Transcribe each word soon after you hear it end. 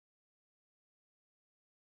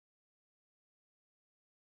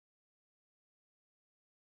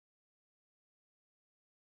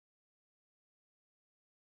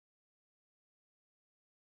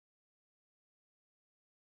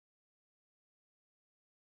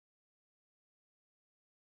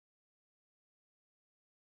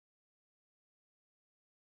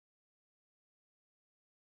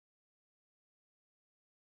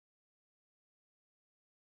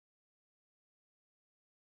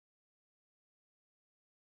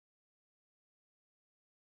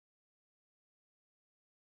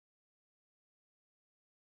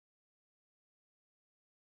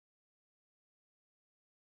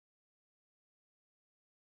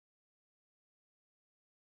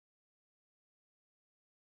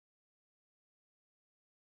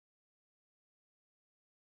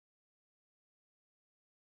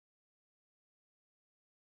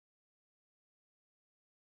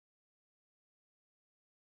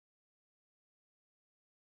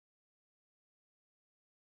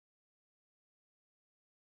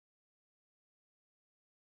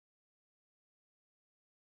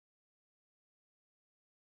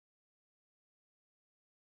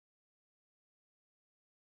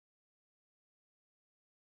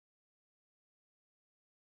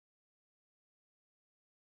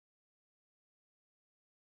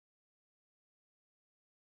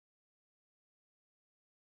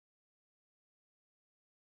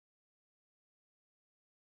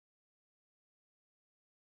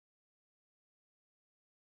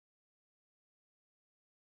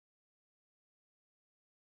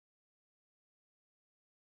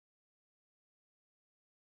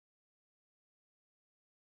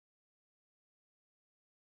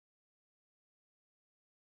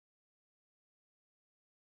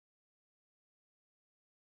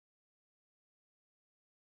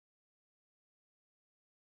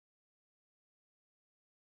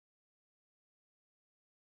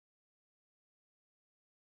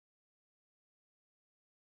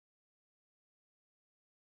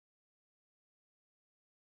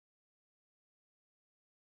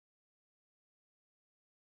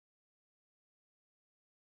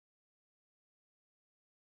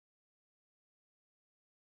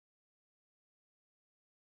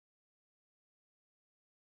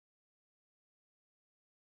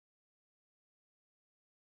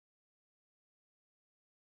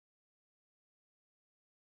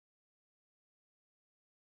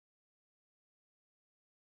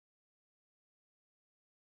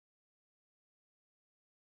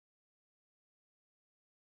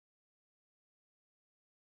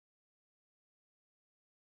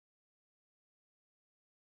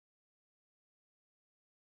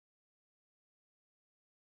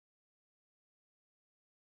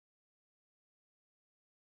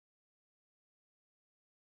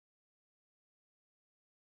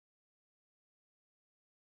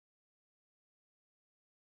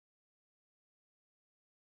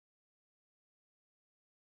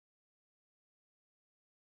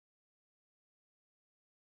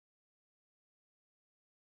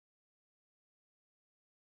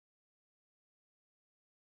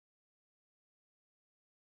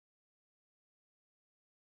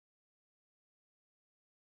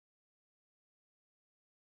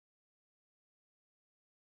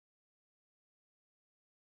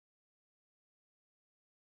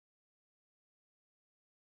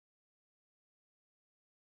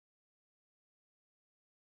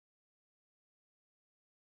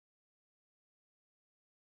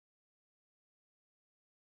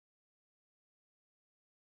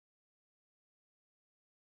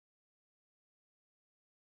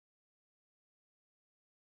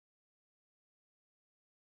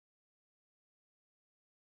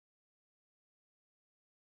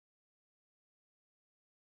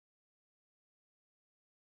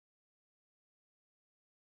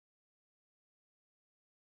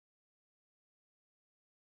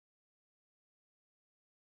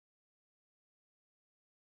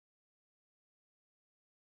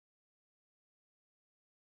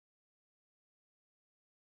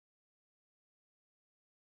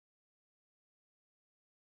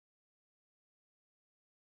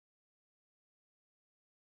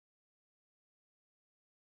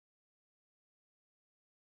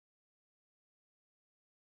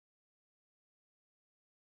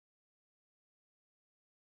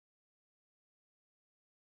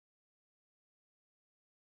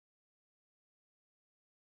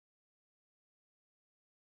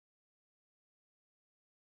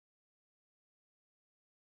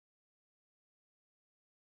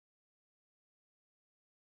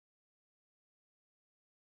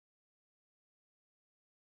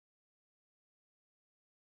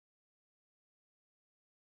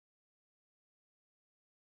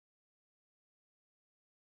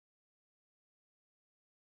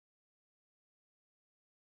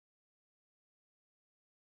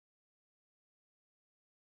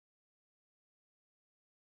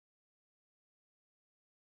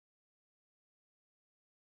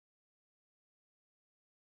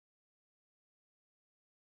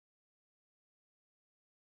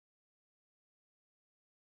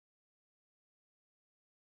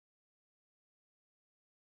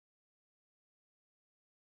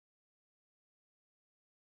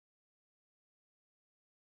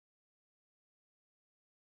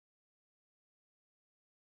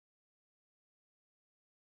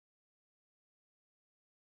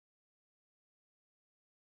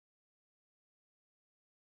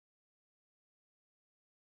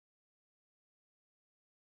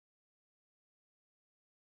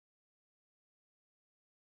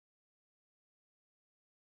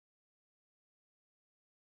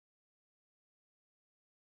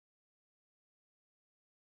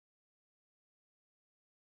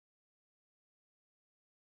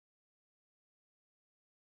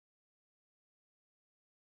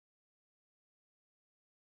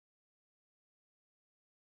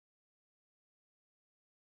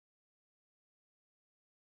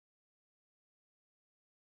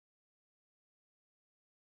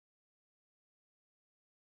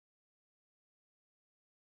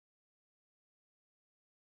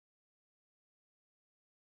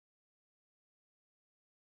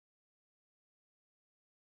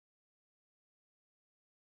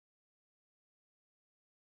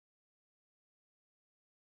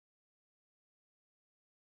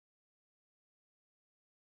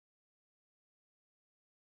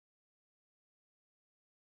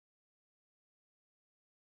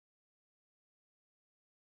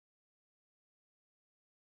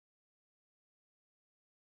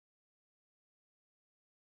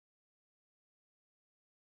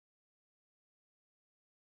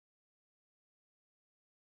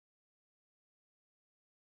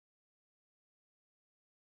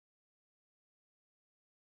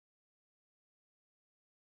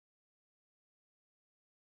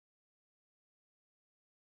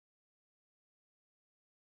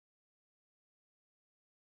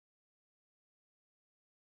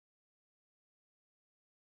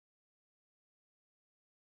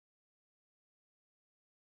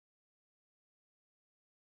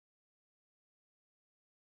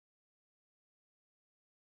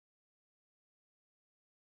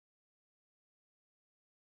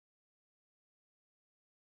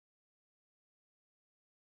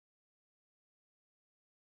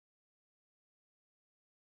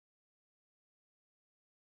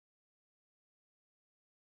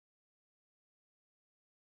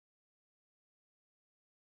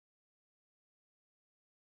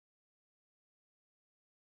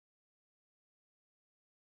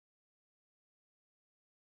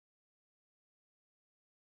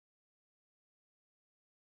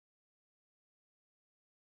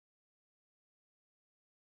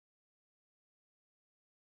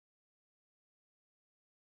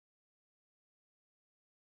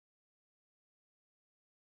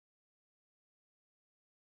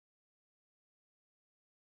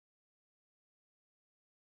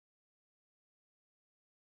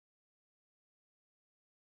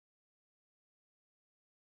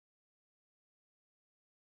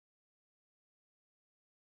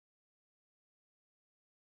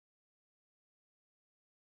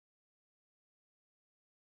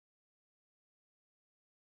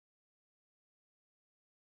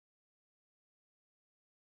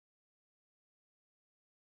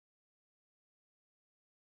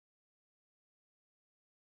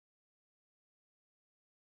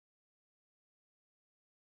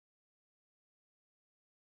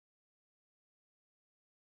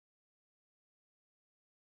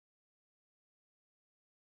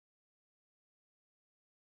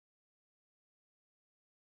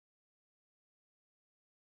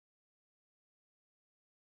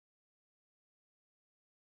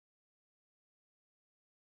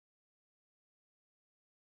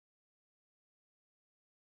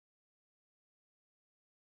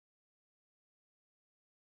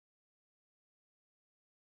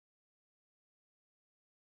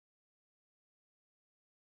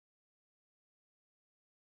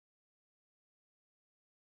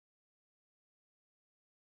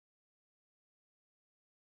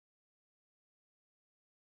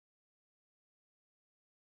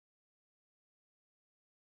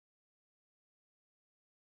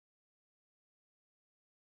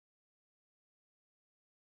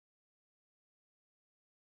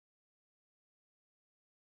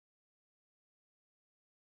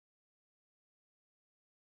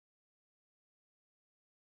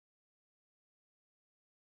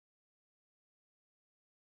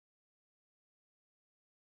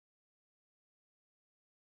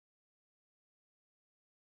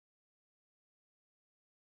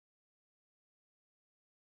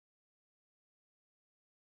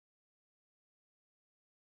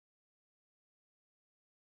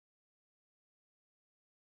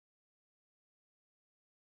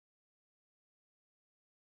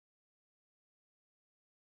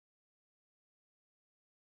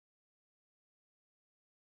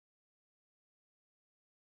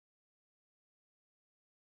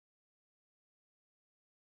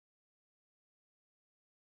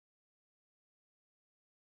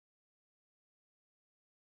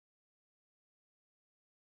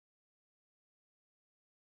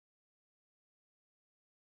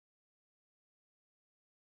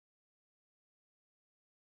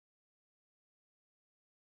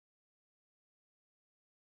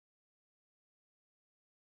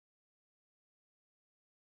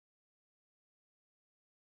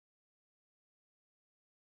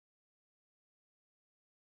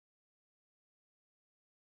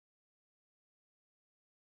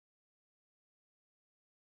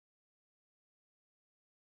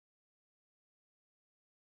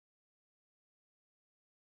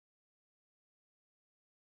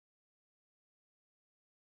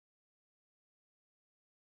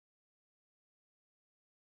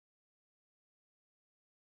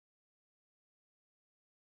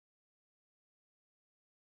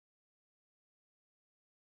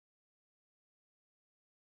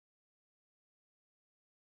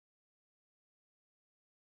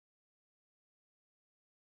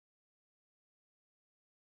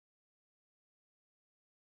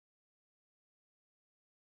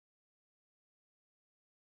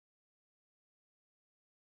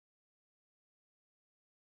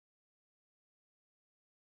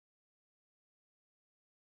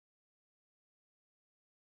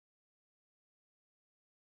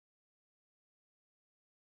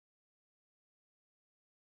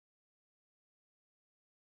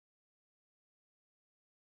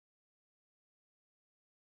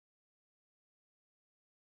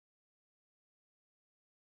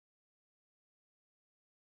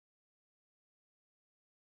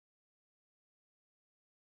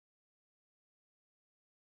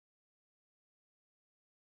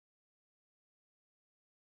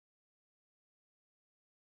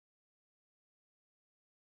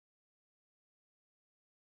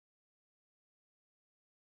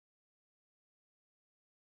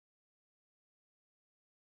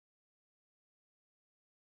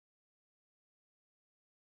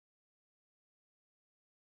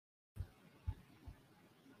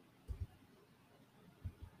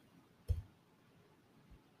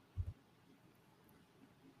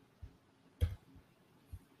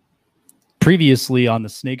Previously on the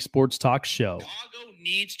Snake Sports Talk Show. Chicago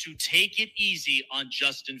needs to take it easy on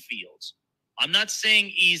Justin Fields. I'm not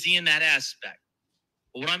saying easy in that aspect.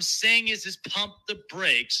 But what I'm saying is pump the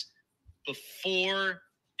brakes before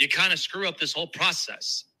you kind of screw up this whole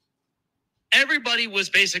process. Everybody was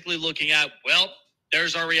basically looking at, well,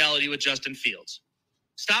 there's our reality with Justin Fields.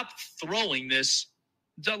 Stop throwing this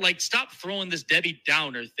Debbie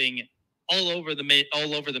Downer thing all over the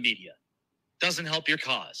media. Doesn't help your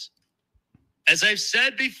cause. As I've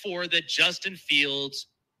said before, that Justin Fields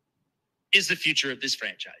is the future of this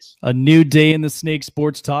franchise. A new day in the Snake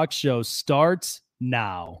Sports Talk Show starts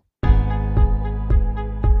now.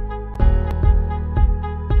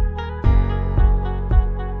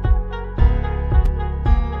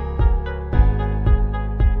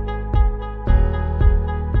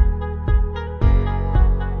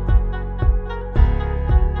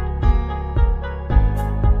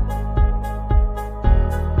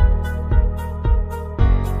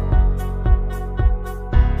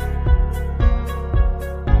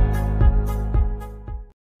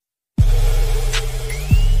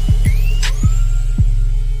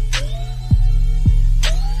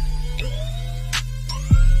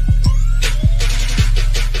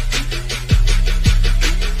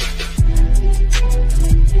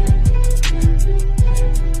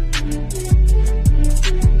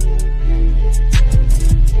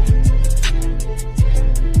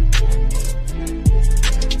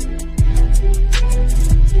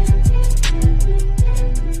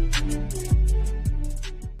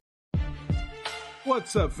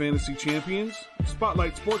 What's up, Fantasy Champions?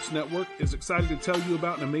 Spotlight Sports Network is excited to tell you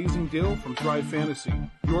about an amazing deal from Thrive Fantasy,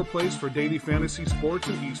 your place for daily fantasy sports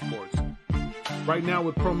and esports. Right now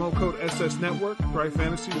with promo code SS Network, Thrive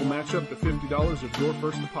Fantasy will match up to $50 of your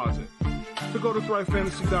first deposit. So go to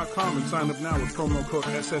thrivefantasy.com and sign up now with promo code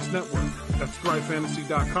SS Network. That's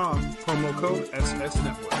thrivefantasy.com, promo code SS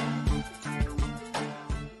Network.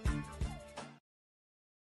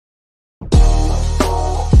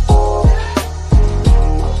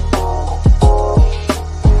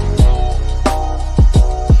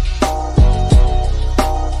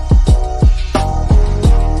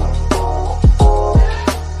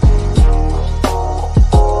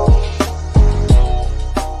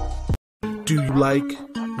 Do you like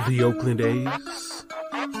the Oakland A's?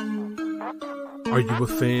 Are you a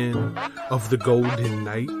fan of the Golden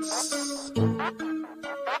Knights?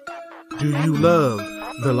 Do you love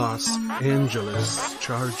the Los Angeles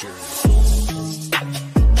Chargers?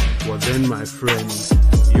 Well then, my friend,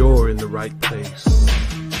 you're in the right place.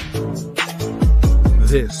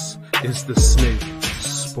 This is the Snake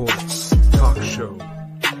Sports Talk Show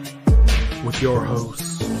with your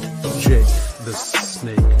host, Jake the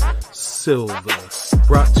Snake Silva,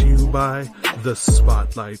 brought to you by the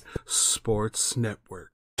Spotlight Sports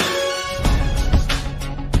Network.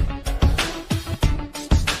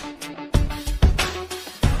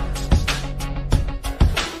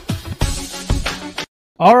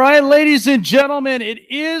 All right, ladies and gentlemen, it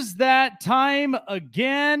is that time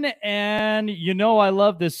again, and you know I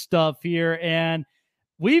love this stuff here, and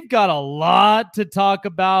we've got a lot to talk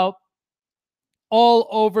about all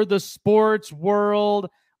over the sports world.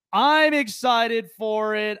 I'm excited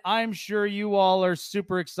for it. I'm sure you all are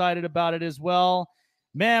super excited about it as well.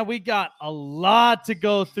 Man, we got a lot to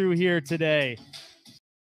go through here today.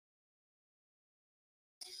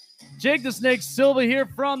 Jake the Snake Silva here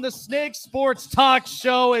from the Snake Sports Talk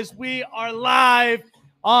Show as we are live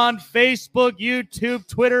on Facebook, YouTube,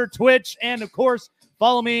 Twitter, Twitch, and of course,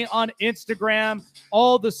 follow me on Instagram,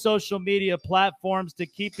 all the social media platforms to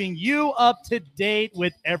keeping you up to date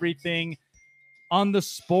with everything on the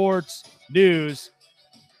sports news.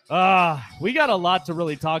 We got a lot to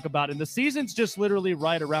really talk about, and the season's just literally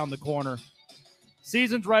right around the corner.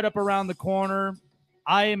 Season's right up around the corner.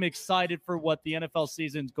 I am excited for what the NFL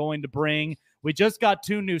season's going to bring. We just got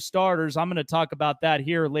 2 new starters. I'm going to talk about that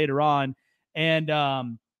here later on, and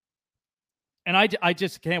I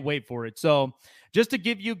just can't wait for it. So just to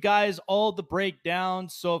give you guys all the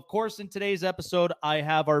breakdowns. So, of course, in today's episode, I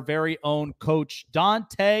have our very own Coach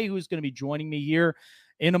Dante, who's going to be joining me here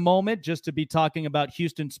in a moment just to be talking about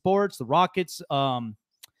Houston sports, the Rockets, the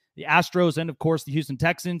Astros, and, of course, the Houston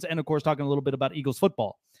Texans, and, of course, talking a little bit about Eagles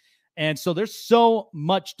football. And so there's so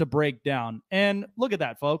much to break down. And look at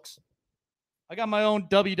that, folks. I got my own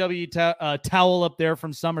WWE towel up there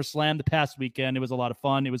from SummerSlam the past weekend. It was a lot of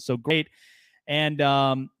fun. It was so great. And,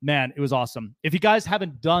 man, it was awesome. If you guys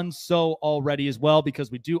haven't done so already as well, because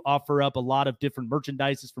we do offer up a lot of different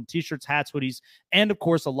merchandises from T-shirts, hats, hoodies, and, of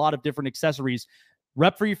course, a lot of different accessories.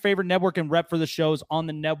 Rep for your favorite network and rep for the shows on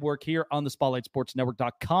the network here on the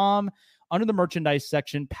SpotlightSportsNetwork.com. under the merchandise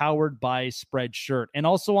section, powered by Spreadshirt. And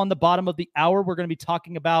also on the bottom of the hour, we're going to be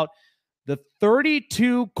talking about the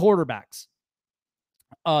 32 quarterbacks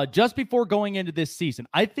just before going into this season.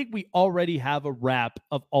 I think we already have a wrap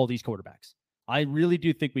of all these quarterbacks. I really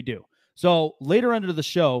do think we do. So later into the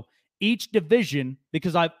show, each division,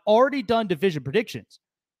 because I've already done division predictions.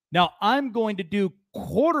 Now I'm going to do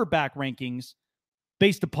quarterback rankings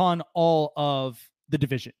based upon all of the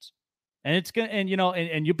divisions. And it's going to,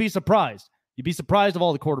 and you'll be surprised. You'd be surprised of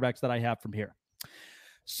all the quarterbacks that I have from here.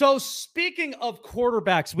 So speaking of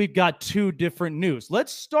quarterbacks, we've got two different news.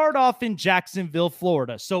 Let's start off in Jacksonville,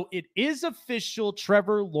 Florida. So it is official,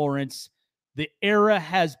 Trevor Lawrence, the era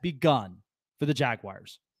has begun for the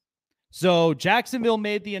Jaguars. So Jacksonville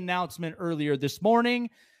made the announcement earlier this morning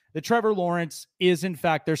that Trevor Lawrence is, in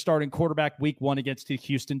fact, their starting quarterback week 1 against the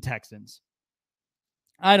Houston Texans.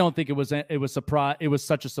 I don't think it was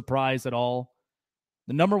such a surprise at all.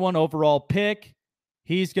 The number 1 overall pick,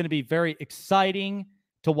 he's going to be very exciting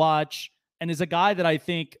to watch, and is a guy that I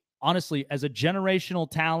think, honestly, as a generational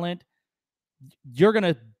talent, you're going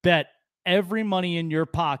to bet every money in your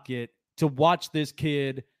pocket to watch this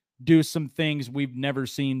kid do some things we've never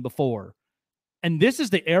seen before. And this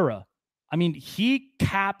is the era. I mean, he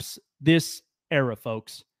caps this era,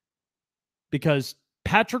 folks, because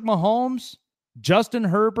Patrick Mahomes, Justin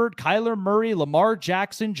Herbert, Kyler Murray, Lamar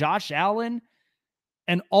Jackson, Josh Allen,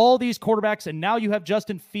 and all these quarterbacks, and now you have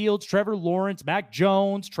Justin Fields, Trevor Lawrence, Mac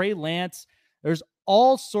Jones, Trey Lance. There's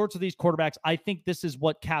all sorts of these quarterbacks. I think this is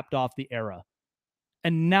what capped off the era.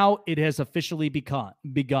 And now it has officially begun.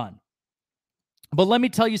 But let me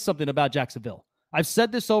tell you something about Jacksonville. I've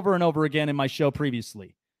said this over and over again in my show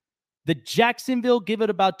previously. The Jacksonville, give it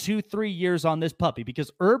about 2-3 years on this puppy,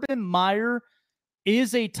 because Urban Meyer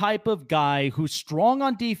is a type of guy who's strong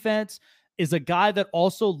on defense, is a guy that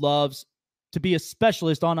also loves to be a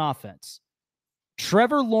specialist on offense.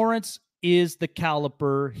 Trevor Lawrence is the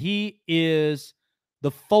caliper. He is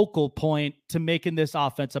the focal point to making this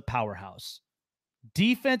offense a powerhouse.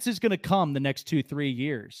 Defense is going to come the next 2-3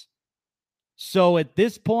 years. So at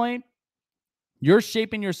this point, you're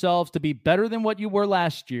shaping yourselves to be better than what you were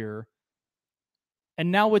last year.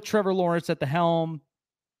 And now with Trevor Lawrence at the helm,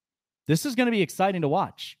 this is going to be exciting to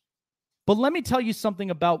watch. But let me tell you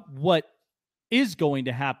something about what is going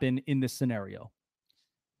to happen in this scenario.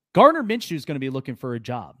 Gardner Minshew is going to be looking for a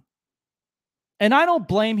job. And I don't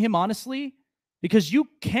blame him, honestly, because you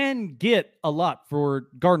can get a lot for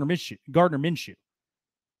Gardner Minshew.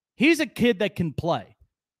 He's a kid that can play.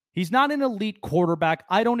 He's not an elite quarterback.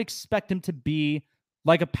 I don't expect him to be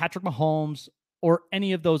like a Patrick Mahomes or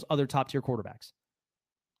any of those other top-tier quarterbacks.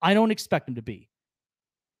 I don't expect him to be.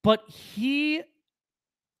 But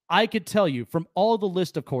I could tell you from all the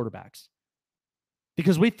list of quarterbacks,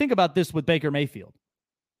 because we think about this with Baker Mayfield.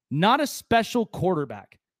 Not a special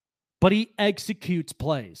quarterback, but he executes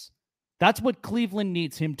plays. That's what Cleveland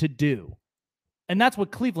needs him to do. And that's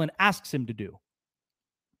what Cleveland asks him to do.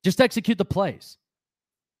 Just execute the plays.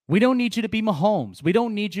 We don't need you to be Mahomes. We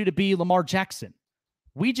don't need you to be Lamar Jackson.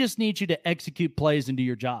 We just need you to execute plays and do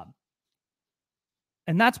your job.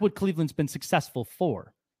 And that's what Cleveland's been successful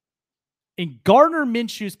for. In Gardner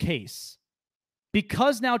Minshew's case,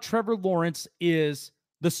 because now Trevor Lawrence is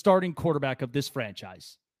the starting quarterback of this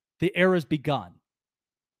franchise, the era's begun.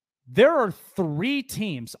 There are 3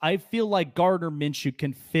 teams I feel like Gardner Minshew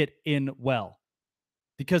can fit in well,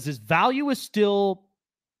 because his value is still,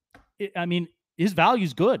 his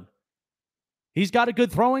value's good. He's got a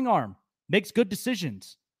good throwing arm, makes good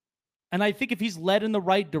decisions. And I think if he's led in the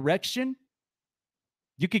right direction,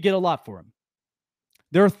 you could get a lot for him.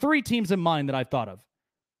 There are 3 teams in mind that I've thought of.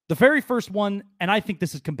 The very first one, and I think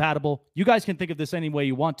this is compatible. You guys can think of this any way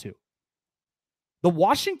you want to. The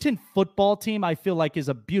Washington football team, I feel like, is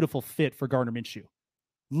a beautiful fit for Gardner Minshew.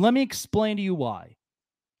 Let me explain to you why.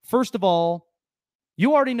 First of all,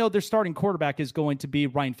 you already know their starting quarterback is going to be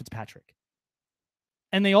Ryan Fitzpatrick.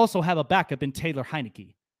 And they also have a backup in Taylor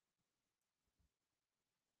Heineke.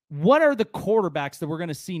 What are the quarterbacks that we're going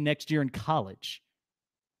to see next year in college?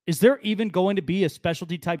 Is there even going to be a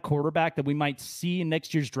specialty type quarterback that we might see in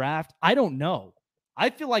next year's draft? I don't know. I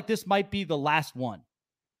feel like this might be the last one.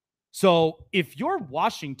 So if you're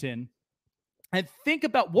Washington, and think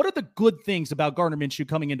about what are the good things about Gardner Minshew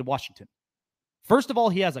coming into Washington. First of all,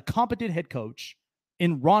 he has a competent head coach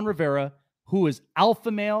in Ron Rivera, who is alpha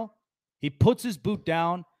male. He puts his boot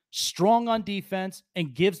down, strong on defense,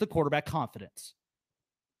 and gives the quarterback confidence.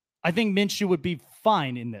 I think Minshew would be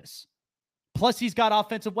fine in this. Plus, he's got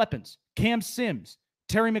offensive weapons. Cam Sims,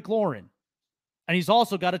 Terry McLaurin. And he's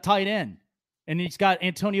also got a tight end. And he's got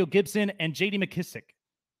Antonio Gibson and J.D. McKissick.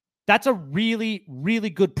 That's a really, really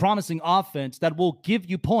good, promising offense that will give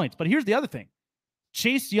you points. But here's the other thing.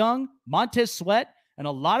 Chase Young, Montez Sweat, and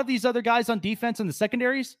a lot of these other guys on defense in the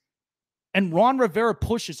secondaries, and Ron Rivera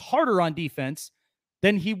pushes harder on defense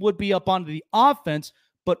than he would be up onto the offense.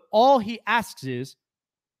 But all he asks is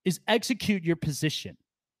execute your position.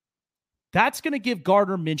 That's going to give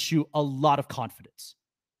Gardner Minshew a lot of confidence.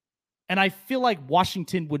 And I feel like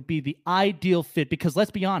Washington would be the ideal fit because let's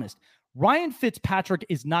be honest, Ryan Fitzpatrick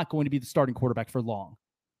is not going to be the starting quarterback for long.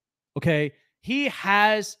 Okay? He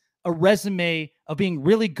has a resume of being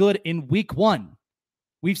really good in week one.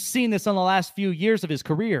 We've seen this in the last few years of his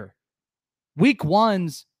career. Week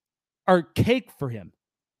ones are cake for him.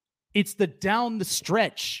 It's the down the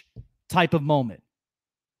stretch type of moment.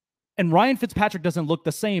 And Ryan Fitzpatrick doesn't look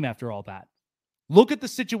the same after all that. Look at the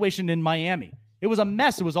situation in Miami. It was a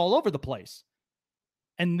mess. It was all over the place.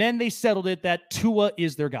 And then they settled it that Tua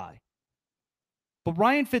is their guy. But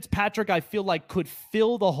Ryan Fitzpatrick, I feel like, could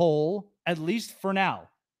fill the hole, at least for now,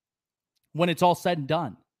 when it's all said and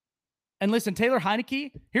done. And listen, Taylor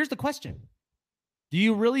Heinicke, here's the question. Do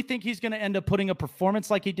you really think he's going to end up putting a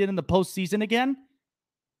performance like he did in the postseason again?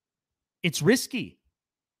 It's risky.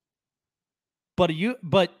 But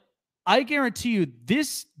I guarantee you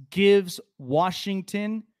this gives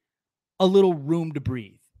Washington a little room to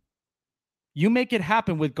breathe. You make it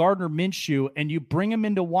happen with Gardner Minshew and you bring him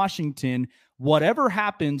into Washington. Whatever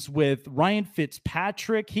happens with Ryan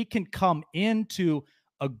Fitzpatrick, he can come into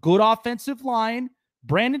a good offensive line.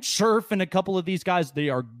 Brandon Scherf and a couple of these guys, they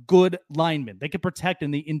are good linemen. They can protect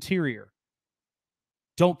in the interior.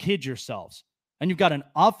 Don't kid yourselves. And you've got an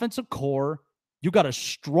offensive core. You've got a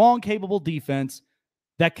strong, capable defense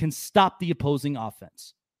that can stop the opposing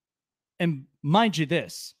offense. And mind you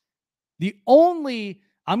this,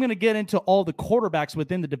 I'm going to get into all the quarterbacks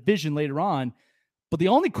within the division later on, but the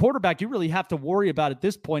only quarterback you really have to worry about at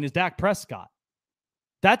this point is Dak Prescott.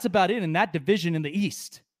 That's about it in that division in the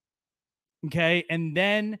East. Okay, and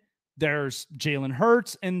then there's Jalen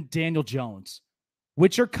Hurts and Daniel Jones,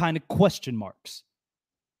 which are kind of question marks.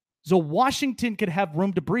 So Washington could have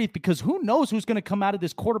room to breathe because who knows who's going to come out of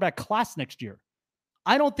this quarterback class next year.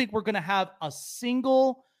 I don't think we're going to have a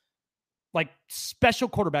single special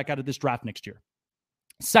quarterback out of this draft next year.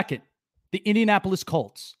 Second, the Indianapolis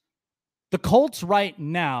Colts. The Colts right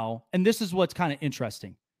now, and this is what's kind of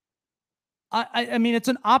interesting. I mean, it's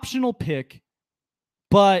an optional pick,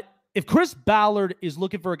 but if Chris Ballard is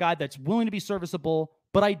looking for a guy that's willing to be serviceable,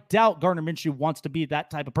 but I doubt Gardner Minshew wants to be that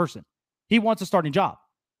type of person. He wants a starting job.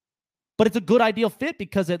 But it's a good ideal fit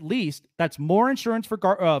because at least that's more insurance for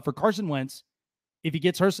Carson Wentz if he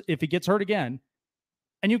gets hurt again,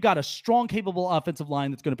 and you've got a strong, capable offensive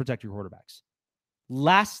line that's going to protect your quarterbacks.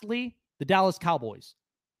 Lastly, the Dallas Cowboys.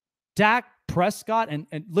 Dak Prescott, and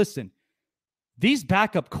listen, these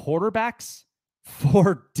backup quarterbacks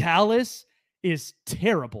for Dallas is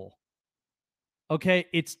terrible. Okay,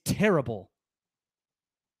 it's terrible.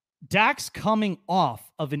 Dak's coming off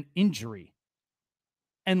of an injury.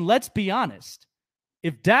 And let's be honest,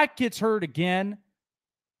 if Dak gets hurt again,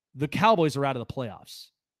 the Cowboys are out of the playoffs.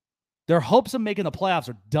 Their hopes of making the playoffs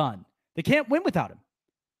are done. They can't win without him.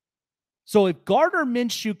 So if Gardner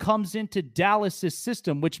Minshew comes into Dallas's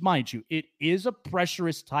system, which, mind you, it is a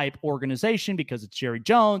pressurous type organization because it's Jerry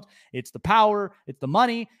Jones, it's the power, it's the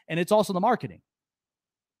money, and it's also the marketing.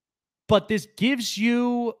 But this gives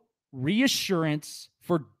you reassurance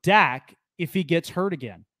for Dak if he gets hurt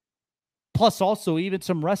again. Plus also even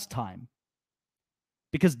some rest time.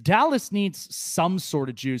 Because Dallas needs some sort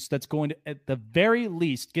of juice that's going to, at the very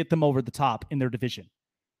least, get them over the top in their division.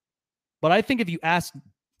 But I think if you asked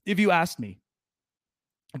me,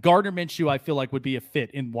 Gardner Minshew, I feel like would be a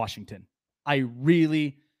fit in Washington. I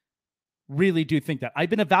really, really do think that. I've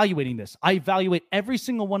been evaluating this. I evaluate every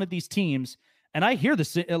single one of these teams, and I hear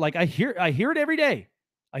this. I hear it every day.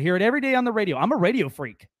 I hear it every day on the radio. I'm a radio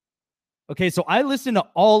freak. Okay, so I listen to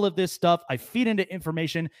all of this stuff. I feed into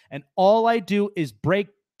information, and all I do is break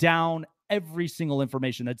down every single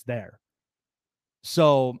information that's there.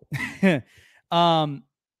 So,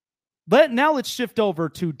 but now let's shift over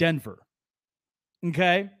to Denver.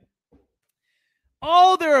 Okay.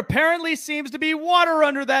 Oh, there apparently seems to be water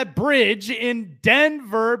under that bridge in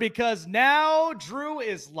Denver because now Drew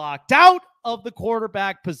is locked out of the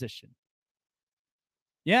quarterback position.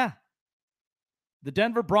 Yeah. The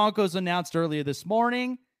Denver Broncos announced earlier this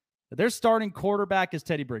morning that their starting quarterback is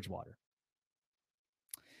Teddy Bridgewater.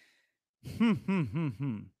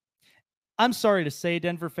 I'm sorry to say,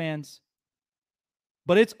 Denver fans,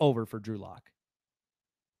 but it's over for Drew Lock.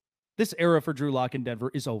 This era for Drew Lock in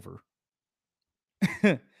Denver is over.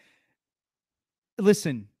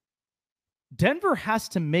 Listen, Denver has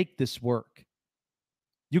to make this work.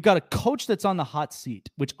 You got a coach that's on the hot seat,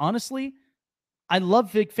 which honestly, I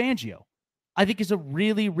love Vic Fangio. I think he's a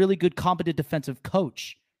really, really good, competent defensive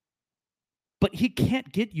coach. But he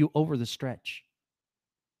can't get you over the stretch.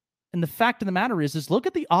 And the fact of the matter is look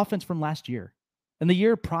at the offense from last year and the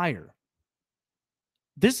year prior.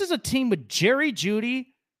 This is a team with Jerry Jeudy,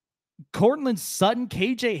 Courtland Sutton,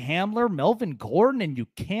 KJ Hamler, Melvin Gordon, and you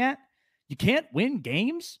can't win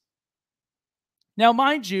games. Now,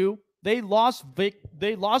 mind you, they lost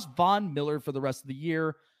Von Miller for the rest of the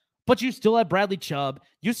year, but you still have Bradley Chubb.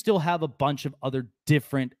 You still have a bunch of other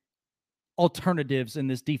different alternatives in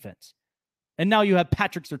this defense. And now you have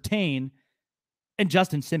Patrick Surtain and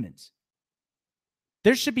Justin Simmons.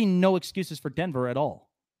 There should be no excuses for Denver at all.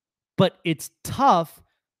 But it's tough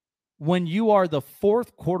when you are the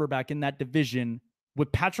fourth quarterback in that division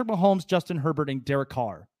with Patrick Mahomes, Justin Herbert, and Derek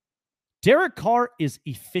Carr. Derek Carr is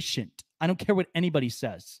efficient. I don't care what anybody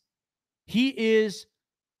says. He is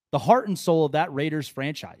the heart and soul of that Raiders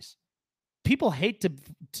franchise. People hate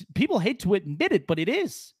to admit it, but it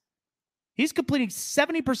is. He's completing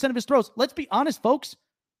 70% of his throws. Let's be honest, folks.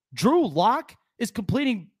 Drew Lock is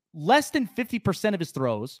completing less than 50% of his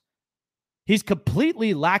throws. He's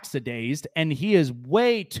completely lackadaised, and he is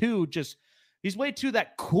way too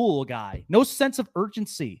that cool guy. No sense of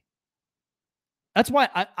urgency. That's why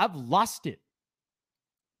I've lost it.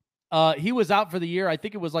 He was out for the year. I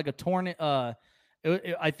think it was like a torn. I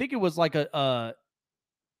want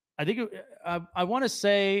to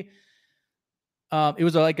say it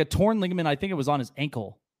was like a torn ligament. I think it was on his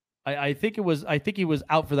ankle. I think he was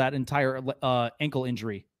out for that entire ankle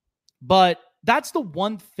injury. But that's the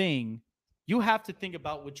one thing you have to think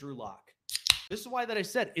about with Drew Lock. This is why that I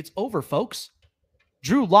said it's over, folks.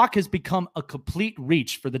 Drew Lock has become a complete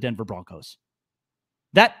reach for the Denver Broncos.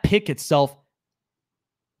 That pick itself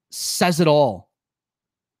says it all.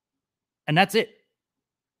 And that's it.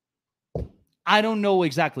 I don't know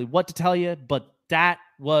exactly what to tell you, but that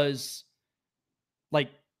was like,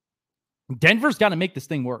 Denver's got to make this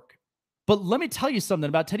thing work. But let me tell you something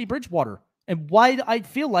about Teddy Bridgewater and why I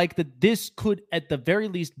feel like that this could, at the very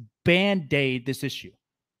least, band-aid this issue.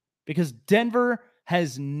 Because Denver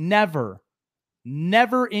has never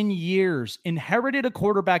in years inherited a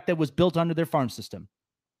quarterback that was built under their farm system.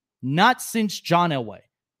 Not since John Elway.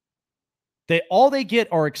 All they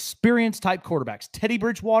get are experienced type quarterbacks. Teddy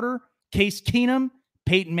Bridgewater, Case Keenum,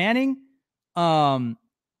 Peyton Manning. And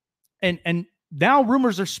now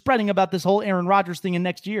rumors are spreading about this whole Aaron Rodgers thing in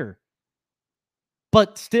next year.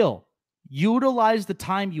 But still, utilize the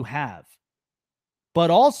time you have.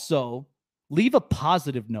 But also, leave a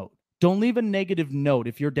positive note. Don't leave a negative note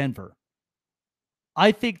if you're Denver.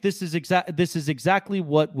 I think this is exactly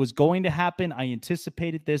what was going to happen. I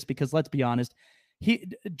anticipated this because, let's be honest,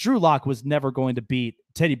 Drew Lock was never going to beat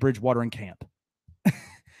Teddy Bridgewater in camp.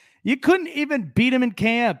 You couldn't even beat him in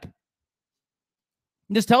camp.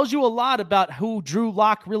 This tells you a lot about who Drew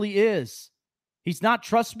Lock really is. He's not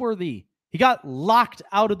trustworthy. He got locked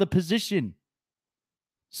out of the position.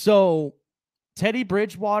 So, Teddy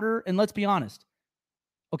Bridgewater, and let's be honest,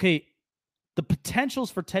 okay, the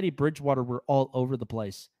potentials for Teddy Bridgewater were all over the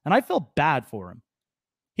place, and I felt bad for him.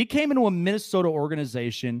 He came into a Minnesota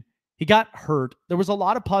organization. He got hurt. There was a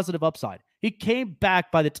lot of positive upside. He came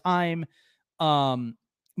back by the time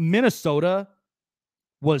Minnesota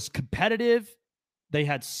was competitive. They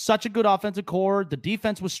had such a good offensive core. The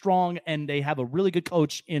defense was strong, and they have a really good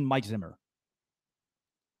coach in Mike Zimmer.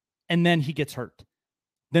 And then he gets hurt.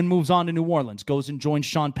 Then moves on to New Orleans, goes and joins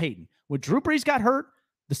Sean Payton. When Drew Brees got hurt,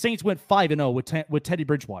 the Saints went 5-0 with Teddy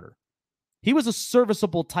Bridgewater. He was a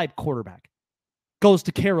serviceable type quarterback. Goes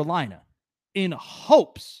to Carolina in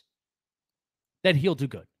hopes that he'll do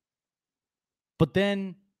good. But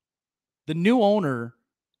then the new owner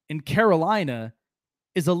in Carolina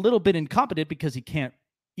is a little bit incompetent because he can't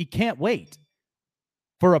wait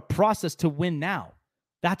for a process to win now.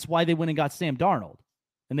 That's why they went and got Sam Darnold,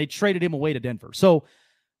 and they traded him away to Denver. So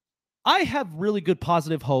I have really good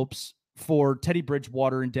positive hopes for Teddy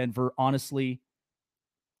Bridgewater in Denver, honestly.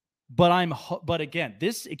 But again,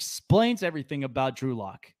 this explains everything about Drew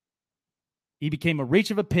Lock. He became a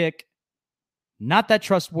reach of a pick, not that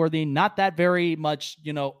trustworthy, not that very much,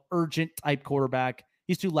 urgent type quarterback.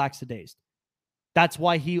 He's too lackadaisical. That's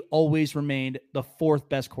why he always remained the fourth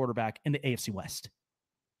best quarterback in the AFC West.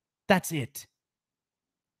 That's it.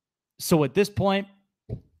 So at this point,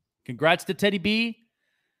 congrats to Teddy B,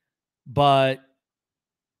 but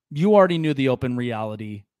you already knew the open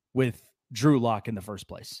reality with Drew Lock in the first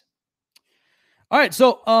place. All right,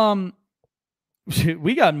 so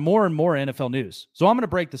we got more and more NFL news. So I'm going to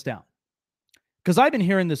break this down because I've been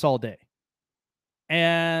hearing this all day.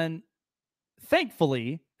 And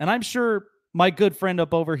thankfully, and I'm sure my good friend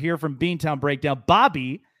up over here from Beantown Breakdown,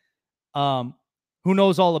 Bobby, who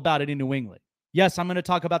knows all about it in New England. Yes, I'm going to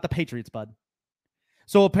talk about the Patriots, bud.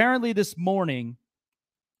 So apparently this morning,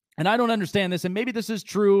 and I don't understand this, and maybe this is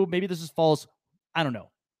true, maybe this is false, I don't know.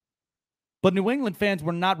 But New England fans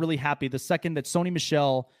were not really happy the second that Sony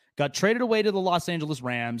Michel got traded away to the Los Angeles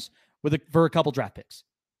Rams for a couple draft picks.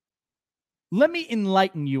 Let me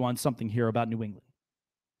enlighten you on something here about New England.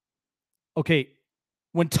 Okay,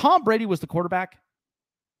 when Tom Brady was the quarterback,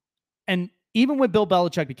 and even when Bill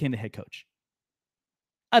Belichick became the head coach,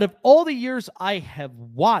 out of all the years I have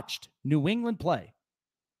watched New England play,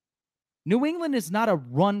 New England is not a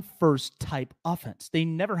run-first type offense. They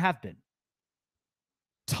never have been.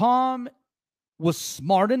 Tom was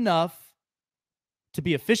smart enough to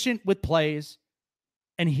be efficient with plays,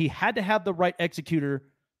 and he had to have the right executor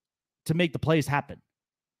to make the plays happen.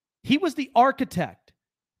 He was the architect.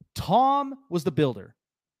 Tom was the builder,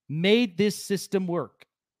 made this system work.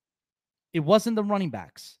 It wasn't the running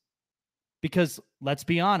backs. Because let's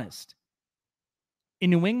be honest, in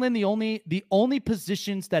New England, the only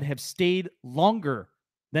positions that have stayed longer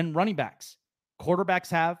than running backs, quarterbacks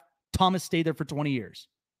have. Thomas stayed there for 20 years.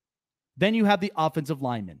 Then you have the offensive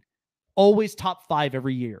linemen, always top 5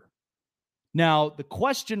 every year. Now, the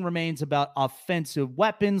question remains about offensive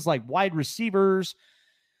weapons like wide receivers.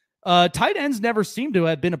 Tight ends never seemed to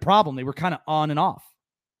have been a problem. They were kind of on and off.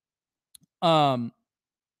 And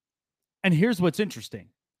here's what's interesting.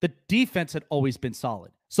 The defense had always been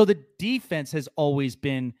solid. So the defense has always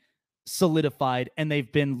been solidified, and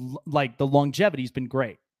they've been like the longevity's been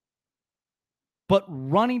great. But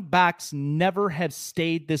running backs never have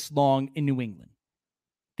stayed this long in New England.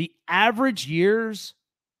 The average years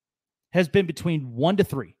has been between 1 to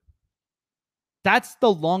 3. That's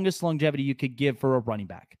the longest longevity you could give for a running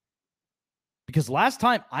back. Because last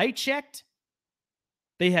time I checked,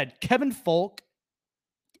 they had Kevin Folk,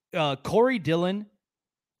 Corey Dillon,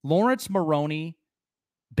 Lawrence Maroney,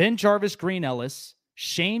 Ben Jarvis Green Ellis,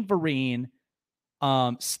 Shane Vereen,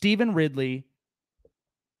 Stephen Ridley.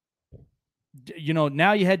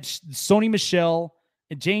 Now you had Sony Michel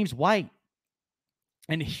and James White.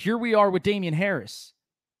 And here we are with Damian Harris.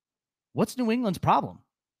 What's New England's problem?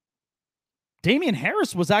 Damian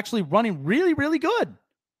Harris was actually running really, really good.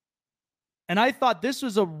 And I thought this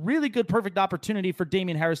was a really good, perfect opportunity for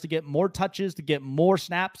Damian Harris to get more touches, to get more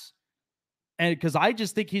snaps. And because I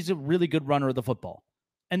just think he's a really good runner of the football.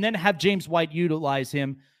 And then have James White utilize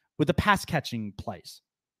him with the pass catching plays.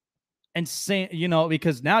 And say,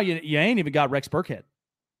 because now you ain't even got Rex Burkhead.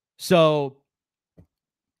 So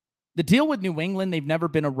the deal with New England, they've never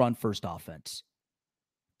been a run first offense.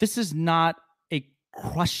 This is not a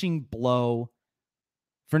crushing blow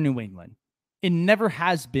for New England. It never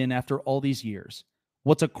has been after all these years.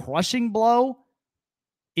 What's a crushing blow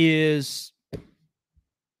is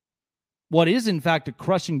what is, in fact, a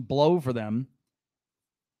crushing blow for them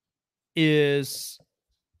is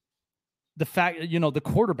the fact, the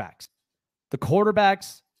quarterbacks. The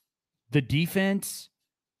quarterbacks, the defense,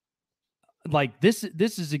 like this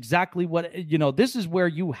is exactly what, this is where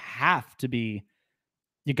you have to be.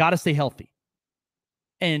 You got to stay healthy.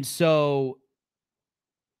 And so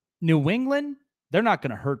New England, they're not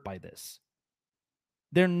going to hurt by this.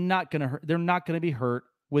 They're not going to hurt. They're not going to be hurt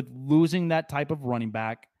with losing that type of running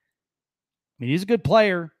back. I mean, he's a good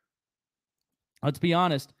player. Let's be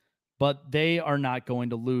honest, but they are not going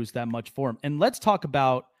to lose that much for him. And let's talk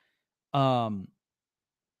about,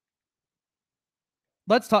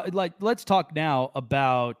 let's talk now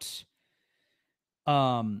about,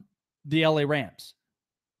 the LA Rams.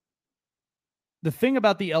 The thing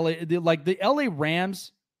about the LA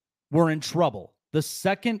Rams were in trouble the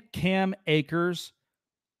second Cam Akers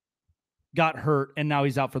got hurt, and now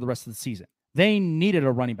he's out for the rest of the season. They needed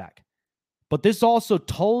a running back. But this also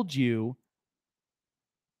told you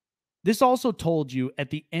at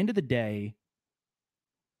the end of the day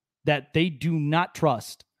that they do not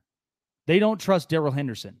trust. They don't trust Darrell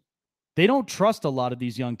Henderson. They don't trust a lot of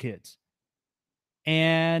these young kids.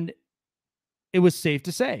 And it was safe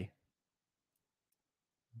to say.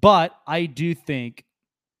 But I do think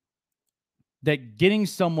that getting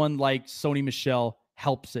someone like Sony Michel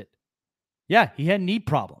helps it. Yeah, he had knee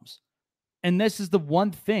problems. And this is the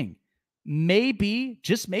one thing. Maybe,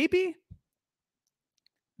 just maybe,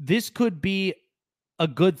 this could be a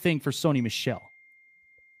good thing for Sony Michel.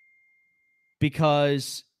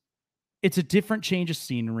 Because it's a different change of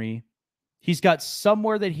scenery. He's got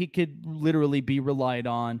somewhere that he could literally be relied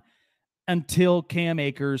on until Cam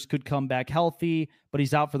Akers could come back healthy, but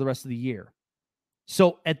he's out for the rest of the year.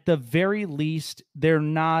 So at the very least, they're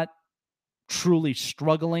not truly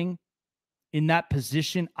struggling in that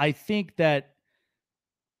position, I think that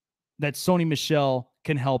Sony Michel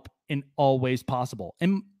can help in all ways possible.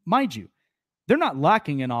 And mind you, they're not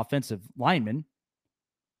lacking an offensive lineman.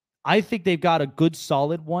 I think they've got a good,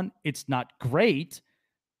 solid one. It's not great,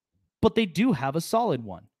 but they do have a solid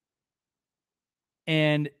one.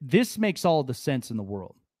 And this makes all the sense in the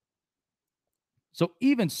world. So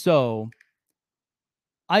even so,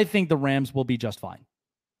 I think the Rams will be just fine.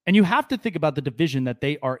 And you have to think about the division that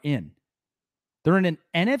they are in. They're in an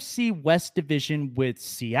NFC West division with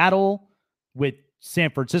Seattle, with San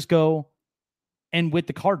Francisco, and with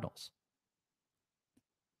the Cardinals.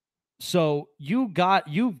 So you've got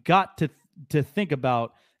to think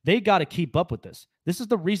about, they got to keep up with this. This is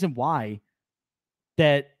the reason why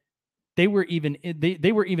that they were even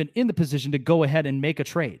in the position to go ahead and make a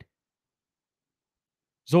trade.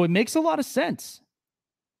 So it makes a lot of sense.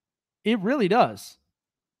 It really does.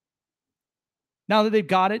 Now that they've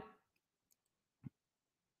got it,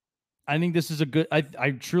 I think this is a good,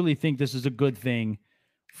 I truly think this is a good thing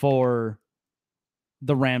for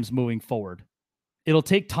the Rams moving forward. It'll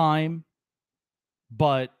take time,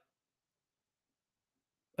 but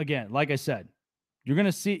again, like I said, you're going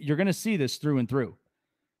to see this through and through.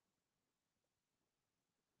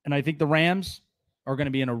 And I think the Rams are going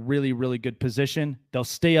to be in a really, really good position. They'll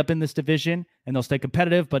stay up in this division and they'll stay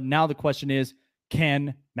competitive. But now the question is,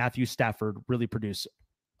 can Matthew Stafford really produce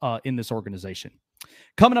in this organization?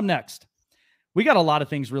 Coming up next, we got a lot of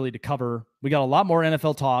things really to cover. We got a lot more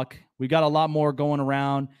NFL talk. We got a lot more going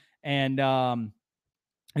around. And I'm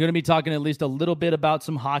going to be talking at least a little bit about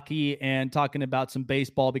some hockey and talking about some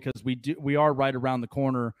baseball, because we are right around the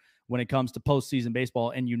corner when it comes to postseason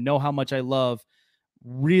baseball. And you know how much I love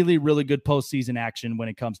really, really good postseason action when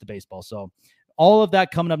it comes to baseball. So all of that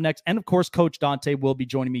coming up next. And of course, Coach Dante will be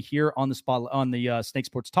joining me here on the Snake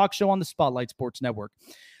Sports Talk Show on the Spotlight Sports Network.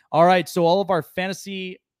 All right. So all of our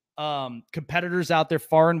fantasy competitors out there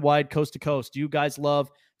far and wide, coast to coast, you guys love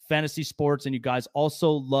fantasy sports and you guys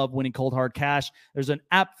also love winning cold hard cash. There's an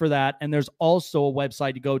app for that. And there's also a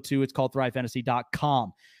website to go to. It's called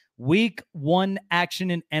thrivefantasy.com. Week 1 action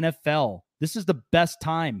in NFL. This is the best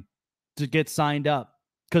time to get signed up,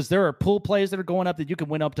 because there are pool plays that are going up that you can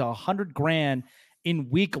win up to $100,000 in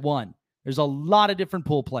week 1. There's a lot of different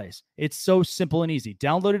pool plays. It's so simple and easy.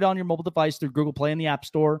 Download it on your mobile device through Google Play in the App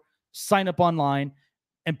Store, sign up online,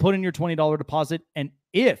 and put in your $20 deposit. And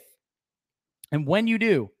when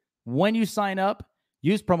you sign up,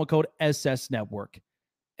 use promo code SS Network.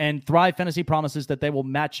 And Thrive Fantasy promises that they will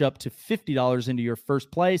match up to $50 into your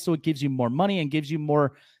first play. So it gives you more money and gives you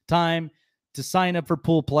more time to sign up for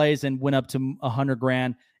pool plays and win up to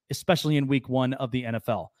 $100,000, especially in week 1 of the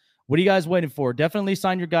NFL. What are you guys waiting for? Definitely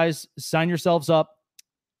sign yourselves up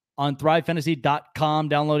on thrivefantasy.com,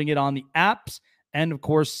 downloading it on the apps, and of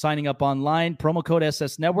course, signing up online. Promo code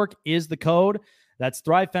SS Network is the code. That's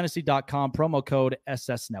thrivefantasy.com, promo code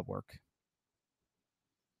SS Network.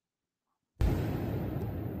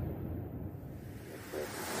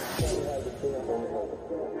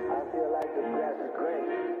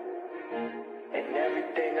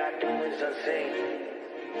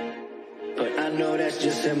 But I know that's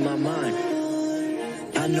just in my mind.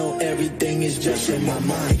 I know everything is just in my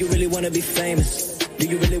mind. Do you really want to be famous? Do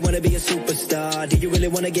you really want to be a superstar? Do you really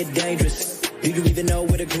want to get dangerous? Do you even know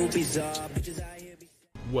where the groupies are? Bitches out here be...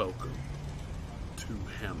 Welcome to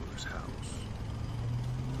Hammer's house.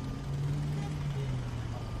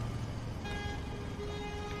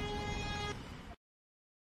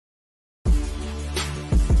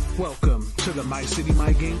 Welcome to the My City,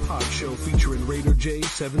 My Game pod show featuring Raider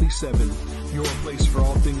J77, your place for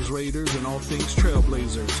all things Raiders and all things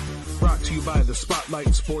Trailblazers. Brought to you by the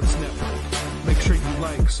Spotlight Sports Network. Make sure you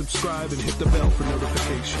like, subscribe, and hit the bell for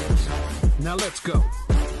notifications. Now let's go.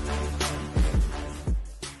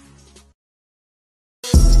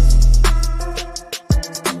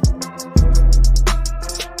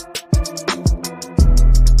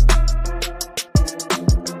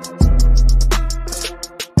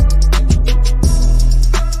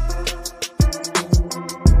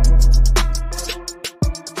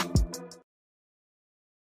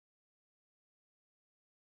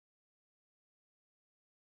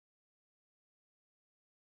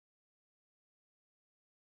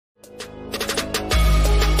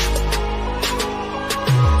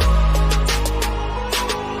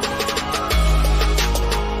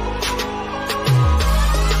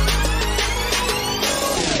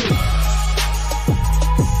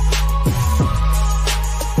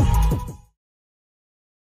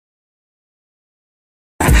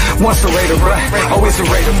 Once a Raider, bruh, always a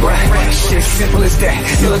Raider, bruh. Shit, simple as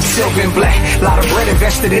that. You look silver and black. Lot of bread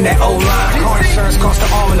invested in that O-line. Car insurance cost the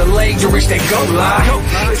arm and the leg to reach that goal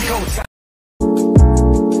line. It's go time.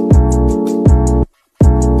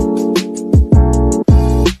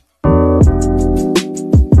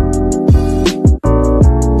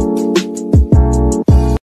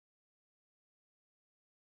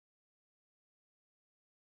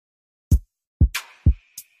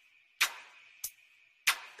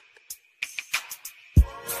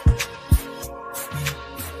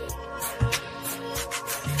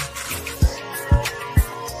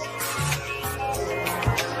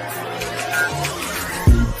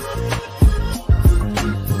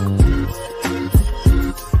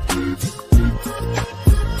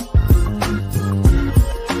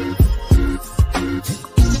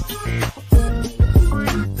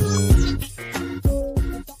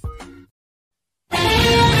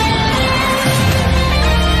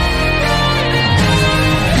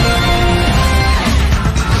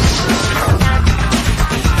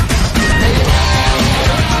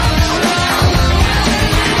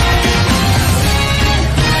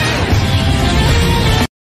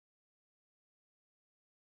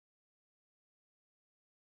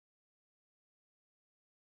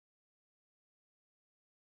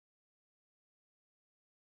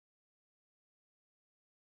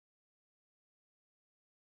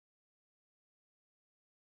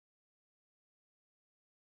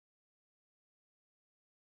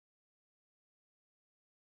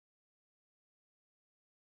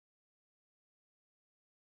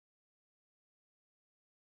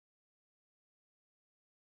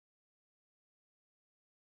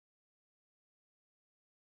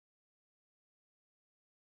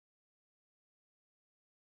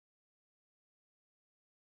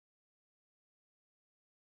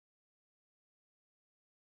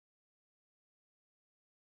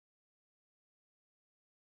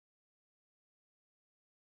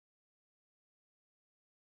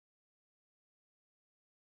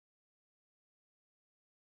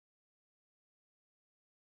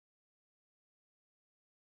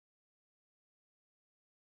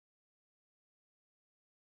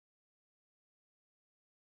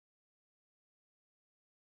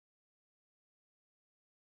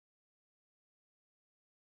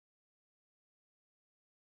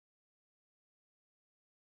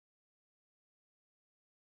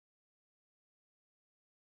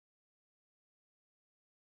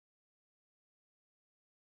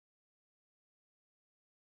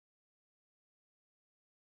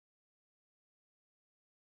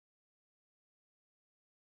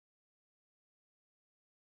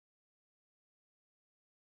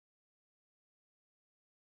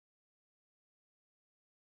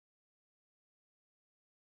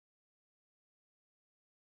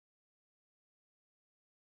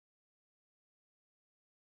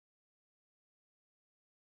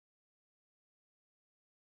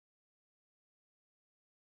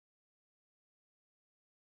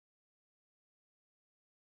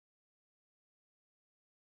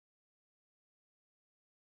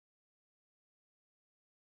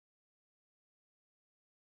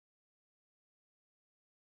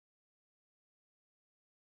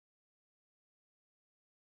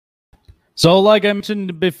 So like I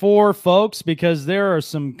mentioned before, folks, because there are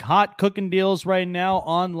some hot cooking deals right now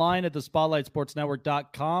online at the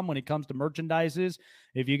SpotlightSportsNetwork.com when it comes to merchandises.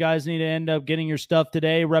 If you guys need to end up getting your stuff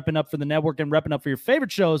today, repping up for the network and repping up for your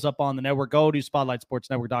favorite shows up on the network, go to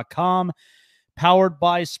SpotlightSportsNetwork.com. Powered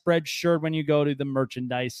by Spreadshirt. When you go to the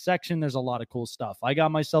merchandise section, there's a lot of cool stuff. I got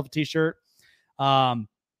myself a t-shirt. Might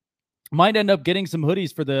end up getting some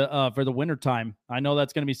hoodies for the winter time. I know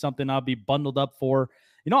that's going to be something I'll be bundled up for.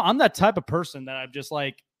 You know, I'm that type of person that I'm just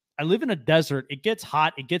like, I live in a desert. It gets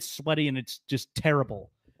hot, it gets sweaty, and it's just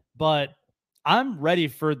terrible. But I'm ready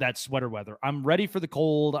for that sweater weather. I'm ready for the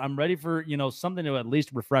cold. I'm ready for, you know, something to at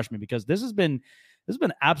least refresh me, because this has been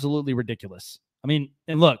absolutely ridiculous. I mean,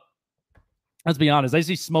 and look, let's be honest, I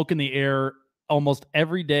see smoke in the air almost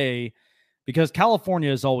every day because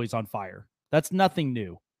California is always on fire. That's nothing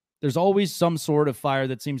new. There's always some sort of fire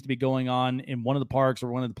that seems to be going on in one of the parks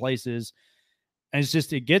or one of the places. And it's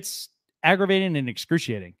just, it gets aggravating and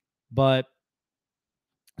excruciating. But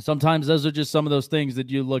sometimes those are just some of those things that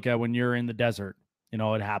you look at when you're in the desert. You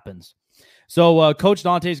know, it happens. So Coach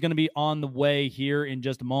Dante is going to be on the way here in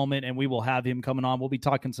just a moment, and we will have him coming on. We'll be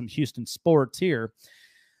talking some Houston sports here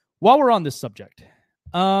while we're on this subject.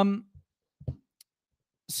 So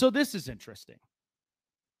this is interesting.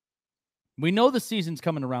 We know the season's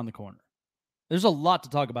coming around the corner. There's a lot to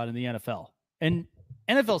talk about in the NFL. And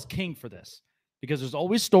NFL's king for this, because there's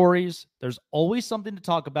always stories. There's always something to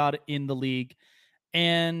talk about in the league.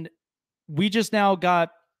 And we just now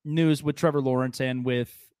got news with Trevor Lawrence and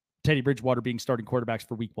with Teddy Bridgewater being starting quarterbacks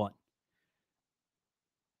for week 1.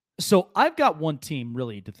 So I've got one team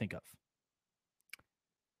really to think of.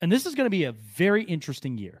 And this is going to be a very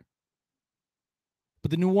interesting year.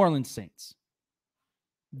 But the New Orleans Saints.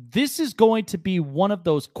 This is going to be one of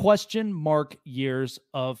those question mark years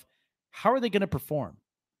of how are they going to perform?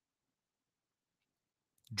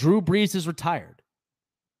 Drew Brees is retired.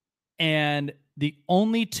 And the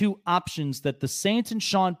only two options that the Saints and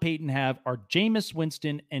Sean Payton have are Jameis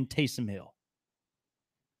Winston and Taysom Hill.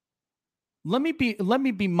 Let me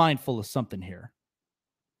be mindful of something here.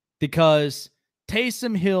 Because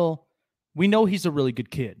Taysom Hill, we know he's a really good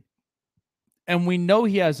kid. And we know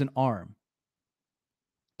he has an arm.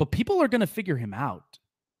 But people are going to figure him out.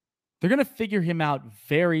 They're going to figure him out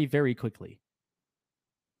very, very quickly.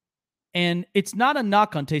 And it's not a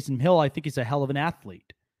knock on Taysom Hill. I think he's a hell of an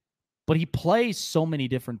athlete. But he plays so many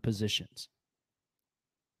different positions.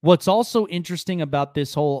 What's also interesting about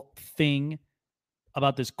this whole thing,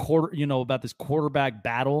 about this quarterback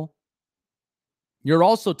battle, you're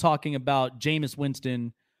also talking about Jameis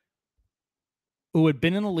Winston, who had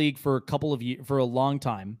been in the league for a long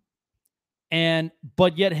time,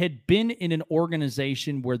 but yet had been in an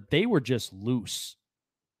organization where they were just loose.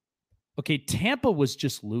 Okay, Tampa was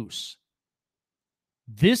just loose.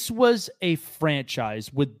 This was a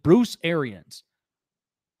franchise with Bruce Arians,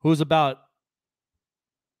 who was about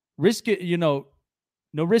risk it, no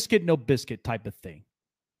risk it, no biscuit type of thing.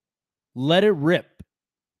 Let it rip.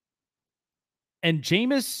 And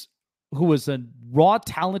Jameis, who was a raw,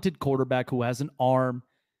 talented quarterback who has an arm,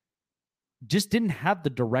 just didn't have the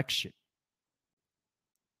direction.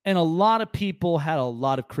 And a lot of people had a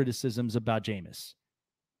lot of criticisms about Jameis.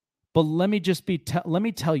 But let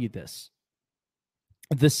me tell you this.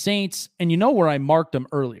 The Saints, and you know where I marked them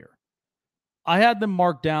earlier. I had them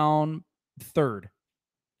marked down 3rd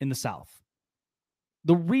in the South.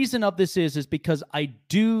 The reason of this is because I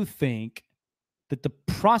do think that the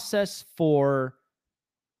process for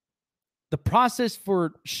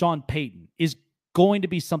Sean Payton is going to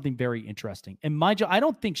be something very interesting. And mind you, I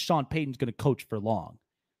don't think Sean Payton's going to coach for long,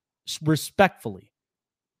 respectfully.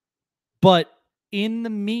 But in the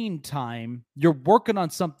meantime, you're working on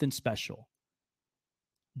something special.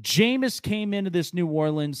 Jameis came into this New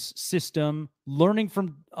Orleans system, learning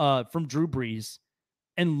from Drew Brees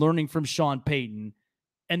and learning from Sean Payton.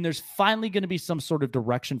 And there's finally going to be some sort of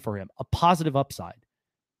direction for him, a positive upside.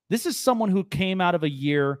 This is someone who came out of a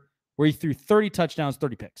year where he threw 30 touchdowns,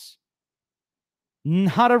 30 picks.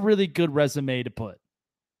 Not a really good resume to put.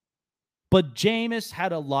 But Jameis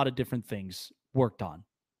had a lot of different things worked on.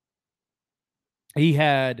 He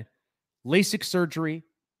had LASIK surgery.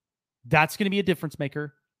 That's going to be a difference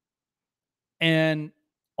maker. And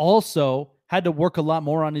also had to work a lot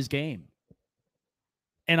more on his game.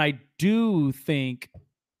 And I do think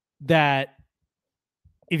that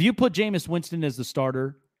if you put Jameis Winston as the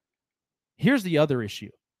starter, here's the other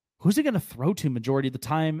issue. Who's he going to throw to majority of the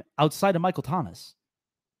time outside of Michael Thomas?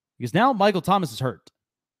 Because now Michael Thomas is hurt.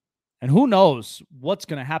 And who knows what's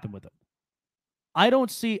going to happen with him. I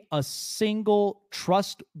don't see a single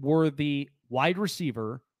trustworthy wide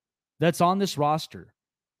receiver that's on this roster.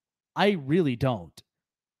 I really don't.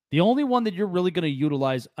 The only one that you're really going to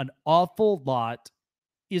utilize an awful lot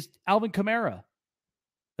is Alvin Kamara.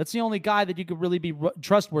 That's the only guy that you could really be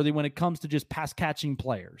trustworthy when it comes to just pass-catching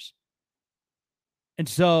players. And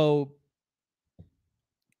so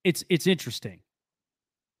it's interesting.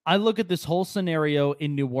 I look at this whole scenario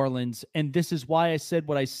in New Orleans, and this is why I said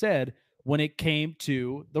what I said when it came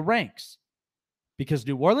to the ranks. Because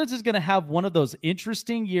New Orleans is going to have one of those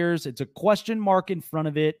interesting years. It's a question mark in front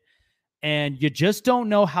of it, and you just don't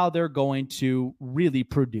know how they're going to really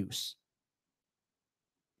produce.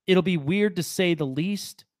 It'll be weird to say the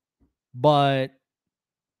least, but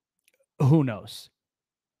who knows?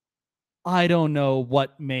 I don't know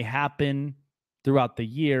what may happen throughout the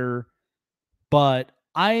year, but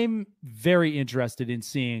I'm very interested in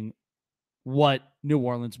seeing what New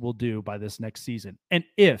Orleans will do by this next season and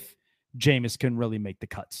if Jameis can really make the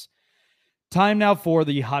cuts. Time now for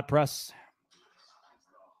the hot press.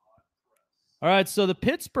 All right, so the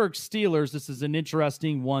Pittsburgh Steelers, this is an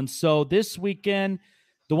interesting one. So this weekend,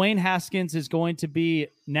 Dwayne Haskins is going to be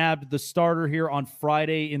nabbed the starter here on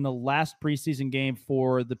Friday in the last preseason game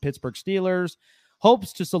for the Pittsburgh Steelers.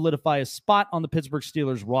 Hopes to solidify a spot on the Pittsburgh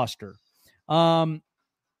Steelers roster.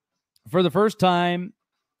 For the first time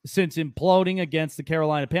since imploding against the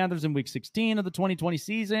Carolina Panthers in Week 16 of the 2020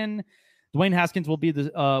 season, Dwayne Haskins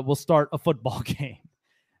will start a football game.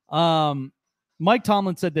 Mike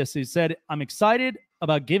Tomlin said this. He said, I'm excited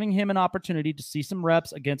about giving him an opportunity to see some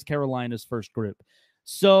reps against Carolina's first group.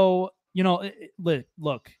 So,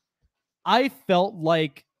 look, I felt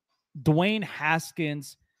like Dwayne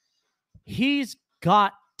Haskins, he's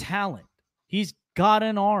got talent. He's got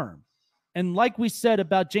an arm. And like we said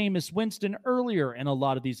about Jameis Winston earlier and a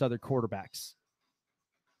lot of these other quarterbacks,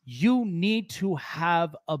 you need to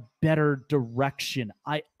have a better direction.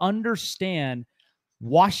 I understand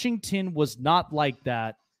Washington was not like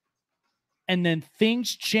that. And then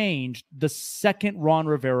things changed the second Ron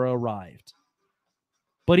Rivera arrived.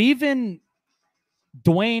 But even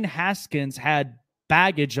Dwayne Haskins had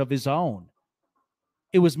baggage of his own.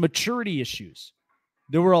 It was maturity issues.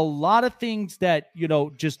 There were a lot of things that,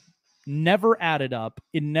 just never added up.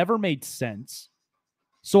 It never made sense.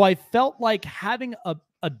 So I felt like having a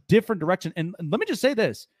different direction. And let me just say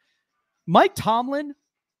this. Mike Tomlin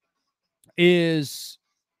he's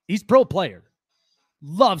pro player,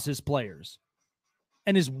 loves his players,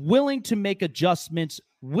 and is willing to make adjustments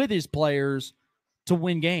with his players to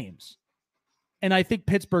win games. And I think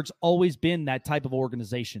Pittsburgh's always been that type of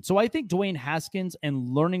organization. So I think Dwayne Haskins and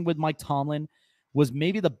learning with Mike Tomlin was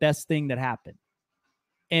maybe the best thing that happened.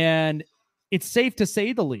 And it's safe to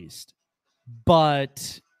say the least.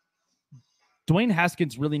 But Dwayne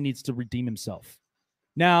Haskins really needs to redeem himself.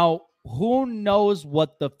 Now, who knows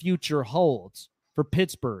what the future holds for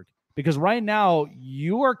Pittsburgh? Because right now,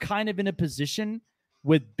 you are kind of in a position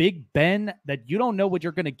with Big Ben that you don't know what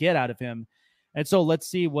you're going to get out of him. And so let's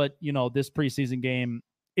see what, this preseason game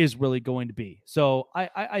is really going to be. So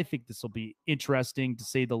I think this will be interesting to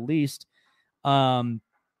say the least.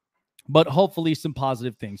 But hopefully some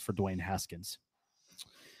positive things for Dwayne Haskins.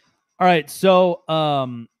 All right. So,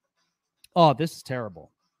 this is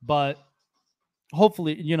terrible, but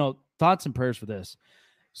hopefully, thoughts and prayers for this.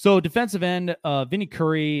 So defensive end, Vinny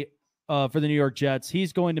Curry, for the New York Jets,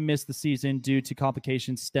 he's going to miss the season due to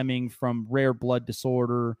complications stemming from rare blood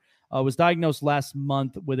disorder. Was diagnosed last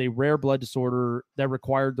month with a rare blood disorder that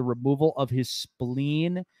required the removal of his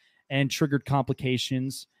spleen and triggered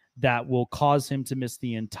complications that will cause him to miss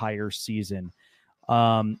the entire season.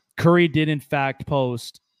 Curry did, in fact,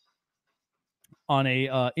 post on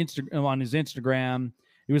on his Instagram.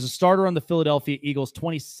 He was a starter on the Philadelphia Eagles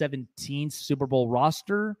 2017 Super Bowl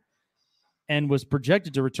roster and was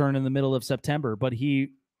projected to return in the middle of September, but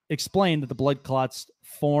he explained that the blood clots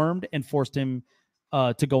formed and forced him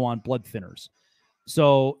to go on blood thinners.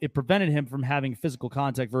 So it prevented him from having physical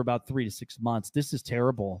contact for about 3 to 6 months. This is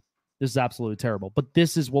terrible. This is absolutely terrible. But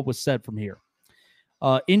this is what was said from here.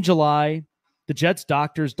 In July, the Jets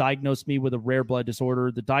doctors diagnosed me with a rare blood disorder.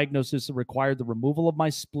 The diagnosis required the removal of my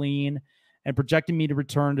spleen and projected me to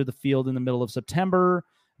return to the field in the middle of September.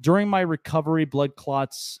 During my recovery, blood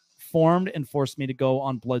clots formed and forced me to go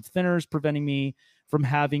on blood thinners, preventing me from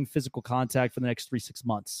having physical contact for the next 3-6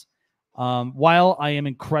 months. While I am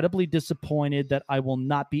incredibly disappointed that I will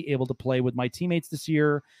not be able to play with my teammates this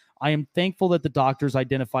year, I am thankful that the doctors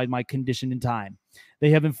identified my condition in time. They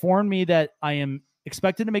have informed me that I am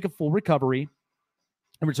expected to make a full recovery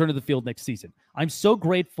and return to the field next season. I'm so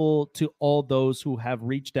grateful to all those who have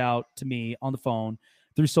reached out to me on the phone,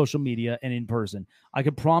 through social media, and in person. I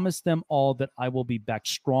can promise them all that I will be back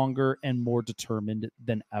stronger and more determined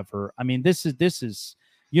than ever. I mean, this is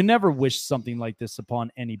you never wish something like this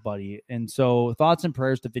upon anybody. And so thoughts and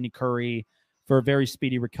prayers to Vinny Curry for a very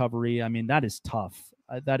speedy recovery. I mean, that is tough.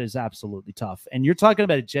 That is absolutely tough. And you're talking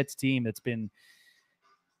about a Jets team that's been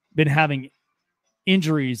having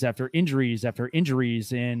injuries after injuries after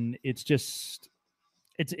injuries. And it's just,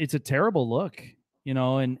 it's a terrible look,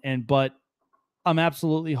 but I'm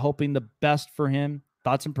absolutely hoping the best for him.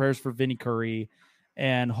 Thoughts and prayers for Vinny Curry,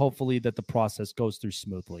 and hopefully that the process goes through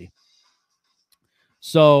smoothly.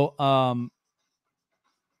 So,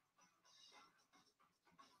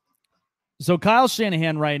 so Kyle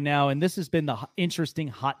Shanahan right now, and this has been the interesting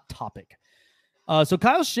hot topic. So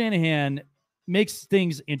Kyle Shanahan makes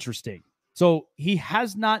things interesting. So he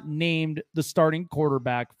has not named the starting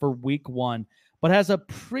quarterback for week 1, but has a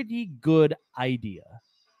pretty good idea.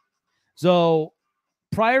 So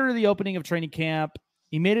prior to the opening of training camp,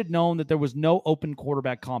 he made it known that there was no open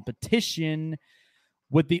quarterback competition.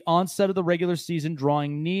 With the onset of the regular season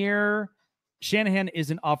drawing near, Shanahan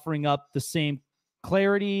isn't offering up the same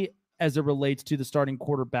clarity as it relates to the starting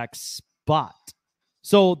quarterback spot.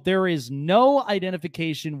 So there is no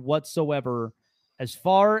identification whatsoever as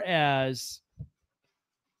far as,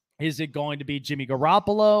 is it going to be Jimmy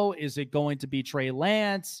Garoppolo? Is it going to be Trey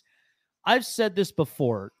Lance? I've said this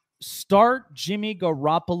before. Start Jimmy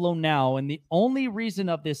Garoppolo now. And the only reason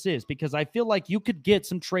of this is because I feel like you could get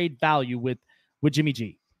some trade value with Jimmy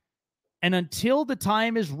G. And until the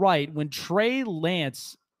time is right, when Trey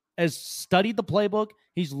Lance has studied the playbook,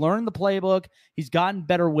 he's learned the playbook, he's gotten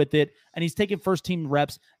better with it, and he's taken first team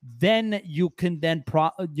reps, then you can then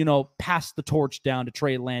pass the torch down to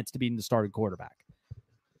Trey Lance to being the starting quarterback.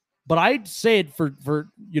 But I'd say it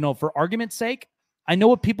for argument's sake, I know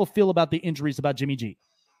what people feel about the injuries about Jimmy G,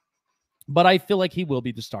 but I feel like he will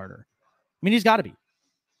be the starter. I mean, he's got to be.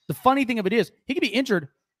 The funny thing of it is, he could be injured,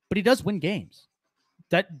 but he does win games.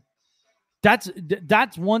 That's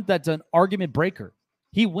an argument breaker.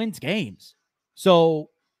 He wins games. So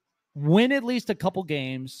win at least a couple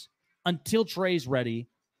games until Trey's ready.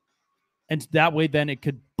 And that way, then it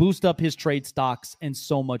could boost up his trade stocks and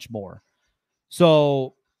so much more.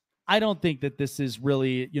 So I don't think that this is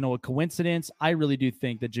really, a coincidence. I really do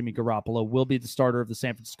think that Jimmy Garoppolo will be the starter of the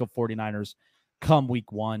San Francisco 49ers come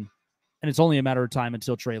week 1. And it's only a matter of time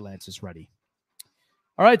until Trey Lance is ready.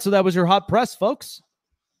 All right, so that was your hot press, folks.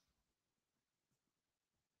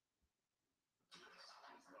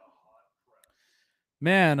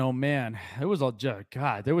 Man, oh man, there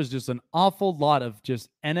was just an awful lot of just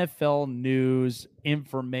NFL news,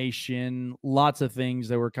 information, lots of things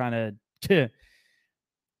that were kind of,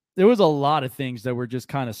 there was a lot of things that were just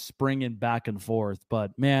kind of springing back and forth.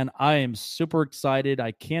 But man, I am super excited.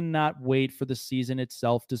 I cannot wait for the season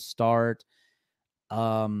itself to start.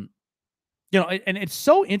 And it's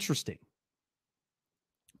so interesting.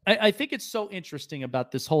 I think it's so interesting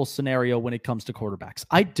about this whole scenario when it comes to quarterbacks.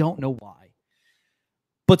 I don't know why.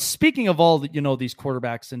 But speaking of all these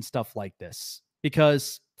quarterbacks and stuff like this,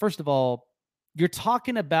 because first of all, you're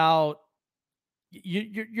talking about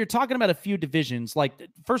a few divisions. Like,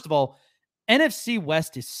 first of all, NFC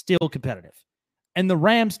West is still competitive, and the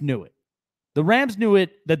Rams knew it. The Rams knew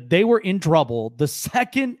it that they were in trouble the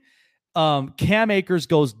second Cam Akers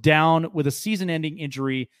goes down with a season-ending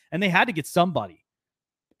injury, and they had to get somebody.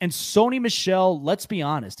 And Sony Michel, let's be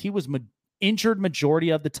honest, he was injured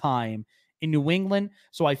majority of the time in New England.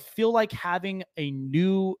 So I feel like having a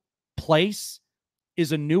new place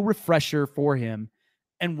is a new refresher for him.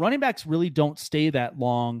 And running backs really don't stay that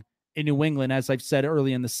long in New England, as I've said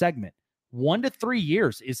early in the segment. 1 to 3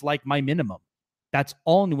 years is like my minimum. That's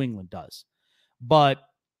all New England does. But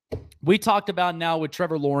we talked about now with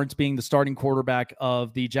Trevor Lawrence being the starting quarterback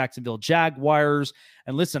of the Jacksonville Jaguars.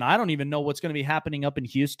 And listen, I don't even know what's going to be happening up in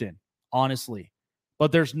Houston, honestly.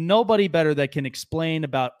 But there's nobody better that can explain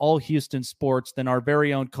about all Houston sports than our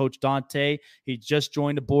very own Coach Dante. He just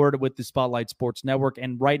joined aboard with the Spotlight Sports Network,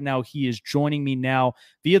 and right now he is joining me now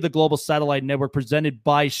via the Global Satellite Network presented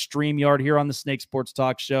by StreamYard here on the Snake Sports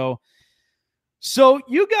Talk Show. So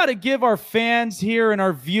you got to give our fans here and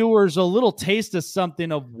our viewers a little taste of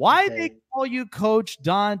something of why they call you Coach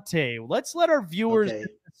Dante. Let's let our viewers and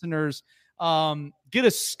listeners get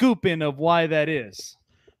a scoop in of why that is.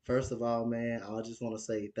 First of all, man, I just want to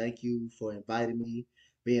say thank you for inviting me,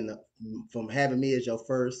 from having me as your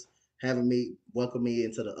first, welcome me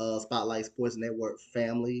into the Spotlight Sports Network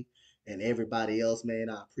family, and everybody else, man.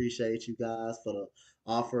 I appreciate you guys for the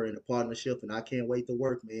offer and the partnership, and I can't wait to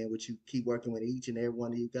work, man, with you. Keep working with each and every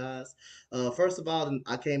one of you guys. First of all,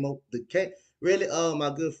 I came up my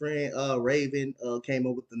good friend Raven came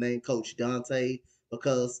up with the name Coach Dante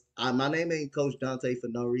because my name ain't Coach Dante for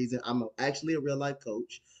no reason. I'm actually a real life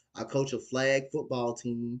coach. I coach a flag football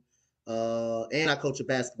team, and I coach a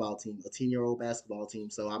basketball team, a 10-year-old basketball team.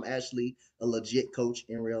 So I'm actually a legit coach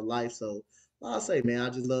in real life. So I'll say, man, I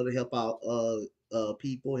just love to help out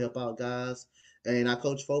people, help out guys. And I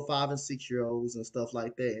coach 4, 5, and 6-year-olds and stuff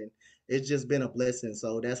like that. And it's just been a blessing.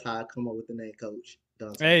 So that's how I come up with the name Coach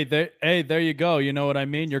Dante. There you go. You know what I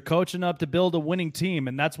mean? You're coaching up to build a winning team,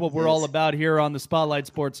 and that's what we're all about here on the Spotlight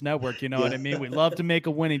Sports Network. You know what I mean? We love to make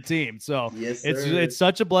a winning team. So it's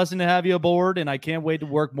such a blessing to have you aboard, and I can't wait to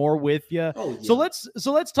work more with you. Oh, yeah.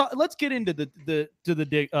 So let's get into the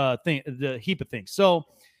heap of things. So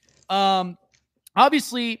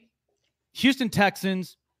obviously Houston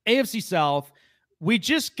Texans, AFC South. We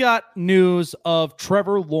just got news of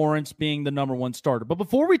Trevor Lawrence being the number 1 starter. But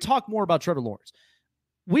before we talk more about Trevor Lawrence,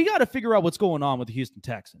 we got to figure out what's going on with the Houston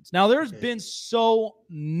Texans. Now, there's been so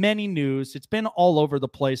many news. It's been all over the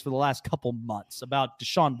place for the last couple months about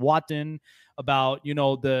Deshaun Watson, about,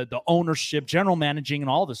 the ownership, general managing, and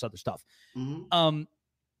all this other stuff. Mm-hmm.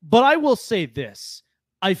 But I will say this.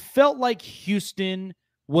 I felt like Houston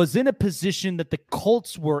was in a position that the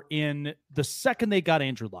Colts were in the second they got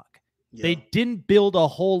Andrew Luck. Yeah. They didn't build a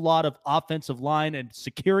whole lot of offensive line and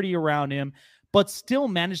security around him, but still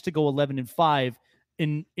managed to go 11-5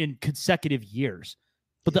 in consecutive years.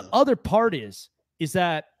 But the other part is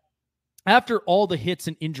that after all the hits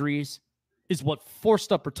and injuries is what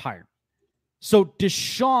forced up retirement. So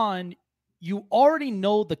Deshaun you already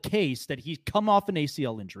know the case that he's come off an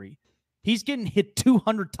ACL injury. He's getting hit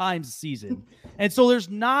 200 times a season. And so there's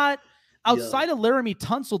not, outside of Laramie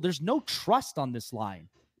Tunsil, there's no trust on this line.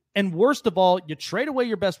 And worst of all, you trade away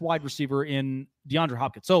your best wide receiver in DeAndre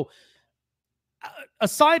Hopkins. So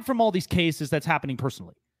aside from all these cases that's happening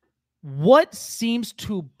personally, what seems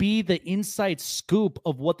to be the inside scoop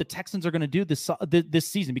of what the Texans are going to do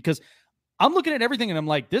this season? Because I'm looking at everything and I'm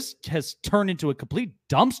like, this has turned into a complete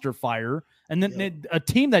dumpster fire. And then a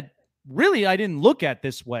team that really I didn't look at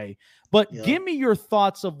this way. But give me your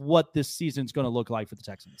thoughts of what this season's going to look like for the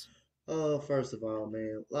Texans. First of all,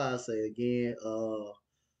 man, like I say again,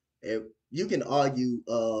 you can argue,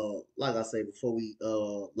 like I say before, we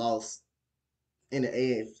lost in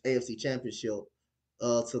the AFC Championship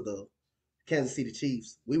to the Kansas City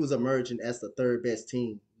Chiefs. We was emerging as the third best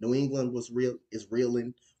team. New England was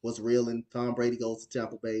reeling. Tom Brady goes to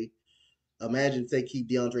Tampa Bay. Imagine if they keep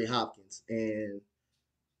DeAndre Hopkins and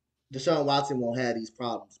Deshaun Watson won't have these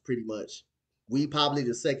problems. Pretty much, we probably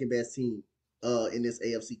the second best team in this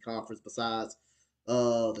AFC conference besides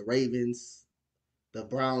the Ravens, the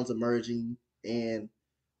Browns emerging, and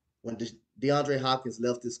when DeAndre Hopkins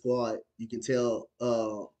left the squad, you can tell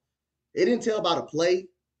it didn't tell about a play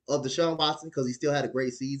of Deshaun Watson because he still had a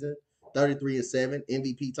great season, 33-7,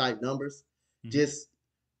 MVP type numbers. Mm-hmm. Just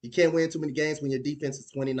you can't win too many games when your defense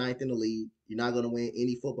is 29th in the league. You're not going to win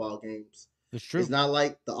any football games. That's true. It's not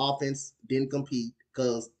like the offense didn't compete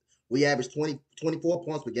because we averaged 24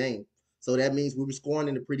 points per game. So that means we were scoring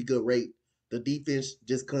in a pretty good rate. The defense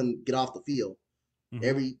just couldn't get off the field.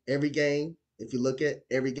 Mm-hmm. Every game, if you look at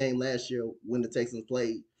every game last year when the Texans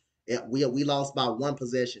played, we lost by one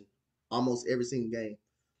possession almost every single game.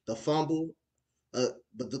 The fumble, but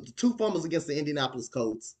the two fumbles against the Indianapolis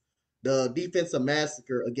Colts, the defensive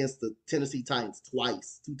massacre against the Tennessee Titans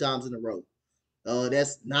two times in a row.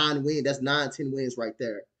 That's 9 wins. That's 9-10 wins right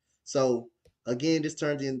there. So again, this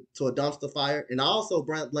turned into a dumpster fire. And I also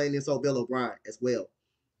blame this on Bill O'Brien as well.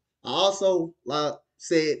 I also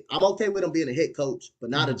said I'm okay with him being a head coach, but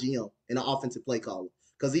not a GM and an offensive play caller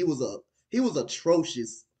because he was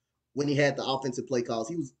atrocious when he had the offensive play calls.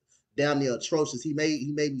 He was damn near atrocious. He made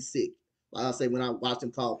me sick. Like I say, when I watched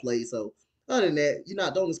him call plays. So other than that,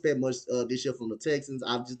 don't expect much this year from the Texans.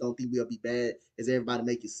 I just don't think we'll be bad as everybody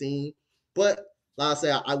make it seem. But like I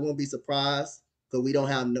say, I won't be surprised because we don't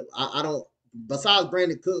have I don't. Besides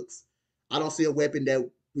Brandon Cooks, I don't see a weapon that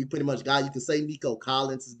we pretty much got. You can say Nico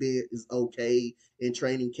Collins is okay in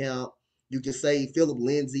training camp. You can say Philip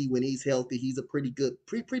Lindsay when he's healthy. He's a pretty good,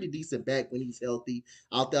 pretty decent back when he's healthy.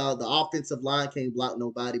 Out there, the offensive line can't block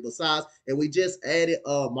nobody. Besides, and we just added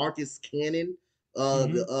Marcus Cannon,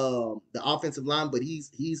 the offensive line, but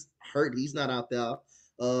he's hurt. He's not out there.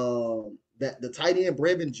 The tight end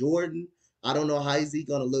Brevin Jordan, I don't know how is he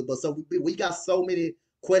gonna look, but so we got so many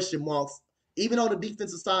question marks, even on the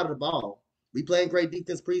defensive side of the ball. We playing great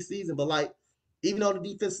defense preseason, but even on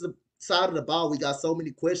the defensive side of the ball, we got so many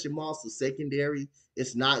question marks. The secondary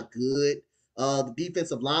is not good. The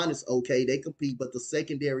defensive line is okay; they compete, but the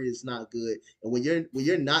secondary is not good. And when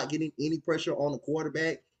you're not getting any pressure on the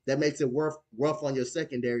quarterback, that makes it rough on your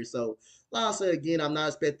secondary. So, like I said again, I'm not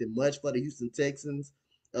expecting much for the Houston Texans.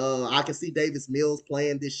 I can see Davis Mills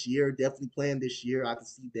playing this year, definitely playing this year. I can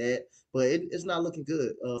see that, but it's not looking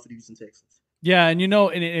good for the Houston Texans. Yeah, and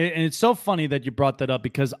and it's so funny that you brought that up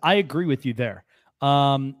because I agree with you there.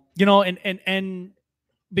 And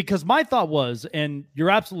because my thought was, and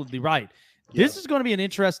you're absolutely right, this is going to be an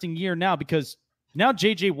interesting year now because now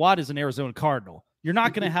J.J. Watt is an Arizona Cardinal. You're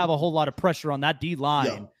not going to have a whole lot of pressure on that D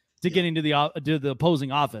line to get into the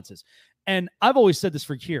opposing offenses. And I've always said this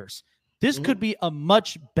for years. This could be a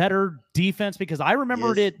much better defense because I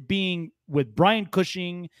remembered it being with Brian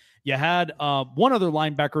Cushing. You had one other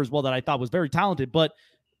linebacker as well that I thought was very talented, but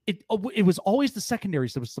it was always the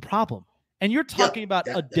secondaries that was the problem. And you're talking about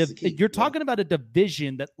talking about a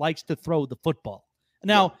division that likes to throw the football.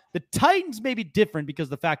 Now, the Titans may be different because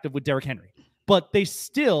of the fact of with Derrick Henry, but they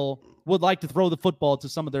still would like to throw the football to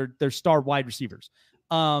some of their star wide receivers.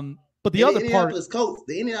 But the Indianapolis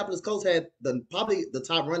Colts had probably the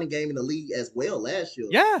top running game in the league as well last year.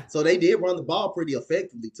 Yeah. So they did run the ball pretty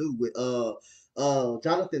effectively too with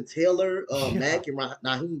Jonathan Taylor, Mack, and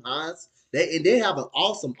Nyheim Hines. They have an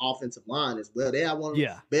awesome offensive line as well. They have one of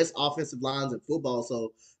the best offensive lines in football.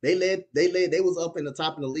 So they was up in the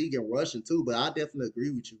top of the league in rushing too. But I definitely agree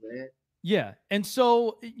with you, man. Yeah. And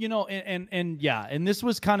so, and this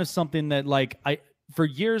was kind of something that for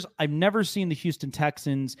years, I've never seen the Houston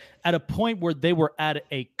Texans at a point where they were at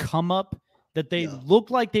a come up that they looked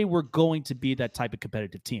like they were going to be that type of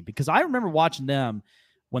competitive team. Because I remember watching them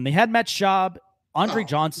when they had Matt Schaub Andre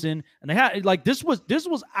Johnson, and they had like this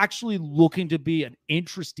was actually looking to be an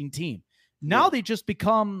interesting team. Now they just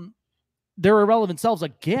become their irrelevant selves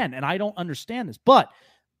again, and I don't understand this. But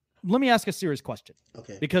let me ask a serious question,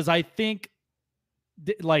 Okay. because I think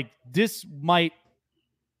this might,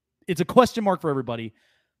 it's a question mark for everybody.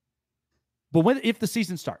 But when the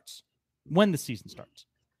season starts,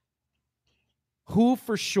 who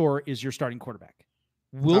for sure is your starting quarterback?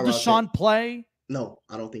 Will Deshaun play? No,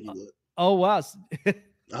 I don't think he would. Oh, wow.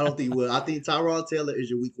 I don't think he will. I think Tyrod Taylor is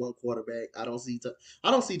your week 1 quarterback. I don't see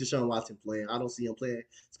Deshaun Watson playing. I don't see him playing,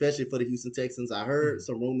 especially for the Houston Texans. I heard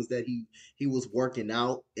some rumors that he was working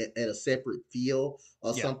out at a separate field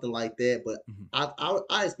or something like that. But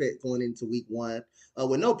I expect going into week 1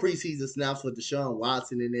 with no preseason snaps for Deshaun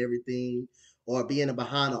Watson and everything, or being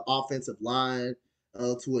behind an offensive line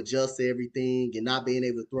to adjust to everything and not being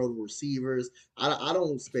able to throw the receivers. I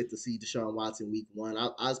don't expect to see Deshaun Watson week 1.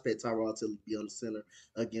 I expect Tyrod to be on the center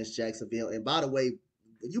against Jacksonville. And by the way,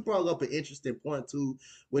 you brought up an interesting point too,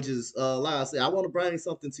 which is like I said, I want to bring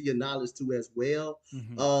something to your knowledge too as well.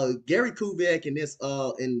 Gary Kubiak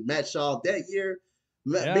and Matt Schaub that year.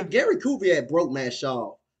 Gary Kubiak broke Matt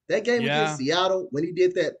Schaub. That game against Seattle when he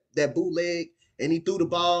did that bootleg and he threw the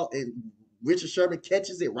ball and Richard Sherman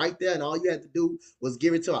catches it right there, and all you had to do was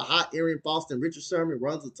give it to a hot Arian Foster. Richard Sherman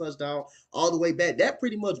runs a touchdown all the way back. That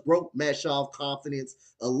pretty much broke Matt Schaub's confidence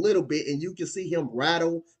a little bit, and you can see him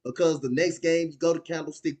rattle because the next game you go to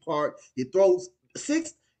Candlestick Park, he throws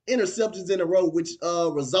 6 interceptions in a row, which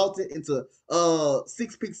resulted into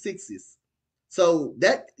 6 pick sixes. So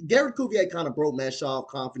that Gary Kubiak kind of broke Matt Schaub's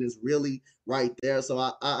confidence really right there. So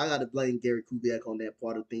I got to blame Gary Kubiak on that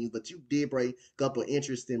part of things. But you did break up an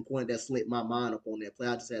interesting point that slipped my mind up on that play.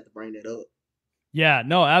 I just had to bring that up. Yeah,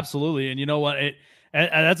 no, absolutely. And you know what?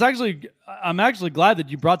 I'm actually glad that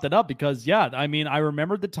you brought that up because, I mean, I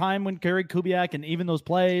remember the time when Gary Kubiak and even those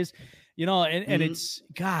plays, and it's,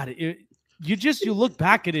 God, you look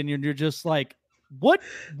back at it and you're just like, why?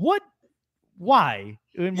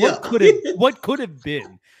 And what could have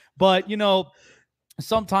been? But,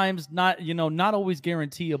 sometimes not always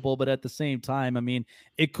guaranteeable, but at the same time, I mean,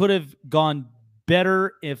 it could have gone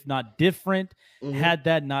better if not different had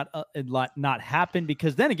that not happened,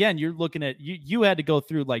 because then again you're looking at you had to go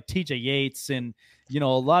through like TJ Yates and a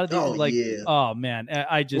lot of these oh man,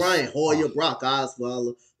 I just Brian Hoyer, Brock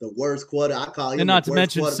Osweiler, the worst quarter. I call him, and not to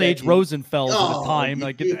mention Sage Rosenfeld at the time.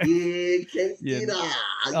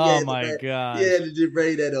 Oh my god, yeah, to just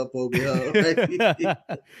bring that up over here.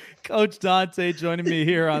 Coach Dante joining me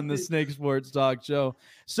here on the Snake Sports Talk Show.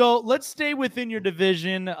 So let's stay within your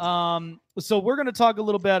division. So we're going to talk a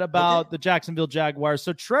little bit about the Jacksonville Jaguars.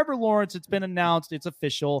 So Trevor Lawrence, it's been announced, it's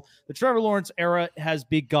official. The Trevor Lawrence era has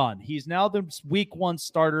begun. He's now the week 1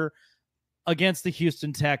 starter against the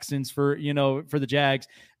Houston Texans for the Jags.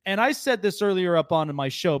 And I said this earlier up on my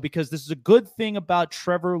show because this is a good thing about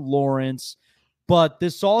Trevor Lawrence, but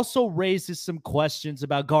this also raises some questions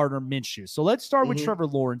about Gardner Minshew. So let's start with Trevor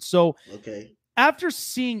Lawrence. So after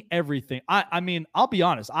seeing everything, I mean, I'll be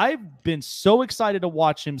honest, I've been so excited to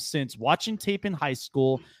watch him since watching tape in high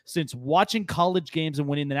school, since watching college games and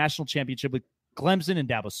winning the national championship with Clemson and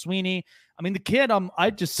Dabo Swinney. I mean, the kid, I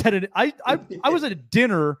just said it. I was at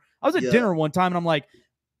dinner. I was at dinner one time and I'm like,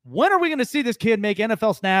 when are we going to see this kid make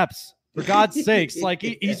NFL snaps? For God's sakes, like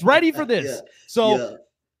he's ready for this.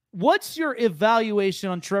 What's your evaluation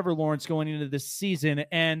on Trevor Lawrence going into this season?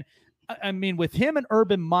 And I mean, with him and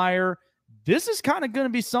Urban Meyer, this is kind of going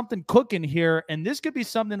to be something cooking here, and this could be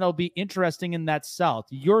something that'll be interesting in that South.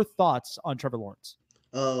 Your thoughts on Trevor Lawrence?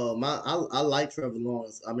 I like Trevor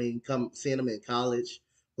Lawrence. I mean, seeing him in college,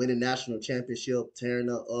 winning national championship, tearing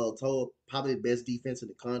up, probably the best defense in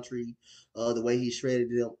the country. The way he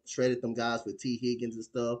shredded them guys with T. Higgins and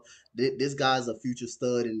stuff. This guy's a future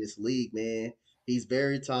stud in this league, man. He's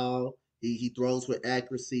very tall. He throws with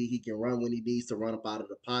accuracy. He can run when he needs to run up out of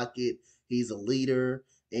the pocket. He's a leader.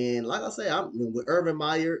 And like I say, I'm with Urban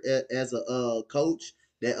Meyer as a coach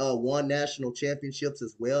that won national championships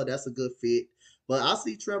as well. That's a good fit. But I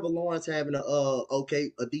see Trevor Lawrence having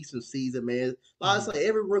a decent season, man. Like I say,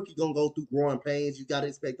 every rookie gonna go through growing pains. You gotta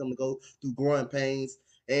expect them to go through growing pains.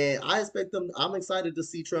 And I expect them. I'm excited to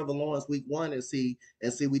see Trevor Lawrence week 1 and see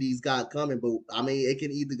where these guys coming. But I mean, it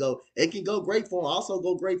can go great for him. Also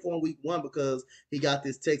go great for him week 1 because he got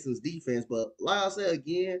this Texans defense. But like I said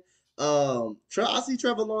again, I see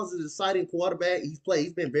Trevor Lawrence as an exciting quarterback. He's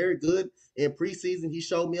been very good in preseason. He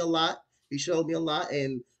showed me a lot.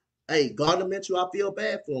 And hey, Gardner Minshew, I feel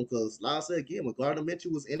bad for him because, like I said again, when Gardner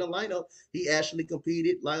Minshew was in the lineup, he actually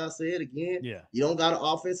competed. Like I said again, you don't got an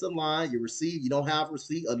offensive line. You don't have a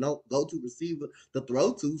go-to receiver to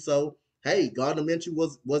throw to. So hey, Gardner Minshew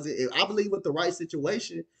wasn't. I believe with the right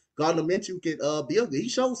situation, Gardner Minshew could be a good. He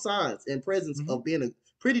showed signs and presence of being a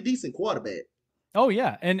pretty decent quarterback. Oh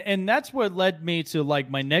yeah, and that's what led me to like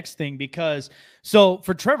my next thing, because so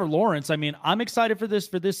for Trevor Lawrence, I mean, I'm excited for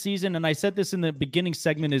this season, and I said this in the beginning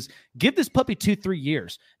segment, is give this puppy 2-3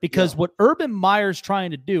 years, because what Urban Meyer's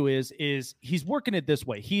trying to do is he's working it this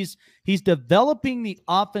way. He's developing the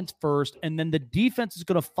offense first, and then the defense is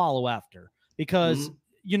going to follow after, because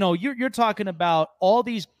you know, you're talking about all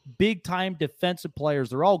these big time defensive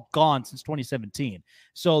players. They're all gone since 2017.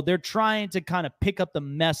 So they're trying to kind of pick up the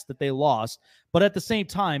mess that they lost. But at the same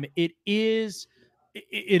time, it is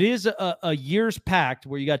a year's pact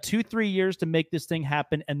where you got 2-3 years to make this thing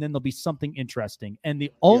happen, and then there'll be something interesting. And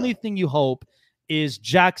the only thing you hope is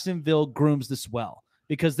Jacksonville grooms this well,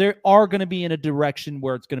 because they are going to be in a direction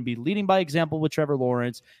where it's going to be leading by example with Trevor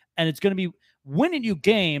Lawrence, and it's going to be winning you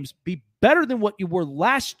games, be better than what you were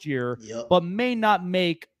last year, but may not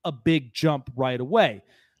make a big jump right away.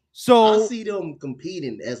 So I see them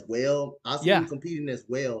competing as well.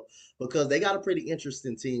 Because they got a pretty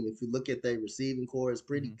interesting team. If you look at their receiving core, it's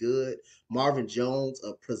pretty good. Marvin Jones,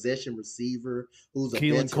 a possession receiver, who's a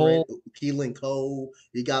veteran. Keelan Cole.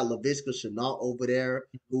 You got Laviska Shenault over there,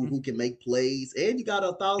 who can make plays, and you got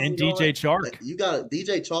 1,000. And DJ Chark. You got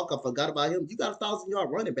DJ Chark. I forgot about him. You got 1,000-yard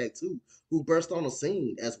running back too, who burst on the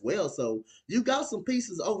scene as well. So you got some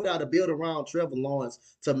pieces over there to build around Trevor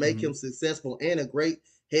Lawrence to make him successful, and a great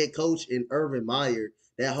head coach in Urban Meyer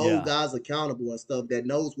that hold guys accountable and stuff, that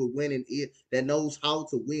knows what winning is, that knows how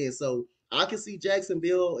to win. So I can see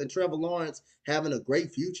Jacksonville and Trevor Lawrence having a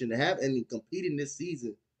great future and competing this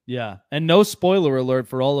season. Yeah, and no spoiler alert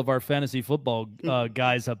for all of our fantasy football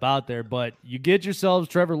guys up out there, but you get yourselves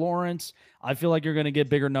Trevor Lawrence. I feel like you're going to get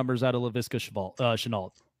bigger numbers out of Laviska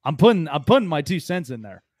Shenault. I'm putting my 2 cents in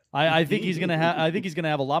there. I think he's gonna have. I think he's gonna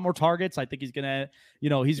have a lot more targets. I think he's gonna,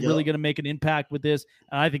 he's really gonna make an impact with this,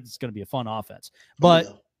 and I think it's gonna be a fun offense.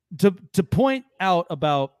 But to point out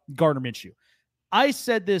about Gardner Minshew, I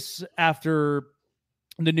said this after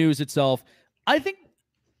the news itself. I think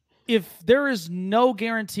if there is no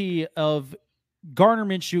guarantee of Gardner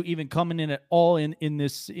Minshew even coming in at all in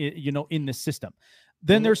this in this system,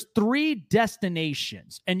 then there's 3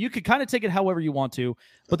 destinations, and you could kind of take it however you want to,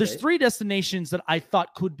 but there's 3 destinations that I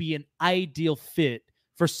thought could be an ideal fit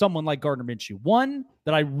for someone like Gardner Minshew. One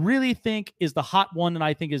that I really think is the hot one, and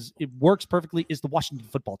I think it works perfectly, is the Washington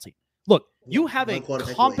football team. Look, you have a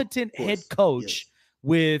competent head coach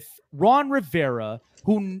with Ron Rivera,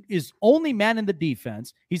 who is only man in the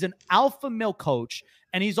defense. He's an alpha male coach,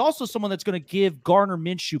 and he's also someone that's going to give Gardner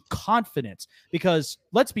Minshew confidence, because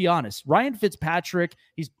let's be honest, Ryan Fitzpatrick,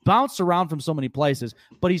 he's bounced around from so many places,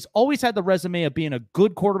 but he's always had the resume of being a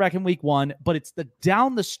good quarterback in week 1, but it's the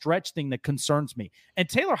down the stretch thing that concerns me. And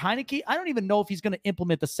Taylor Heineke, I don't even know if he's going to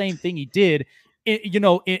implement the same thing he did in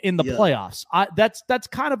the playoffs. That's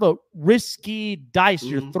kind of a risky dice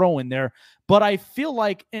you're throwing there. But I feel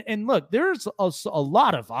like, and look, there's a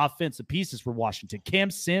lot of offensive pieces for Washington.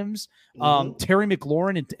 Cam Sims, Terry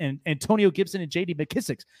McLaurin, and Antonio Gibson and J.D.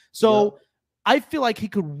 McKissick. So I feel like he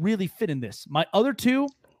could really fit in this. My other 2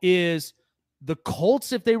 is the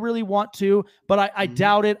Colts, if they really want to, but I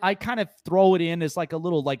doubt it. I kind of throw it in as like a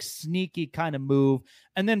little like sneaky kind of move.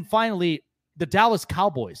 And then finally, the Dallas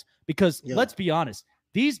Cowboys, because let's be honest,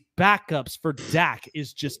 these backups for Dak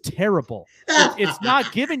is just terrible. It's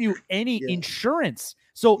not giving you any insurance.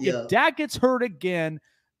 So if Dak gets hurt again,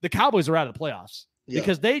 the Cowboys are out of the playoffs,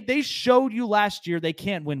 because they showed you last year they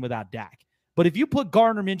can't win without Dak. But if you put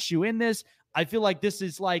Gardner Minshew in this, I feel like this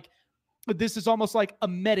is almost like a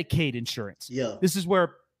Medicaid insurance. Yeah. This is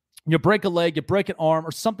where you break a leg, you break an arm,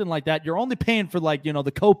 or something like that. You're only paying for the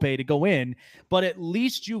copay to go in, but at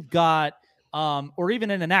least you've got or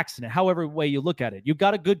even in an accident, however way you look at it, you've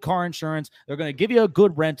got a good car insurance. They're going to give you a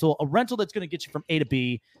good rental, a rental that's going to get you from A to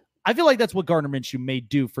B. I feel like that's what Gardner Minshew may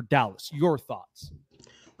do for Dallas. Your thoughts?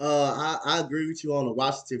 I agree with you on the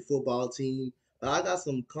Washington football team. I got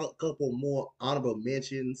some couple more honorable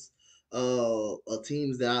mentions of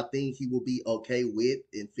teams that I think he will be okay with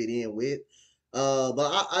and fit in with. But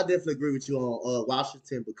I definitely agree with you on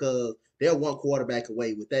Washington, because they're one quarterback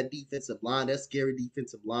away with that defensive line, that scary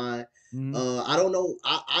defensive line. I don't know.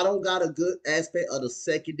 I don't got a good aspect of the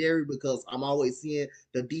secondary, because I'm always seeing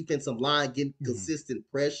the defensive line getting consistent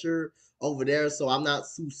pressure over there. So I'm not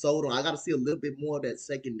too sold on. I got to see a little bit more of that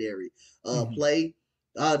secondary play.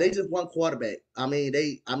 They just one quarterback.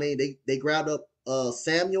 They grabbed up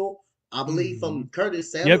Samuel, I believe, from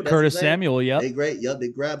Curtis Samuel. Yep, Curtis Samuel. Yep. They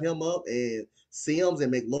grabbed him up, and Sims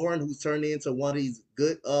and McLaurin, who's turned into one of these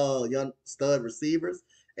good young stud receivers.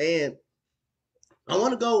 And I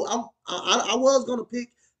want to go. I was gonna pick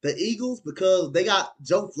the Eagles because they got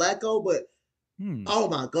Joe Flacco, but oh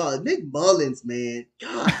my God, Nick Mullins, man,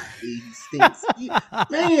 God, he stinks.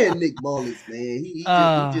 Nick Mullins, man, he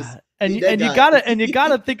just. And you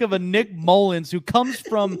gotta think of a Nick Mullins who comes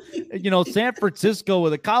from San Francisco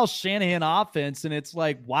with a Kyle Shanahan offense, and it's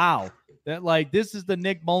like, wow, that like this is the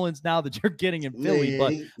Nick Mullins now that you're getting in Philly.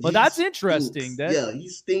 Man, but that's interesting. He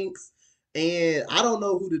stinks, and I don't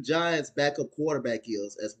know who the Giants' backup quarterback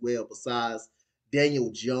is as well. Besides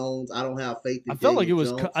Daniel Jones, I don't have faith in. I felt like it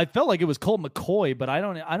was Colt McCoy, but I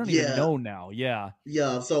don't even know now. Yeah.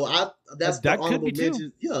 So that's the honorable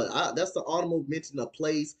mention. Yeah, that's the honorable mention of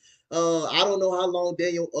place. I don't know how long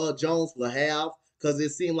Daniel Jones will have because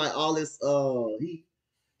it seemed like all this.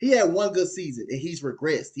 He had one good season and he's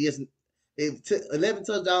regressed. He hasn't. 11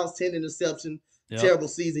 touchdowns, 10 interceptions. Yep. Terrible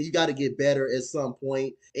season. You got to get better at some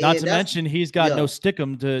point. And not to mention he's got no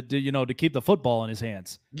stickum to keep the football in his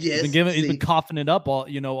hands. Yes, he's been coughing it up all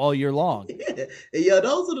year long. Yeah,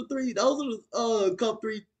 those are the three. Those are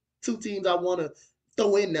the two teams I want to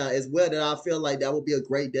throw in now as well. That I feel like that would be a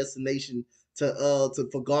great destination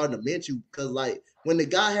for Gardner Minshew, because like when the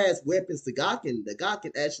guy has weapons, the guy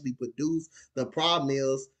can actually produce. The problem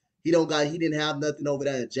is he didn't have nothing over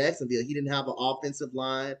there in Jacksonville. He didn't have an offensive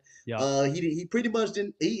line. Yeah. He pretty much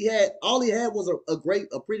didn't. All he had was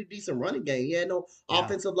a pretty decent running game. He had no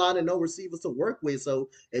offensive line and no receivers to work with. So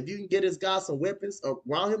if you can get his guy some weapons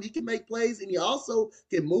around him, he can make plays, and he also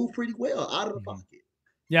can move pretty well out of the pocket.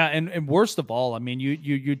 Yeah, and worst of all, I mean,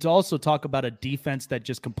 you also talk about a defense that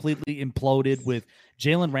just completely imploded with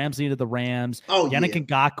Jalen Ramsey to the Rams, Yannick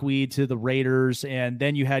Ngakoue to the Raiders, and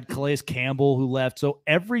then you had Calais Campbell who left. So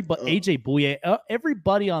AJ Bouye,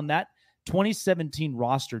 everybody on that 2017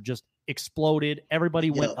 roster just exploded. Everybody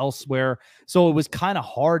went elsewhere. So it was kind of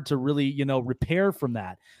hard to really, repair from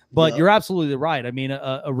that. But you're absolutely right. I mean,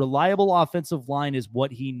 a reliable offensive line is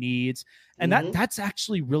what he needs. And that's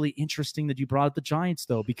actually really interesting that you brought up the Giants,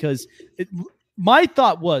 though, because my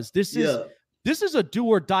thought was this is a do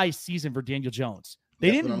or die season for Daniel Jones.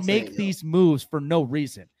 They didn't make these moves for no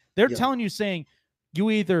reason. They're telling you, saying you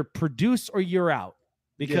either produce or you're out.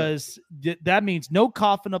 Because that means no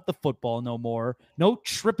coughing up the football no more, no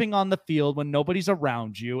tripping on the field when nobody's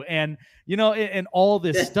around you, and and all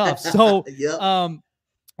this stuff. So,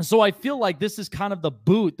 so I feel like this is kind of the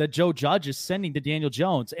boot that Joe Judge is sending to Daniel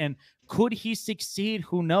Jones, and could he succeed?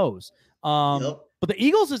 Who knows? But the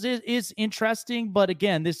Eagles is interesting. But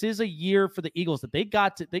again, this is a year for the Eagles that they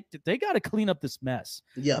got to clean up this mess.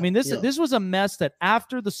 Yeah, I mean this was a mess that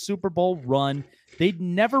after the Super Bowl run, they'd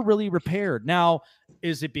never really repaired. Now,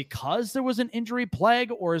 is it because there was an injury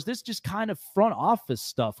plague, or is this just kind of front office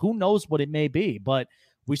stuff? Who knows what it may be? But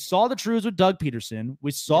we saw the truths with Doug Peterson. We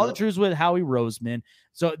saw the truths with Howie Roseman.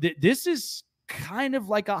 So this is kind of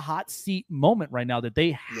like a hot seat moment right now that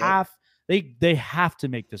they have to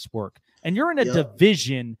make this work. And you're in a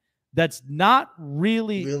division that's not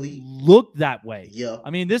really looked that way. Yeah. I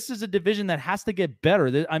mean, this is a division that has to get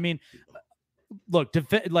better. I mean, look,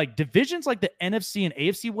 divisions like the NFC and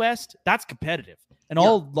AFC West, that's competitive. And a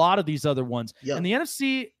lot of these other ones. Yeah. And the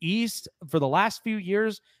NFC East for the last few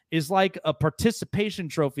years is like a participation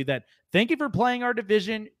trophy that, thank you for playing our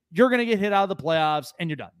division. You're going to get hit out of the playoffs and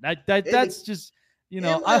you're done. That's just,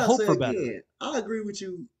 I hope for better. Again, I agree with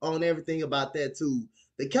you on everything about that too.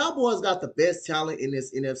 The Cowboys got the best talent in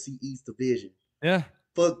this NFC East division. Yeah.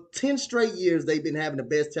 For 10 straight years, they've been having the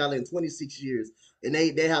best talent in 26 years. And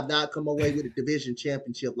they have not come away with a division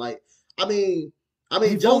championship. They've only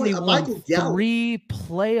won Michael Gallup, 3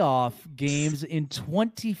 playoff games in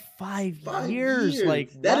 25 years.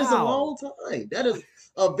 Like, that is a long time. That is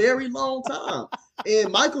a very long time.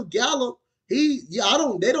 And Michael Gallup, they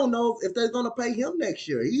don't know if they're going to pay him next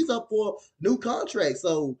year. He's up for a new contract.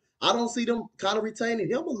 So I don't see them kind of retaining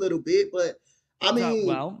him a little bit, but I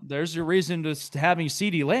mean, there's your reason to having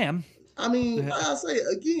CeeDee Lamb. I mean, like I say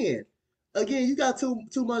again, you got too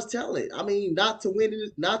much talent. I mean, not to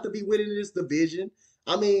be winning this division.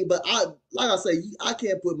 I mean, but I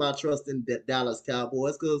can't put my trust in the Dallas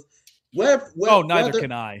Cowboys because neither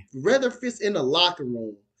can I. Whether if it's in the locker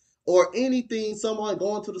room or anything, someone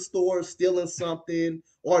going to the store stealing something,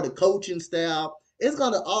 or the coaching staff, it's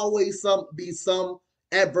gonna always be some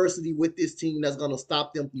adversity with this team that's going to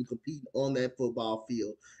stop them from competing on that football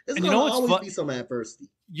field. It's going to always be some adversity.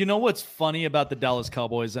 You know what's funny about the Dallas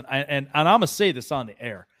Cowboys, and I'm going to say this on the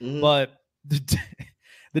air, but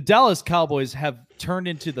the Dallas Cowboys have turned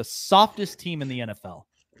into the softest team in the NFL.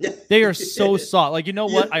 They are so soft. Like, you know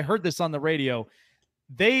what? I heard this on the radio.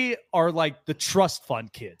 They are like the trust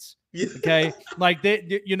fund kids. Yeah. Okay. Like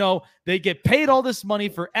they get paid all this money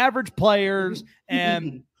for average players.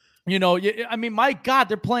 And, I mean, my God,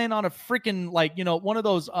 they're playing on a freaking, like, one of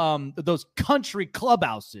those country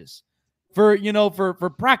clubhouses for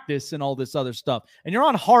practice and all this other stuff. And you're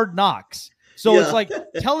on Hard Knocks. So it's like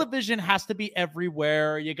television has to be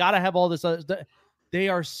everywhere. You got to have all this other. They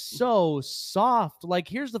are so soft. Like,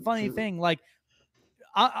 here's the funny thing. Like,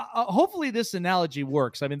 hopefully this analogy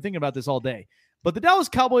works. I've been thinking about this all day. But the Dallas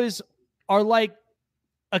Cowboys are like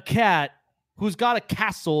a cat who's got a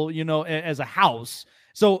castle, as a house.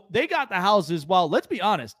 So they got the houses. Well, let's be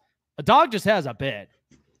honest. A dog just has a bed.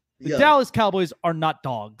 The Dallas Cowboys are not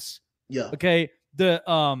dogs. Yeah. Okay.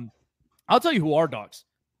 I'll tell you who are dogs.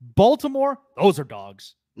 Baltimore, those are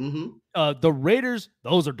dogs. Mm-hmm. The Raiders,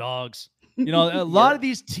 those are dogs. A lot of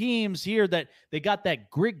these teams here that they got that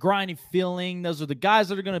grit grinding feeling. Those are the guys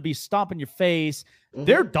that are going to be stomping your face. Mm-hmm.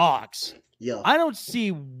 They're dogs. Yeah. I don't see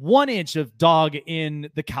 1 inch of dog in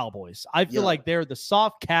the Cowboys. I feel like they're the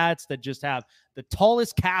soft cats that just have the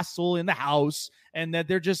tallest castle in the house, and that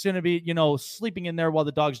they're just going to be, sleeping in there while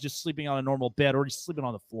the dog's just sleeping on a normal bed or he's sleeping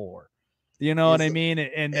on the floor. You know what I mean?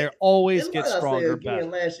 And they always get stronger. Again,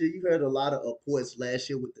 last year, you heard a lot of reports last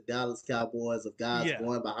year with the Dallas Cowboys of guys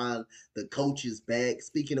going behind the coach's back.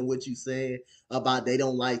 Speaking of what you said about they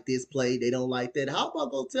don't like this play, they don't like that. How about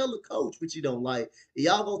go tell the coach what you don't like?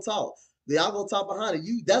 Y'all go talk. Y'all gonna talk behind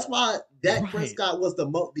it. That's why Dak Prescott was the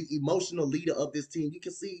emotional leader of this team. You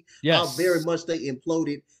can see how very much they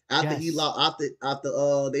imploded after he lost. After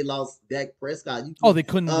they lost Dak Prescott. They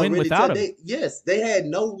couldn't win really without him. They had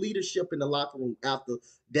no leadership in the locker room after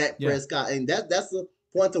Dak Prescott, and that's the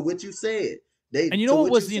point of what you said. And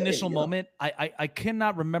what was the initial moment? I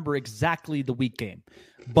cannot remember exactly the week game,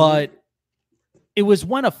 but it was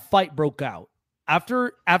when a fight broke out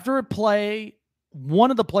after a play.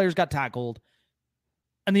 One of the players got tackled,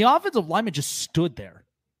 and the offensive lineman just stood there.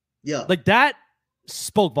 Yeah. Like, that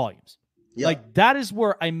spoke volumes. Yeah. Like, that is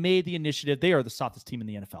where I made the initiative. They are the softest team in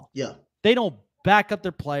the NFL. Yeah. They don't back up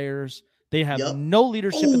their players. They have no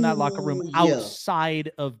leadership in that locker room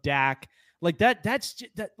outside of Dak. Like, that's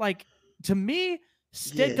like, to me,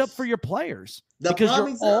 stick up for your players. The prime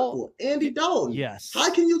example, Andy Dalton. Yes.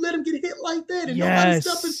 How can you let him get hit like that and nobody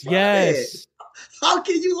step in front of it? How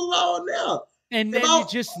can you allow him now? And then you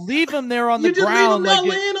just leave him there on the ground. You just leave him there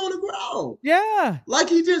laying on the ground. Yeah. Like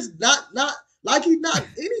he just not like he's not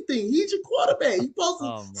anything. He's your quarterback. You're supposed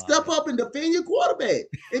to step up and defend your quarterback.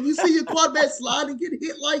 If you see your quarterback slide and get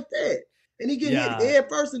hit like that, and he get hit head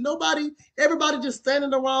first, and everybody just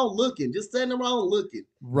standing around looking.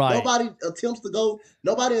 Right. Nobody attempts to go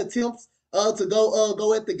at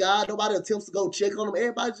the guy. Nobody attempts to go check on him.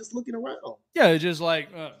 Everybody's just looking around. Yeah, just like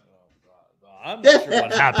I'm not sure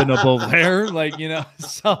what happened up over there. Like,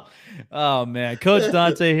 so, oh man, Coach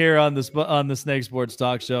Dante here on the Snake Sports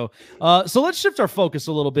Talk Show. So let's shift our focus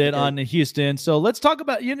a little bit on Houston. So let's talk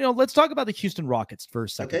about the Houston Rockets for a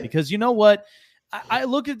second, because you know what? I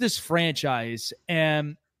look at this franchise,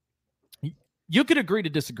 and you could agree to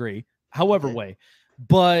disagree, however way,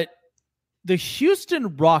 but the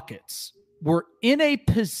Houston Rockets were in a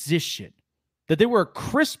position that they were a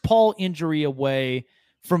Chris Paul injury away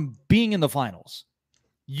from being in the finals.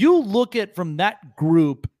 You look at from that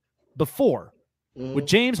group before with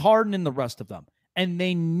James Harden and the rest of them, and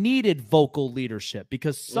they needed vocal leadership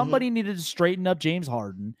because somebody needed to straighten up James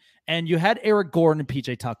Harden, and you had Eric Gordon and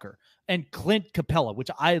PJ Tucker and Clint Capella, which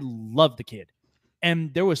I love the kid.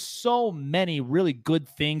 And there was so many really good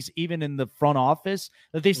things, even in the front office,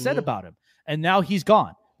 that they said about him. And now he's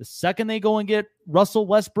gone. The second they go and get Russell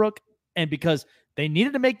Westbrook, and because they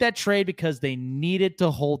needed to make that trade because they needed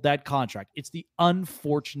to hold that contract. It's the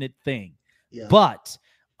unfortunate thing. Yeah. But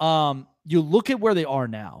you look at where they are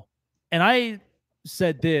now, and I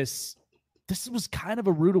said this was kind of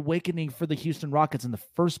a rude awakening for the Houston Rockets in the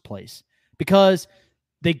first place, because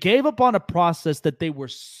they gave up on a process that they were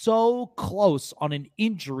so close on an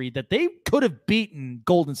injury that they could have beaten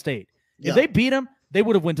Golden State. If they beat them, they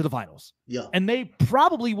would have went to the finals. Yeah. And they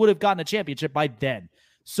probably would have gotten a championship by then.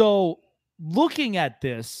 So looking at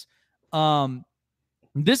this,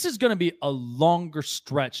 this is going to be a longer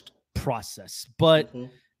stretched process. But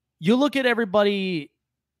you look at everybody,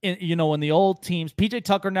 in the old teams. PJ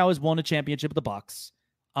Tucker now has won a championship with the Bucks.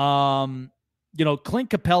 Clint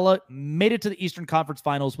Capella made it to the Eastern Conference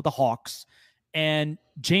Finals with the Hawks. And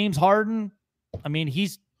James Harden, I mean,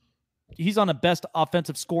 he's on a best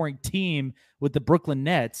offensive scoring team with the Brooklyn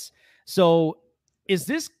Nets. So is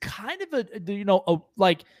this kind of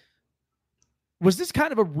was this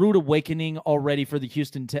kind of a rude awakening already for the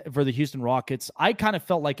Houston Rockets? I kind of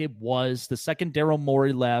felt like it was the second Daryl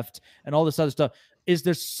Morey left and all this other stuff. is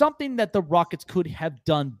there something that the Rockets could have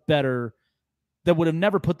done better that would have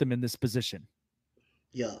never put them in this position?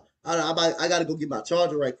 Yeah. I got to go get my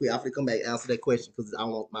charger right quick. I have to come back and answer that question because I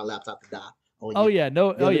don't want my laptop to die. Oh, yeah. No,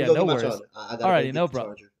 let me go no get my worries. charger. I got All to righty, go get no the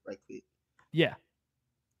problem. charger right quick. Yeah.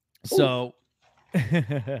 So, all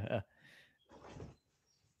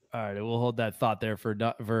right, we'll hold that thought there for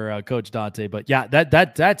Coach Dante. But yeah,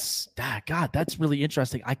 that's God, that's really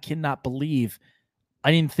interesting. I cannot believe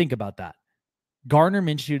I didn't think about that. Gardner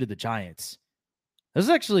Minshew to the Giants. This is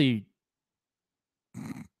actually,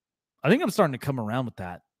 I think I'm starting to come around with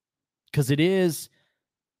that because it is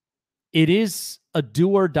a do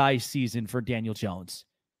or die season for Daniel Jones,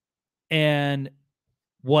 and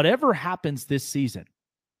whatever happens this season,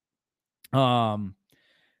 I'm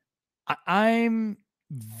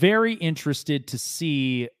very interested to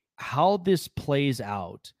see how this plays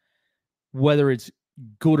out, whether it's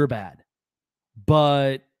good or bad.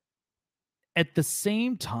 But at the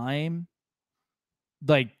same time,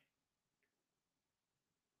 like,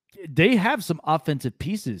 they have some offensive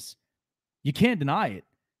pieces. You can't deny it.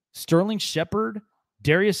 Sterling Shepard,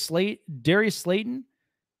 Darius Slayton.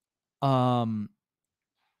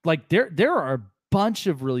 Like there are a bunch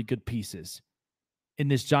of really good pieces in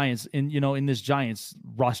this Giants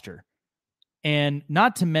roster. And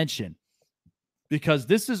not to mention, because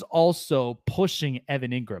this is also pushing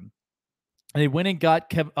Evan Ingram. They went and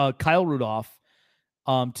got Kyle Rudolph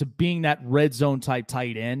to being that red zone type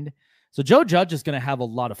tight end. So Joe Judge is going to have a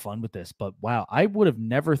lot of fun with this. But wow, I would have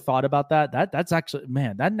never thought about that. That's actually,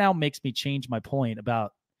 man, that now makes me change my point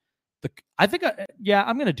about I'm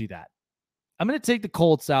going to do that. I'm going to take the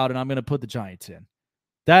Colts out and I'm going to put the Giants in.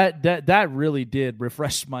 That really did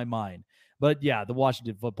refresh my mind. But yeah, the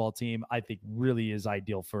Washington football team, I think, really is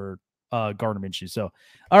ideal for Gardner Minshew. So,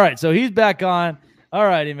 all right, so he's back on. All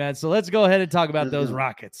righty, man. So let's go ahead and talk about those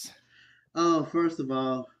Rockets. First of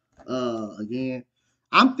all, again,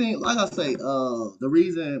 I'm thinking, like I say, the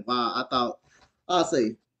reason why I'll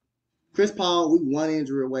say Chris Paul, we one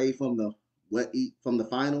injury away from the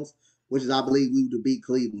finals, which is, I believe, we would beat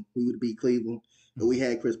Cleveland. But we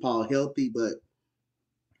had Chris Paul healthy. But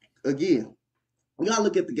again, we gotta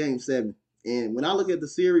look at the game 7. And when I look at the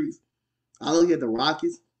series, I look at the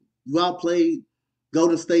Rockets. You outplayed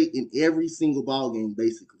Golden State in every single ball game,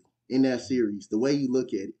 basically, in that series. The way you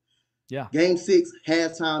look at it. Yeah. Game 6,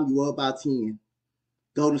 halftime, you up by 10.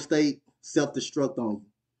 Golden State self-destruct on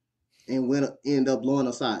you and end up blowing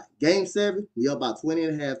us out. Game 7, we up by 20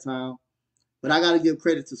 at halftime. But I got to give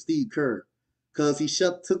credit to Steve Kerr because he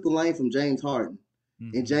took the lane from James Harden.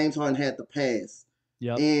 Mm-hmm. And James Harden had the pass.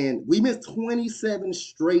 Yep. And we missed 27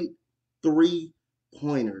 straight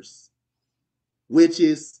 3-pointers, which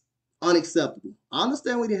is unacceptable. I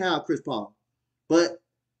understand we didn't have Chris Paul, but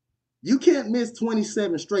you can't miss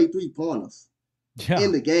 27 straight 3-pointers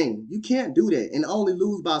in the game. You can't do that and only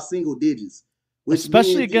lose by single digits.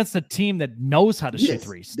 Especially against a team that knows how to shoot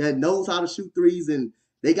threes. That knows how to shoot threes, and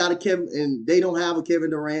they got a Kevin, and they don't have a Kevin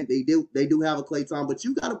Durant. They do have a Klay Thompson, but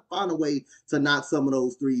you got to find a way to knock some of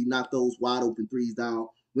those threes, knock those wide open threes down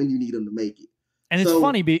when you need them to make it. And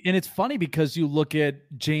it's funny because you look at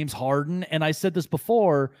James Harden, and I said this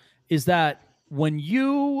before, is that when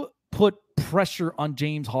you put pressure on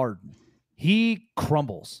James Harden, he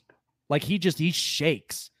crumbles. Like he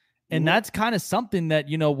shakes. And that's kind of something that,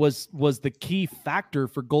 was the key factor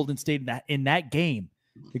for Golden State in that game.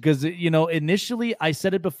 Because, initially I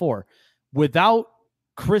said it before, without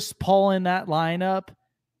Chris Paul in that lineup,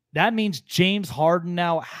 that means James Harden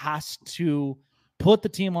now has to put the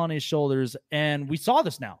team on his shoulders. And we saw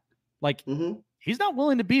this now. Like, he's not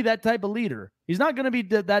willing to be that type of leader. He's not going to be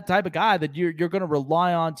that type of guy that you're going to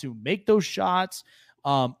rely on to make those shots,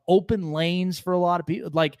 open lanes for a lot of people.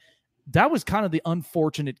 Like, that was kind of the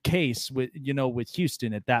unfortunate case with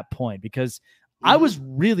Houston at that point, because I was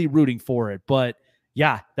really rooting for it. But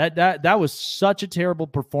yeah, that was such a terrible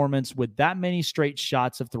performance with that many straight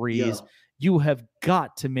shots of threes. Yeah. You have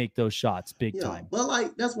got to make those shots big time. Well,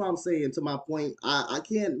 like, that's what I'm saying. To my point, I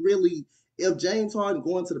can't really, if James Harden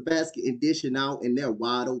going to the basket and dishing out and they're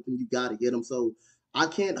wide open, you got to get them. So I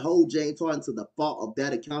can't hold James Harden to the fault of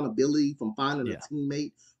that accountability from finding a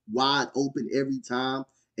teammate wide open every time.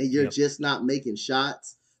 And you're just not making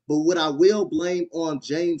shots. But what I will blame on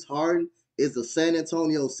James Harden is the San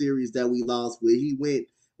Antonio series that we lost, where he went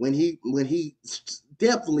when he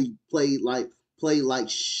definitely played like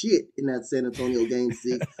shit in that San Antonio game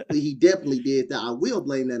 6. But he definitely did that. I will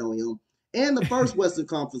blame that on him. And the first Western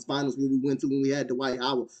Conference Finals where we went to when we had Dwight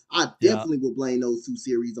Howard, I definitely will blame those 2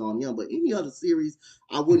 series on him. But any other series,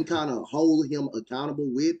 I wouldn't kind of hold him accountable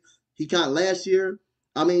with. He kind of last year,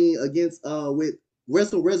 I mean, against with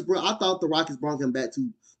Russell Westbrook, I thought the Rockets brought him back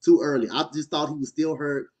too early. I just thought he was still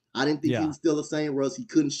hurt. I didn't think he was still the same Russ. He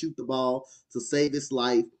couldn't shoot the ball to save his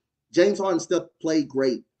life. James Harden still played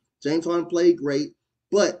great.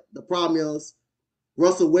 But the problem is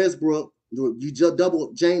Russell Westbrook, you just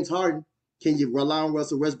double James Harden. Can you rely on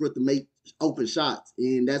Russell Westbrook to make open shots?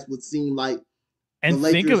 And that's what seemed like and the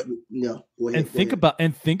Lakers.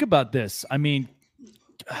 Think about this. I mean,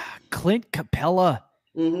 Clint Capella,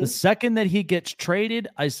 the second that he gets traded,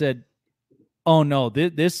 I said, oh no,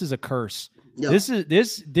 this is a curse. Yeah. This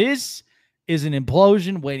is an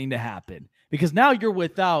implosion waiting to happen, because now you're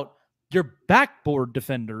without your backboard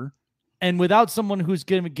defender and without someone who's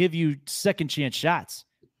going to give you second chance shots.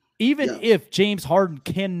 Even if James Harden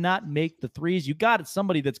cannot make the threes, you got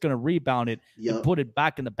somebody that's going to rebound it and put it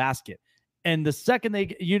back in the basket. And the second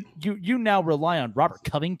you now rely on Robert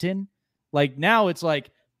Covington, like now it's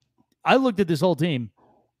like, I looked at this whole team.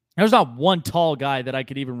 There's not one tall guy that I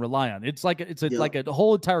could even rely on. It's like like a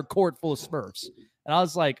whole entire court full of Smurfs. And I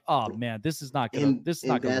was like, oh man, this is not gonna. This is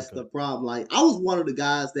not gonna. That's the problem. Like, I was one of the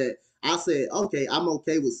guys that I said, okay, I'm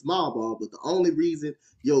okay with small ball, but the only reason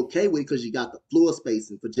you're okay with it because you got the floor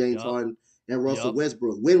spacing for James Harden and Russell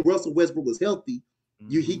Westbrook. When Russell Westbrook was healthy,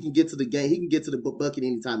 he can get to the game. He can get to the bucket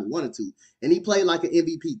anytime he wanted to, and he played like an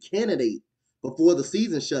MVP candidate before the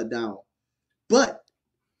season shut down. But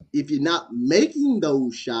if you're not making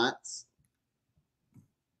those shots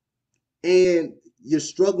and you're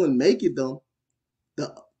struggling making them,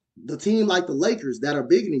 the team like the Lakers that are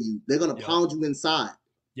bigger than you, they're going to pound you inside.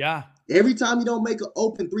 Yeah. Every time you don't make an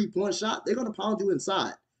open 3-point shot, they're going to pound you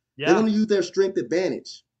inside. Yeah. They're going to use their strength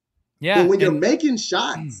advantage. Yeah. But when you're making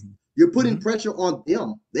shots, you're putting pressure on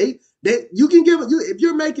them. You can give it. If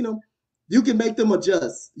you're making them, you can make them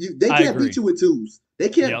adjust. They can't beat you with twos. They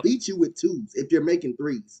can't beat you with twos if you're making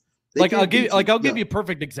threes. I'll give you a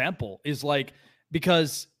perfect example is like,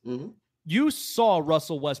 because you saw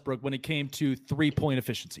Russell Westbrook when it came to 3-point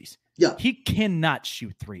efficiencies. Yeah. He cannot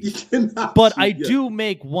shoot threes. But I do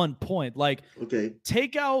make one point. Like,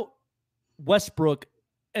 take out Westbrook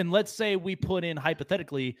and let's say we put in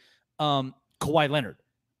hypothetically Kawhi Leonard,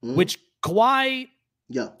 which Kawhi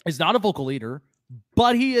is not a vocal leader,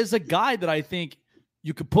 but he is a guy that I think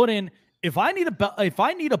you could put in. If I need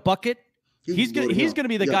a bucket, he's gonna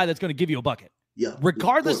be the guy that's gonna give you a bucket. Yeah.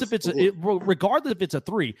 Regardless if it's a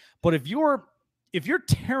three, but if you're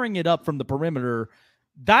tearing it up from the perimeter,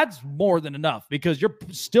 that's more than enough because you're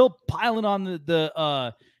still piling on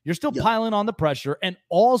piling on the pressure, and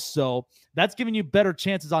also that's giving you better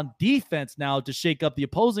chances on defense now to shake up the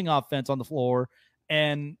opposing offense on the floor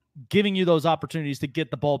and giving you those opportunities to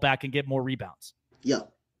get the ball back and get more rebounds. Yeah,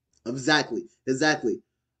 exactly. If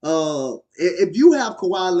you have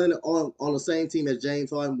Kawhi Leonard on the same team as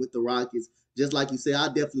James Harden with the Rockets, just like you said, I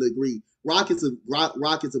definitely agree. Rockets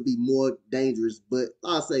will be more dangerous, but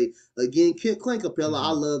I'll say again, Clint Capella,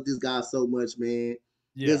 I love this guy so much, man.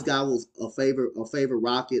 Yeah. This guy was a favorite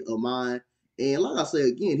Rocket of mine, and like I say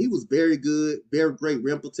again, he was very good, very great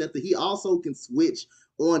rim protector. He also can switch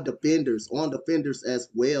on defenders as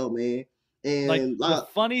well, man. And the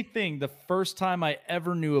funny thing, the first time I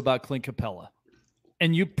ever knew about Clint Capella,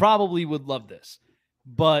 and you probably would love this,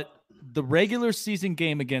 but the regular season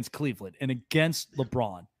game against Cleveland and against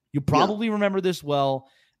LeBron, you probably remember this well.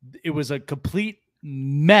 It was a complete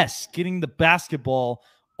mess getting the basketball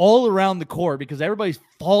all around the court because everybody's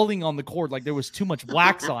falling on the court like there was too much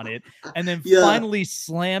wax on it, and then finally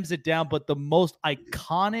slams it down. But the most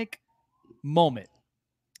iconic moment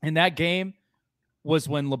in that game was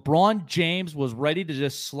when LeBron James was ready to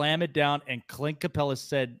just slam it down, and Clint Capella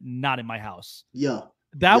said, "Not in my house." Yeah.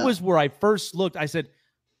 That was where I first looked. I said,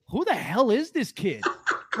 who the hell is this kid?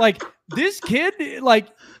 Like, this kid, like,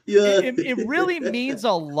 it really means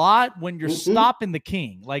a lot when you're stopping the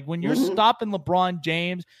king. Like, when you're stopping LeBron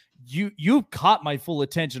James, you caught my full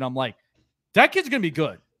attention. I'm like, that kid's going to be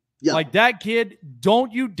good. Yeah. Like, that kid,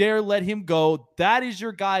 don't you dare let him go. That is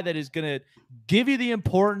your guy that is going to give you the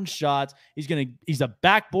important shots. He's a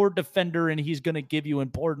backboard defender, and he's going to give you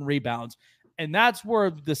important rebounds. And that's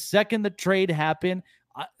where the second the trade happened,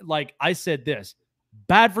 I said this,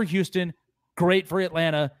 bad for Houston, great for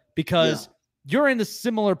Atlanta, because you're in a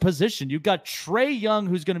similar position. You've got Trae Young,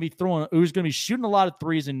 who's going to be shooting a lot of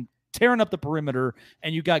threes and tearing up the perimeter.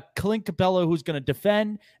 And you got Clint Capella, who's going to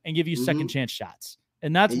defend and give you second chance shots.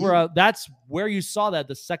 And that's where you saw that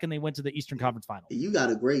the second they went to the Eastern Conference Final. You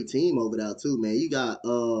got a great team over there too, man. You got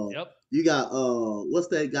what's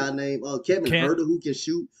that guy named Kevin Huerter, who can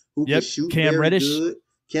shoot Cam very Reddish. Good.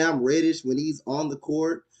 Cam Reddish when he's on the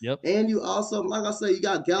court. Yep. And you also, like I say, you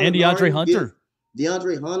got Gallinari and DeAndre Hunter.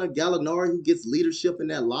 DeAndre Hunter, Gallinari, who gets leadership in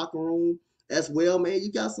that locker room as well, man.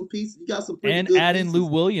 You got some pieces. You got some pretty and good add in pieces. Lou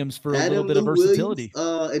Williams for a Add little in bit of Lou versatility.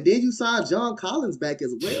 Williams, and then you signed John Collins back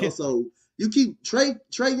as well. Yeah. So you keep Trey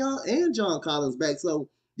Young and John Collins back. So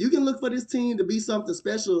you can look for this team to be something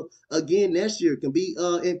special again next year. Can be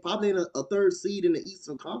probably in a third seed in the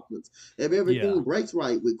Eastern Conference if everything breaks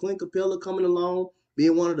right. With Clint Capella coming along,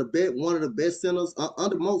 being one of the best centers,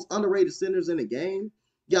 most underrated centers in the game.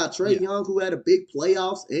 You got Trey Young, who had a big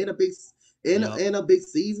playoffs and a big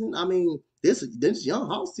season. I mean, this young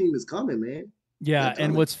Hawks team is coming, man. Yeah,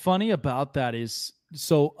 and what's funny about that is,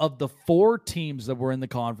 so of the 4 teams that were in the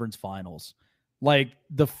conference finals, like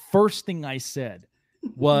the first thing I said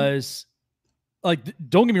was, like,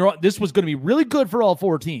 don't get me wrong, this was going to be really good for all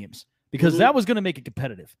 4 teams because that was going to make it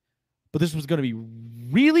competitive. But this was going to be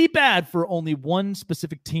really bad for only one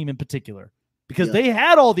specific team in particular because they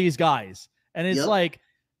had all these guys. And it's like,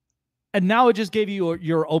 and now it just gave you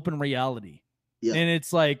your open reality. And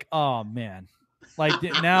it's like, oh man, like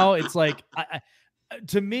now it's like,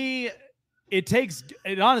 to me, it takes,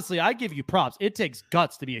 and honestly, I give you props. It takes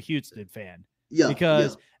guts to be a Houston fan.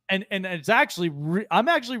 Because and it's actually, I'm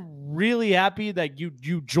actually really happy that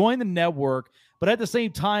you joined the network, but at the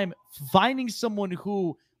same time, finding someone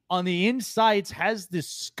who on the insides has this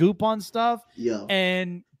scoop on stuff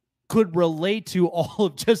and could relate to all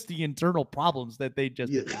of just the internal problems that they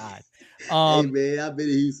just had. Hey man, I've been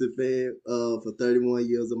a Houston fan for 31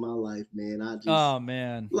 years of my life, man.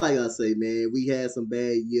 Like I say, man, we had some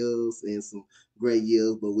bad years and some great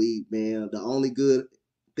years, but the only good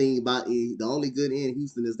in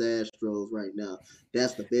Houston is the Astros right now.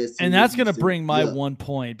 That's the best team. And that's going to bring my one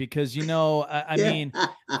point because, I mean,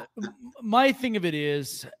 my thing of it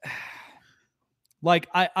is, like,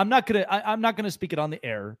 I'm not gonna speak it on the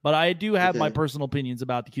air, but I do have my personal opinions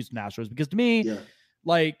about the Houston Astros because to me,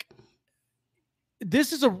 like,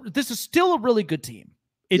 this is still a really good team.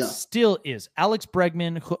 It still is. Alex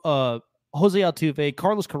Bregman, Jose Altuve,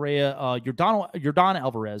 Carlos Correa, Yordan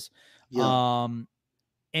Alvarez, and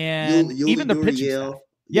Yuli even the pitching staff.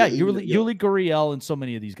 Yuli Gurriel and so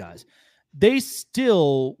many of these guys. They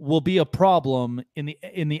still will be a problem in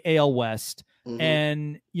the AL West.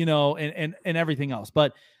 And and everything else.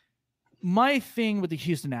 But my thing with the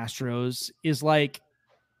Houston Astros is like,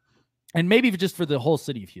 and maybe just for the whole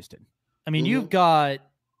city of Houston, I mean, you've got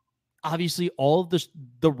obviously all of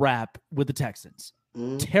the rap with the Texans,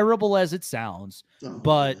 terrible as it sounds,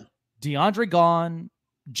 but DeAndre gone,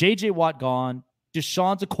 JJ Watt gone,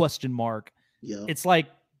 Deshaun's a question mark. It's like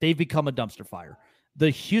they've become a dumpster fire.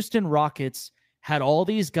 The Houston Rockets had all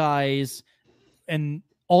these guys, and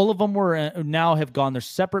all of them now have gone their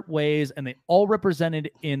separate ways, and they all represented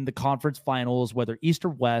in the conference finals, whether East or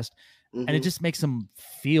West. And it just makes them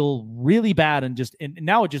feel really bad. And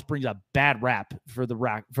now it just brings a bad rap for the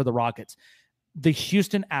Rockets. The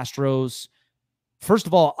Houston Astros, first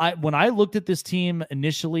of all, when I looked at this team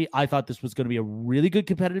initially, I thought this was going to be a really good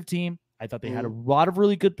competitive team. I thought they had a lot of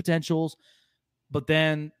really good potentials, but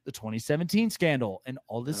then the 2017 scandal and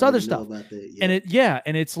all this other stuff. And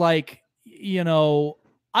it's like,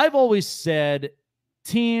 I've always said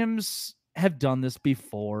teams have done this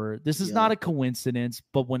before. This is not a coincidence,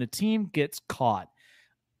 but when a team gets caught,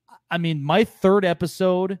 I mean, my 3rd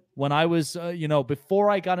episode when I was, before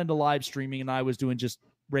I got into live streaming and I was doing just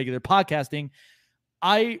regular podcasting,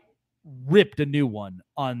 I ripped a new one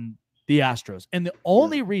on the Astros. And the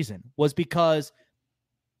only reason was because,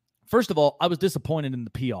 first of all, I was disappointed in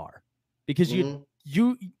the PR because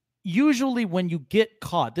you usually when you get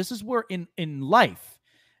caught, this is where in life,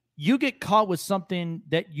 you get caught with something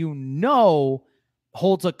that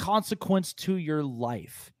holds a consequence to your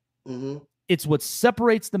life. It's what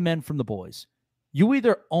separates the men from the boys. You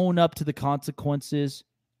either own up to the consequences,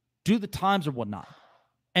 do the times or whatnot,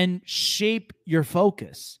 and shape your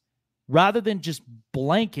focus rather than just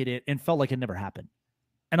blanket it and felt like it never happened.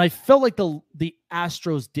 And I felt like the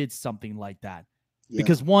Astros did something like that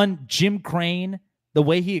because one, Jim Crane, the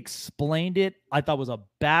way he explained it, I thought was a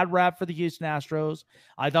bad rap for the Houston Astros.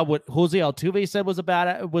 I thought what Jose Altuve said was a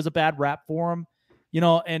bad rap for him,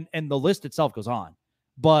 and the list itself goes on.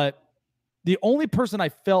 But the only person I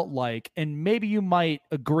felt like, and maybe you might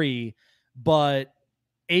agree, but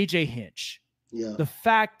AJ Hinch, the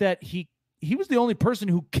fact that he was the only person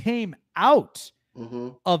who came out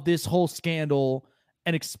of this whole scandal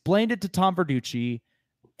and explained it to Tom Verducci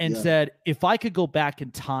and said, if I could go back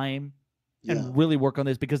in time and really work on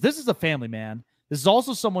this, because this is a family man. This is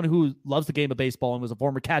also someone who loves the game of baseball and was a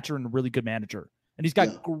former catcher and a really good manager. And he's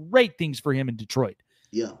got great things for him in Detroit.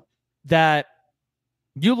 That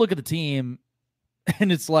you look at the team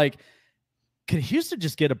and it's like, can Houston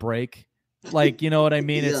just get a break? Like, you know what I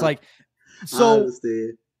mean? It's like, so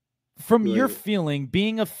from Go your ahead. feeling,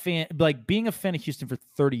 being a fan of Houston for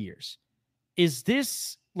 30 years, is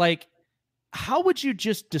this like, how would you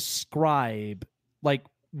just describe like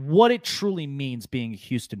what it truly means being a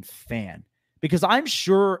Houston fan? Because I'm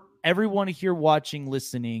sure everyone here watching,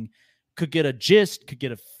 listening could get a gist, could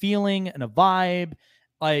get a feeling and a vibe.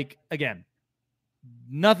 Like, again,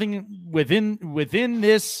 nothing within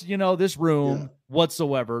this, this room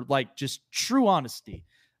whatsoever, like just true honesty.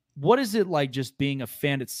 What is it like just being a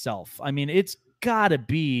fan itself? I mean, it's gotta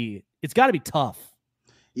be tough.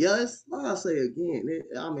 Yeah, it's like I say again.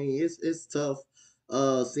 It's tough.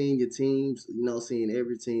 Seeing your teams, seeing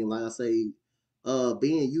every team. Like I say,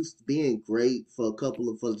 being great for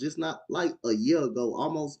for just not like a year ago,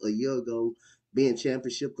 almost a year ago, being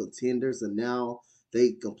championship contenders, and now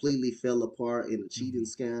they completely fell apart in a cheating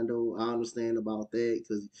scandal. I understand about that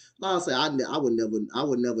because, like I say, I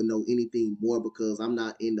would never know anything more because I'm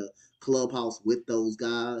not in the clubhouse with those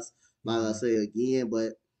guys. Like I say again,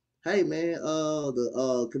 but hey man,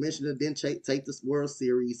 the commissioner didn't take this World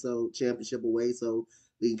Series championship away, so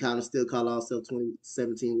we can kind of still call ourselves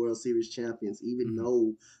 2017 World Series champions, even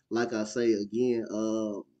though, like I say again,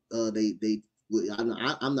 I'm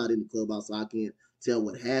not in the clubhouse, so I can't tell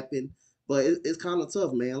what happened. But it's kind of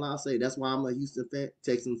tough, man. Like I say, that's why I'm a Houston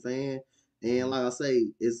Texan fan, and like I say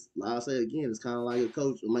again, it's kind of like a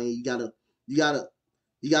coach. I mean, you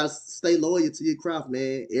gotta stay loyal to your craft,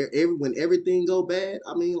 man. When everything go bad,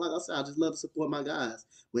 I mean, like I said, I just love to support my guys.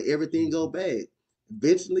 When everything go bad,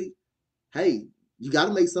 eventually, hey, you got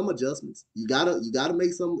to make some adjustments. You gotta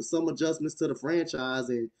make some adjustments to the franchise.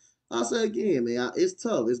 And I say again, man, it's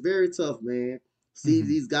tough. It's very tough, man. See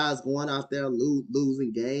these guys going out there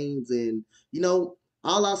losing games, and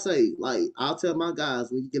all I say, like I'll tell my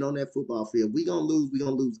guys when you get on that football field, we gonna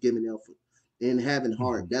lose giving effort and having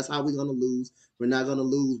heart. That's how we're gonna lose. We're not gonna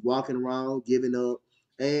lose walking around giving up.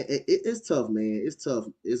 And it's tough, man. It's tough.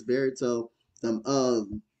 It's very tough.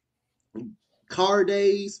 Car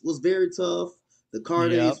days was very tough. The car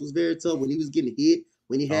days was very tough when he was getting hit.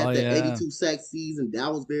 When he had 82 sack season,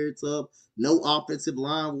 that was very tough. No offensive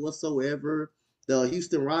line whatsoever. The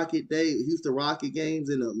Houston Rocket games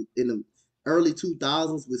in the early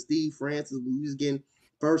 2000s with Steve Francis, we was getting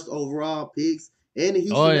first overall picks, and the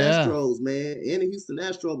Houston Astros, man, and the Houston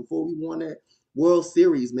Astros before we won that World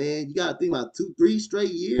Series, man. You got to think about 2-3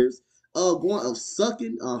 straight years of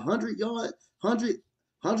sucking 100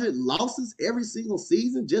 losses every single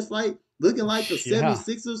season, just like looking like the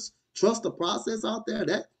 76ers trust the process out there.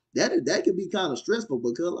 That can be kind of stressful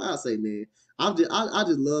because, like I say, man, I just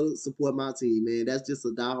love to support my team, man. That's just a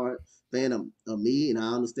diehard fan of me, and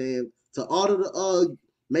I understand to order to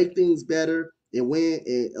make things better and win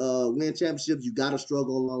championships, you gotta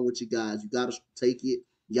struggle along with your guys. You gotta take it.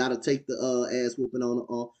 You gotta take the ass whooping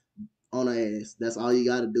on the ass. That's all you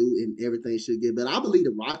gotta do, and everything should get better. I believe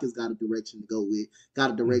the Rockets got a direction to go with,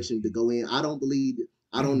 got a direction to go in. I don't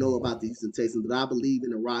know about the Houston Texans, but I believe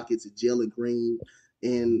in the Rockets and Jalen Green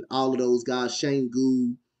and all of those guys, Shane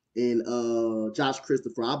Gould and Josh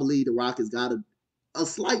Christopher. I believe the Rockets got a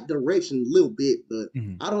slight direction, a little bit, but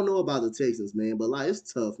I don't know about the Texans, man. But like,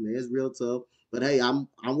 it's tough, man. It's real tough. But hey, I'm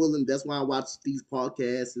willing. That's why I watch these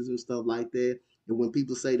podcasts and stuff like that. And when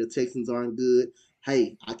people say the Texans aren't good,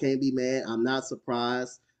 hey, I can't be mad. I'm not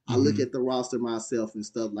surprised. I look at the roster myself and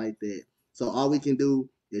stuff like that. So all we can do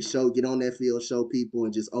is get on that field, show people,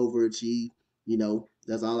 and just overachieve.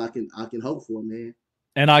 That's all I can hope for, man.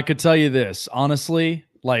 And I could tell you this, honestly,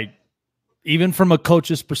 like even from a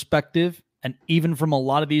coach's perspective, and even from a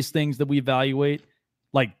lot of these things that we evaluate,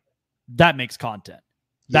 like that makes content.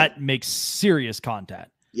 That makes serious content.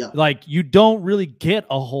 Yeah. Like you don't really get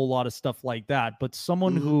a whole lot of stuff like that, but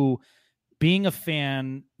someone who, being a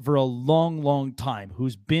fan for a long, long time,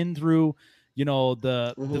 who's been through,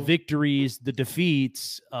 the victories, the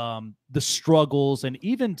defeats, the struggles, and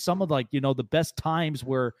even some of the best times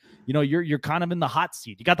where, you're kind of in the hot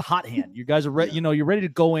seat. You got the hot hand. You guys are ready, you're ready to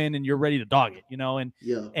go in and you're ready to dog it,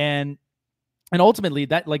 and ultimately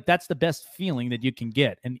that's the best feeling that you can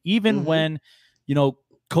get. And even when,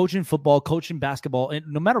 coaching football, coaching basketball, and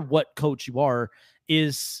no matter what coach you are,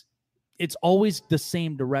 it's always the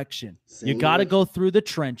same direction. You got to go through the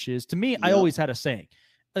trenches. To me, I always had a saying,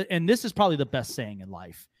 and this is probably the best saying in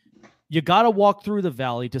life. You got to walk through the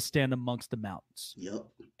valley to stand amongst the mountains. Yep.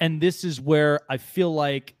 And this is where I feel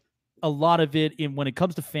like a lot of it, when it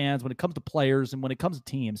comes to fans, when it comes to players, and when it comes to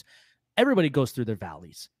teams, everybody goes through their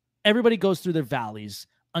valleys. Everybody goes through their valleys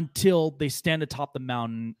until they stand atop the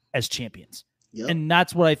mountain as champions. Yep. And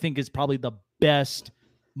that's what I think is probably the best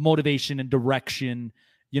motivation and direction,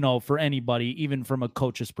 for anybody, even from a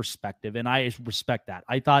coach's perspective. And I respect that.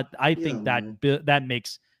 I think that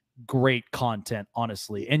makes great content,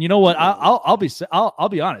 honestly. And you know what? I'll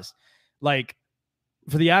be honest. Like,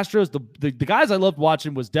 for the Astros, the guys I loved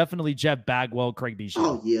watching was definitely Jeff Bagwell, Craig Biggio.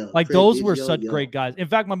 Oh yeah, like Craig those were Biggio, such great guys. In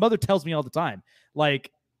fact, my mother tells me all the time,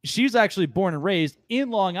 like, she's actually born and raised in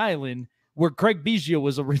Long Island, where Craig Biggio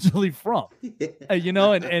was originally from. You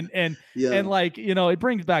know, and yeah, like, you know, it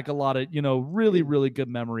brings back a lot of, you know, really really good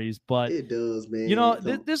memories. But it does, man. you know,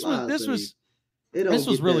 Come- this like I was say, it don't this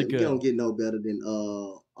was get really that. It good. don't get no better than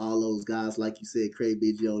all those guys, like you said, Craig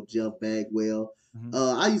Biggio, Jeff Bagwell.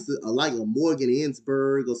 Mhm. I used to like a Morgan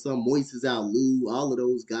Ensberg or some Moises Alou, all of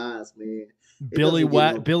those guys, man. It Billy doesn't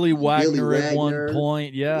get no Billy Billy Wagner at one Wagner,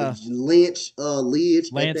 point, yeah. Lynch at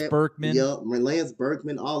Lance that, Berkman. yeah, Lance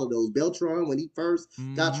Berkman, all of those. Beltran when he first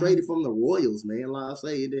got Mhm. traded from the Royals, man. Like I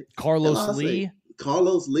say, Carlos like I say, Lee.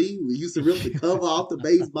 Carlos Lee, we used to rip the cover off the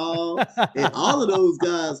baseball, and all of those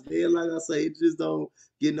guys, man. Like I say, it just don't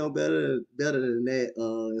get no better than that,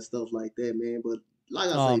 and stuff like that, man. But like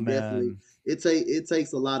I Oh say, definitely, man. it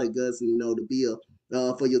takes a lot of guts, you know, to be a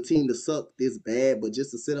for your team to suck this bad, but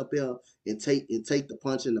just to sit up there and take the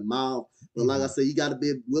punch in the mouth. But like I said, you got to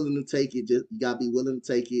be willing to take it. Just you got to be willing to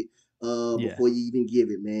take it Yeah. before you even give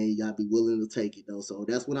it, man. You got to be willing to take it though. So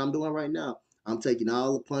that's what I'm doing right now. I'm taking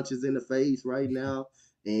all the punches in the face right now.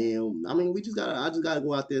 And I mean, I just gotta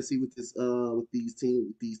go out there and see what with these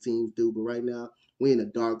teams do. But right now, we're in a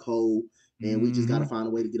dark hole, and we just gotta Mhm. find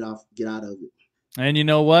a way to get out of it. And you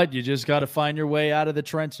know what? You just got to find your way out of the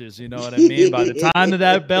trenches. You know what I mean? By the time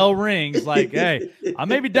that bell rings, like, hey, I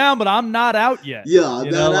may be down, but I'm not out yet. Yeah, I'm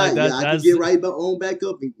You not know, like out. Yeah, I can that's get right back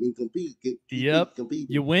up and compete. yep. Compete.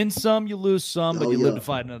 You win some, you lose some, but Oh, you live yeah. to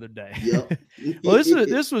fight another day. Yep. Well,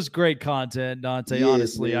 this was great content, Dante. Yes,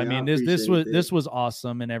 honestly, I man, I mean, this appreciate that. was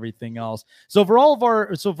awesome and everything else. So for all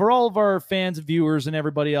of our fans, viewers, and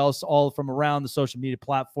everybody else, all from around the social media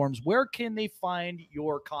platforms, where can they find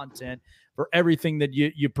your content for everything that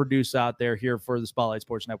you produce out there here for the Spotlight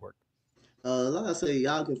Sports Network? Like I say,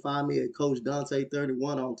 y'all can find me at Coach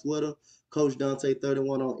Dante31 on Twitter, Coach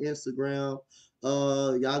Dante31 on Instagram.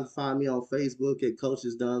 Y'all can find me on Facebook at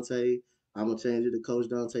Coaches Dante. I'm gonna change it to Coach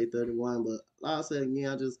Dante31. But like I said again,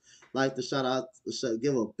 I just like to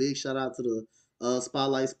give a big shout out to the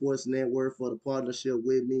Spotlight Sports Network for the partnership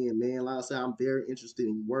with me. And man, like I said, I'm very interested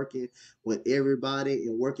in working with everybody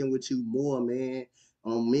and working with you more, man.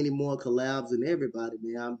 On many more collabs and everybody,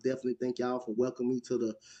 man. I'm definitely thank y'all for welcoming me to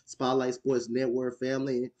the Spotlight Sports Network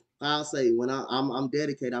family. And I'll say when I'm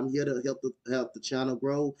dedicated, I'm here to help the channel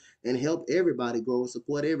grow and help everybody grow and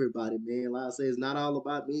support everybody, man. Like I say, it's not all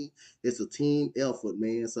about me. It's a team effort,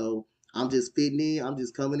 man. So I'm just fitting in. I'm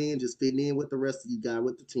just coming in, just fitting in with the rest of you guys,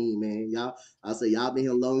 with the team, man. Y'all been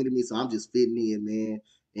here longer than me, so I'm just fitting in, man.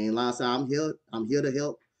 And like I said, I'm here to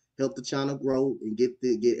help the channel grow and get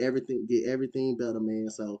everything better, man.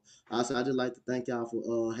 So I just like to thank y'all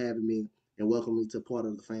for having me and welcome me to part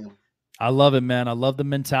of the family. I love it, man. I love the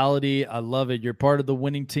mentality. I love it. You're part of the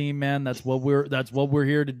winning team, man. That's what we're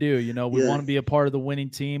here to do. You know, we want to be a part of the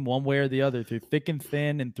winning team one way or the other, through thick and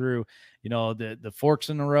thin and through, you know, the forks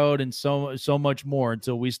in the road and so much more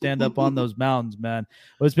until we stand up on those mountains, man.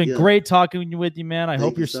 Well, it's been great talking with you, man. I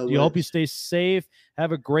hope hope you stay safe.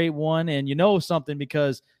 Have a great one. And you know something,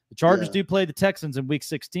 because the Chargers do play the Texans in week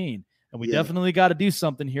 16. And we definitely got to do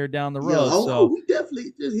something here down the road. We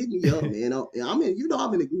definitely just hit me up, man. I'm in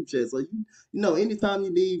the group chat, so you know, anytime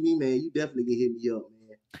you need me, man, you definitely can hit me up,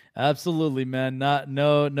 man. Absolutely, man.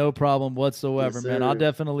 No problem whatsoever, Yes, man. I'll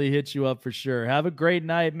definitely hit you up for sure. Have a great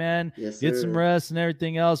night, man. Yes, Get some rest and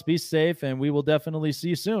everything else. Be safe, and we will definitely see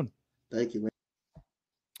you soon. Thank you, man.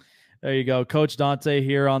 There you go, Coach Dante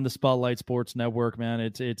here on the Spotlight Sports Network, man.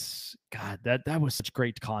 It's God, that was such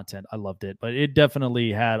great content. I loved it, but it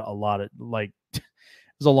definitely had a lot of, like, it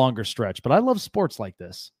was a longer stretch. But I love sports like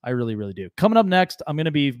this. I really, really do. Coming up next, I'm going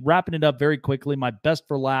to be wrapping it up very quickly. My best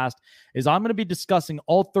for last is I'm going to be discussing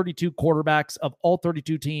all 32 quarterbacks of all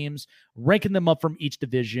 32 teams, ranking them up from each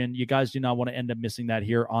division. You guys do not want to end up missing that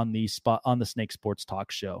here on the Snake Sports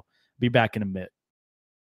Talk Show. Be back in a minute.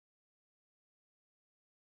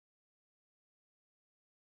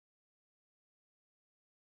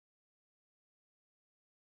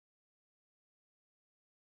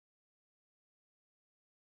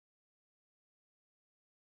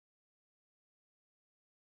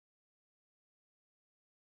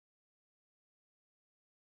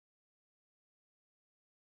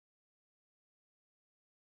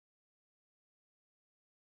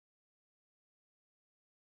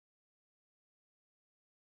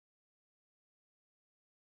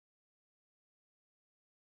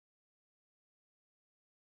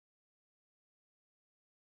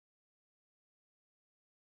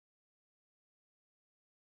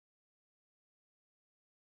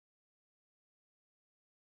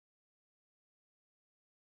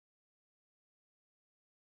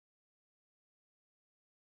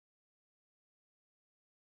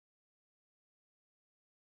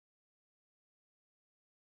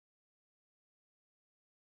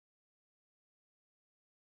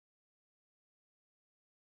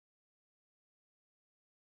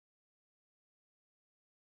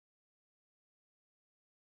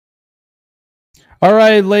 All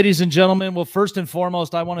right, ladies and gentlemen. Well, first and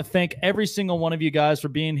foremost, I want to thank every single one of you guys for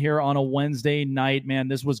being here on a Wednesday night. Man,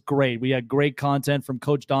 this was great. We had great content from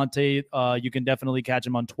Coach Dante. You can definitely catch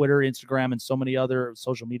him on Twitter, Instagram, and so many other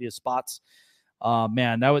social media spots.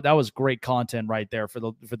 Man, that was great content right there for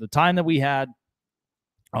the time that we had.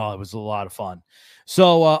 Oh, it was a lot of fun.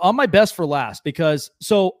 So on my best for last, because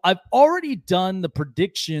I've already done the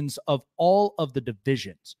predictions of all of the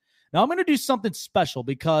divisions. Now I'm going to do something special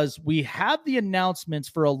because we have the announcements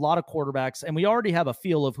for a lot of quarterbacks, and we already have a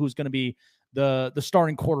feel of who's going to be the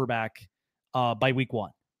starting quarterback by week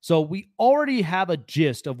 1. So we already have a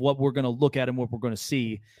gist of what we're going to look at and what we're going to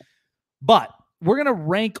see. But we're going to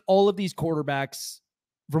rank all of these quarterbacks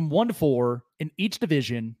from 1 to 4 in each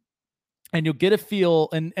division, and you'll get a feel.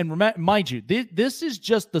 And mind you, this is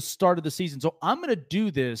just the start of the season. So I'm going to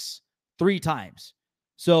do this 3 times.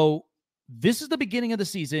 So this is the beginning of the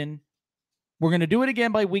season. We're going to do it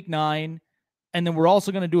again by week 9. And then we're also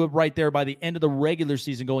going to do it right there by the end of the regular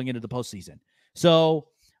season going into the postseason. So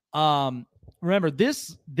remember,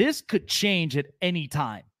 this could change at any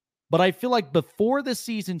time. But I feel like before the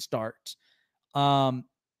season starts,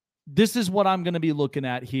 this is what I'm going to be looking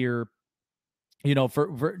at here,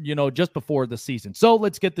 for just before the season. So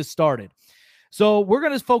let's get this started. So we're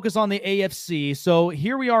going to focus on the AFC. So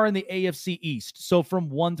here we are in the AFC East. So from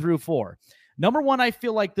 1 through 4. Number 1, I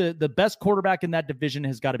feel like the best quarterback in that division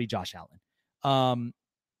has got to be Josh Allen.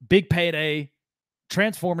 Big payday,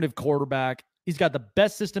 transformative quarterback. He's got the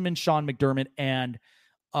best system in Sean McDermott and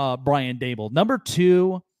Brian Daboll. Number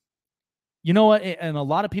 2, you know what? And a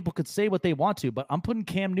lot of people could say what they want to, but I'm putting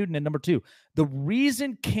Cam Newton at number 2. The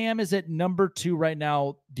reason Cam is at number 2 right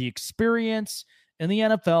now, the experience in the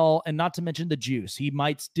NFL, and not to mention the juice he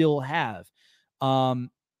might still have.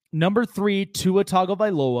 Number 3, Tua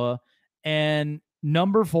Tagovailoa, and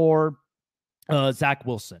number 4, Zach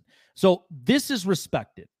Wilson. So this is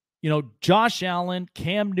respected. Josh Allen,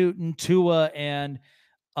 Cam Newton, Tua, and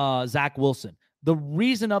Zach Wilson. The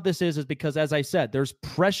reason of this is because, as I said, there's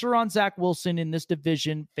pressure on Zach Wilson in this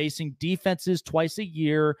division, facing defenses twice a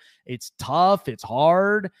year. It's tough. It's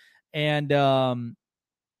hard. And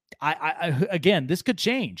again, this could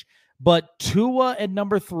change. But Tua at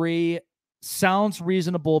number 3 sounds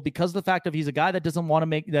reasonable because of the fact that he's a guy that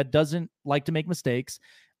doesn't like to make mistakes.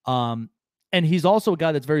 And he's also a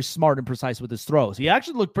guy that's very smart and precise with his throws. He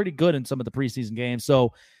actually looked pretty good in some of the preseason games.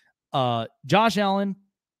 So Josh Allen,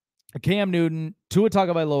 Cam Newton, Tua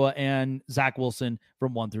Tagovailoa, and Zach Wilson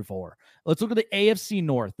from 1 through 4. Let's look at the AFC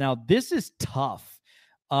North. Now, this is tough,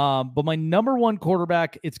 but my number 1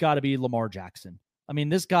 quarterback, it's got to be Lamar Jackson. I mean,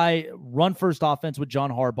 this guy, run-first offense with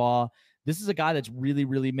John Harbaugh. This is a guy that's really,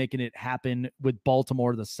 really making it happen with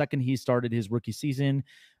Baltimore the second he started his rookie season.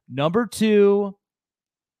 Number 2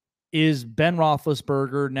 is Ben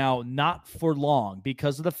Roethlisberger. Now, not for long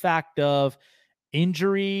because of the fact of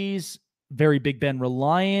injuries, very Big Ben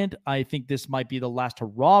reliant. I think this might be the last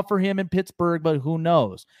hurrah for him in Pittsburgh, but who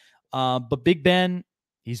knows? But Big Ben,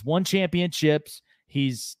 he's won championships.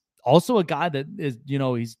 He's also a guy that is,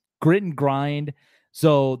 he's grit and grind.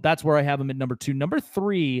 So that's where I have him at number 2. Number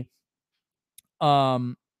 3,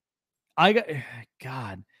 I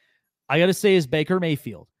got to say is Baker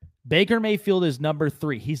Mayfield. Baker Mayfield is number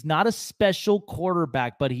 3. He's not a special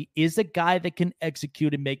quarterback, but he is a guy that can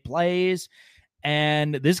execute and make plays.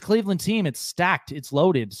 And this Cleveland team, it's stacked, it's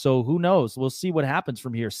loaded. So who knows? We'll see what happens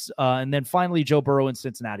from here. And then finally, Joe Burrow in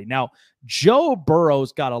Cincinnati. Now, Joe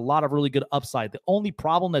Burrow's got a lot of really good upside. The only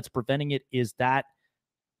problem that's preventing it is that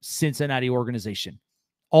Cincinnati organization.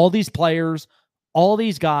 All these players, all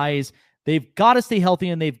these guys, they've got to stay healthy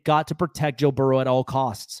and they've got to protect Joe Burrow at all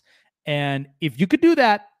costs. And if you could do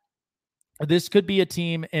that, this could be a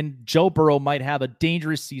team, and Joe Burrow might have a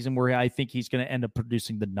dangerous season where I think he's going to end up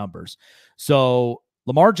producing the numbers. So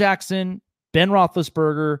Lamar Jackson, Ben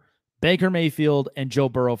Roethlisberger, Baker Mayfield, and Joe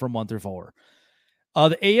Burrow from 1 through 4.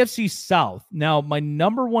 The AFC South. Now, my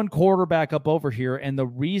number 1 quarterback up over here, and the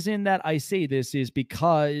reason that I say this is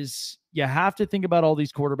because you have to think about all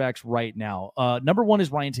these quarterbacks right now. Number 1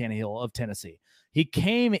 is Ryan Tannehill of Tennessee. He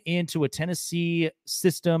came into a Tennessee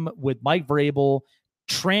system with Mike Vrabel,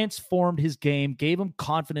 transformed his game, gave him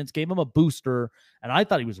confidence, gave him a booster, and I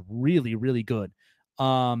thought he was really, really good.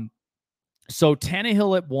 So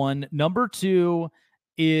Tannehill at 1. Number 2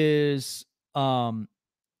 is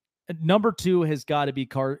number 2 has got to be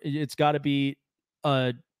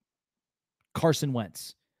Carson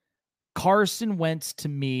Wentz. Carson Wentz, to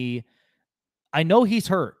me, I know he's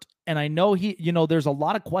hurt, and I know there's a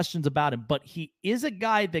lot of questions about him, but he is a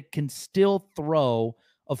guy that can still throw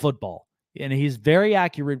a football. And he's very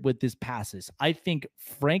accurate with his passes. I think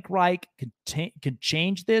Frank Reich can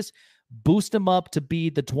change this, boost him up to be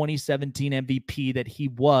the 2017 MVP that he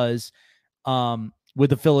was with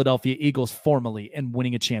the Philadelphia Eagles formerly and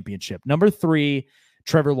winning a championship. Number 3,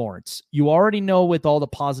 Trevor Lawrence. You already know with all the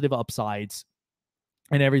positive upsides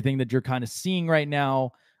and everything that you're kind of seeing right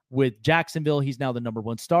now with Jacksonville, he's now the number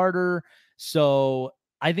 1 starter. So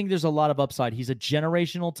I think there's a lot of upside. He's a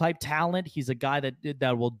generational type talent. He's a guy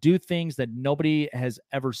that will do things that nobody has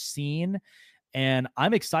ever seen. And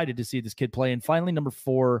I'm excited to see this kid play. And finally, number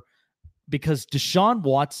 4, because Deshaun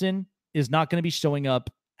Watson is not going to be showing up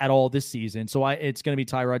at all this season. So it's going to be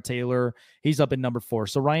Tyrod Taylor. He's up in number 4.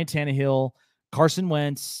 So Ryan Tannehill, Carson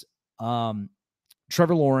Wentz,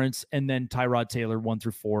 Trevor Lawrence, and then Tyrod Taylor 1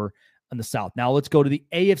 through 4 in the South. Now let's go to the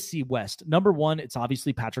AFC West. Number 1, it's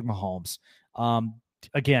obviously Patrick Mahomes.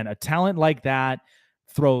 Again, a talent like that,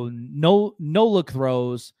 throw no look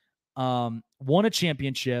throws, won a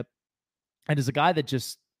championship, and is a guy that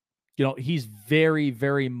just, he's very,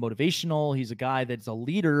 very motivational. He's a guy that's a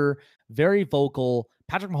leader, very vocal.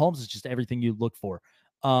 Patrick Mahomes is just everything you look for.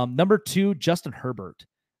 Number 2, Justin Herbert.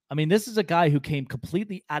 I mean, this is a guy who came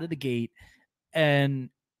completely out of the gate and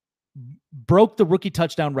broke the rookie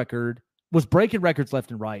touchdown record, was breaking records left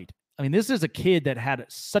and right. I mean, this is a kid that had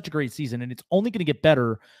such a great season, and it's only going to get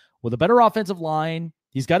better with a better offensive line.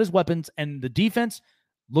 He's got his weapons, and the defense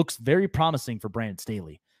looks very promising for Brandon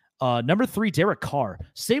Staley. Number 3, Derek Carr.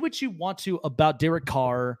 Say what you want to about Derek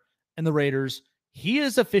Carr and the Raiders. He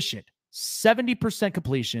is efficient. 70%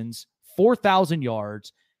 completions, 4,000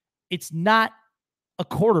 yards. It's not a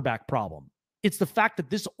quarterback problem. It's the fact that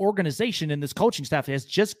this organization and this coaching staff has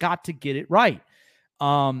just got to get it right.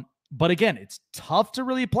 But again, it's tough to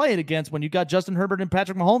really play it against when you got Justin Herbert and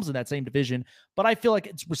Patrick Mahomes in that same division. But I feel like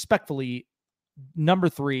it's respectfully number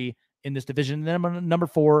 3 in this division. And then number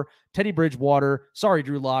 4, Teddy Bridgewater. Sorry,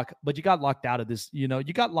 Drew Lock, but you got locked out of this. You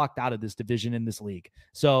got locked out of this division in this league.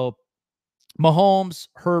 So Mahomes,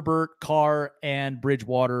 Herbert, Carr, and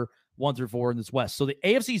Bridgewater 1 through 4 in this West. So the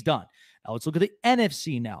AFC is done. Now let's look at the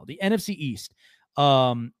NFC now, the NFC East.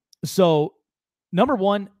 So number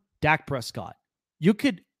 1, Dak Prescott. You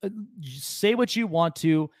could say what you want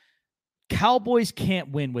to. Cowboys can't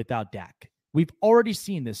win without Dak. We've already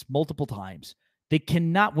seen this multiple times. They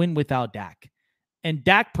cannot win without Dak. And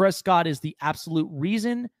Dak Prescott is the absolute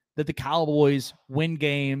reason that the Cowboys win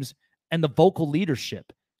games and the vocal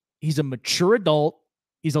leadership. He's a mature adult.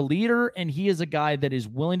 He's a leader, and he is a guy that is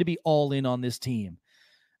willing to be all in on this team.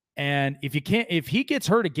 And if he gets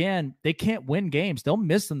hurt again, they can't win games. They'll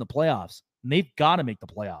miss in the playoffs. And they've got to make the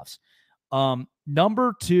playoffs.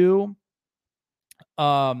 Number 2,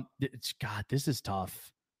 this is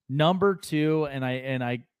tough. Number 2, and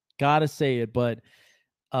I gotta say it, but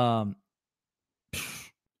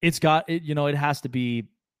it has to be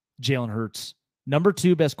Jalen Hurts. Number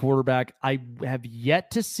 2 best quarterback. I have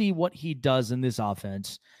yet to see what he does in this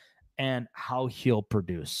offense and how he'll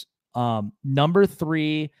produce. Number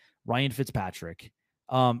 3, Ryan Fitzpatrick.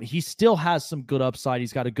 He still has some good upside.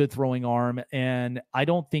 He's got a good throwing arm, and I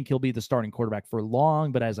don't think he'll be the starting quarterback for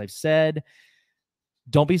long. But as I've said,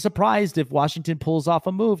 don't be surprised if Washington pulls off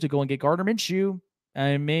a move to go and get Gardner Minshew.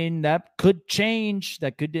 I mean, that could change.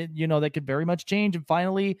 That could very much change. And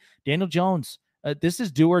finally, Daniel Jones. This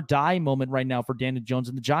is do or die moment right now for Daniel Jones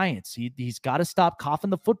and the Giants. He's got to stop coughing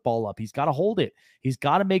the football up. He's got to hold it. He's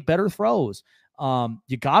got to make better throws.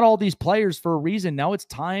 You got all these players for a reason. Now it's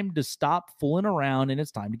time to stop fooling around, and it's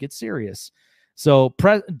time to get serious. So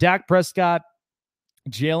Dak Prescott,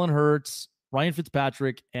 Jalen Hurts, Ryan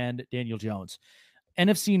Fitzpatrick, and Daniel Jones.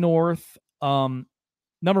 NFC North,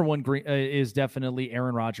 number 1 is definitely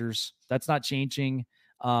Aaron Rodgers. That's not changing.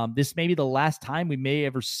 This may be the last time we may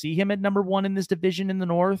ever see him at number 1 in this division in the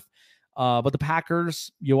North. But the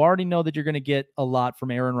Packers, you already know that you're going to get a lot from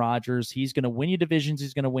Aaron Rodgers. He's going to win you divisions.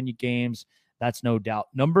 He's going to win you games. That's no doubt.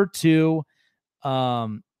 Number 2,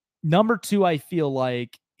 I feel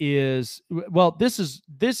like is, well,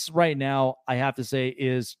 this right now, I have to say,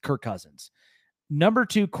 is Kirk Cousins. Number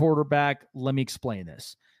 2 quarterback. Let me explain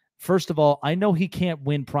this. First of all, I know he can't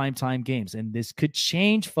win primetime games, and this could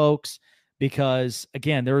change, folks, because,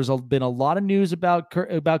 again, there has been a lot of news about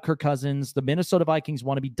Kirk Cousins. The Minnesota Vikings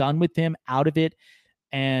want to be done with him, out of it,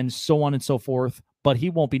 and so on and so forth, but he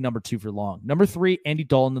won't be number 2 for long. Number 3, Andy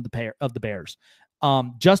Dalton of the Bears.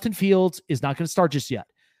 Justin Fields is not going to start just yet.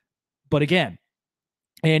 But, again,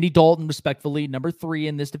 Andy Dalton, respectfully, number 3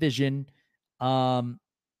 in this division. At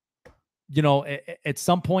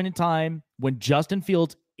some point in time, when Justin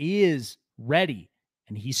Fields is ready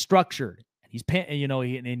and he's structured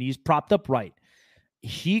and he's propped up right,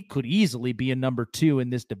 he could easily be a number 2 in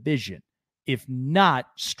this division. If not,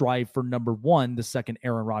 strive for number 1 the second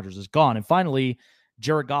Aaron Rodgers is gone. And finally,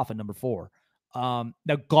 Jared Goff at number 4. Now,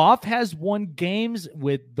 Goff has won games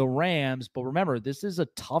with the Rams, but remember, this is a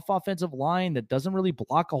tough offensive line that doesn't really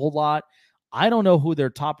block a whole lot. I don't know who their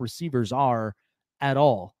top receivers are at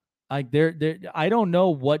all. Like I don't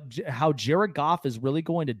know how Jared Goff is really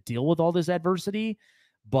going to deal with all this adversity,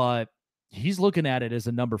 but he's looking at it as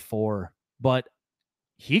a number 4. But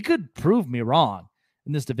he could prove me wrong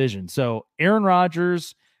in this division. So Aaron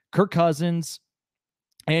Rodgers, Kirk Cousins,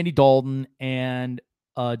 Andy Dalton, and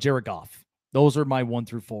Jared Goff. Those are my 1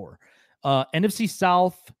 through 4. NFC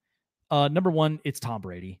South, number 1, it's Tom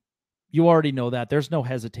Brady. You already know that. There's no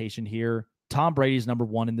hesitation here. Tom Brady's number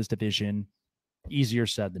 1 in this division. Easier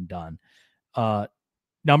said than done.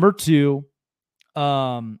 Number 2,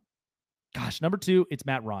 number 2, it's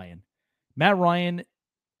Matt Ryan. Matt Ryan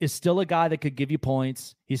is still a guy that could give you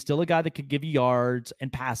points. He's still a guy that could give you yards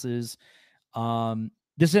and passes.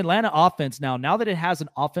 This Atlanta offense now that it has an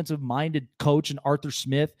offensive-minded coach and Arthur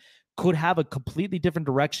Smith, could have a completely different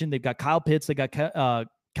direction. They've got Kyle Pitts. They got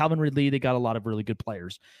Calvin Ridley. They got a lot of really good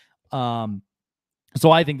players. So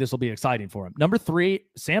I think this will be exciting for him. Number 3,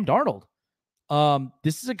 Sam Darnold.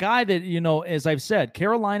 This is a guy that, as I've said,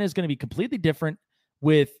 Carolina is going to be completely different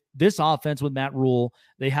with this offense with Matt Rule.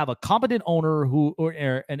 They have a competent owner or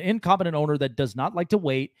an incompetent owner that does not like to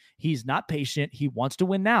wait. He's not patient. He wants to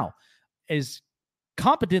win now. Is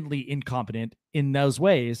competently incompetent in those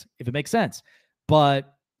ways, if it makes sense.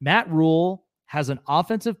 But Matt Rule has an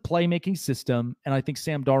offensive playmaking system, and I think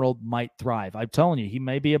Sam Darnold might thrive. I'm telling you, he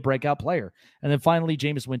may be a breakout player. And then finally,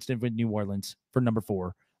 Jameis Winston with New Orleans for number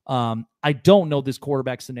 4. I don't know this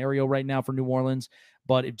quarterback scenario right now for New Orleans,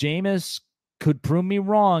 but if Jameis could prove me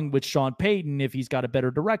wrong with Sean Payton, if he's got a better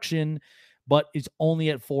direction, but it's only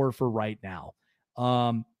at 4 for right now.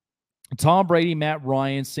 Tom Brady, Matt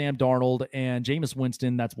Ryan, Sam Darnold, and Jameis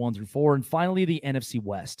Winston, that's 1 through 4. And finally, the NFC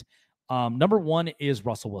West. Number 1 is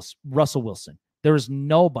Russell Wilson. There is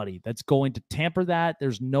nobody that's going to tamper that.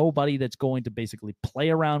 There's nobody that's going to basically play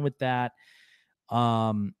around with that.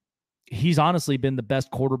 He's honestly been the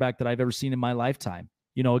best quarterback that I've ever seen in my lifetime.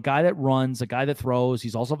 A guy that runs, a guy that throws.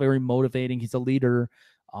 He's also very motivating. He's a leader.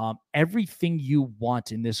 Everything you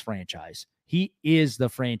want in this franchise. He is the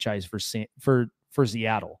franchise for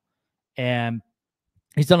Seattle. And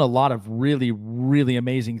he's done a lot of really, really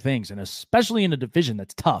amazing things, and especially in a division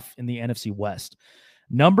that's tough in the NFC West.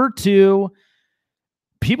 Number 2,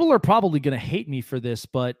 people are probably going to hate me for this,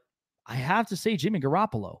 but I have to say Jimmy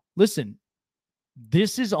Garoppolo. Listen,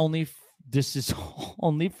 this is only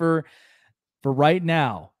for right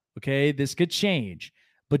now, okay? This could change.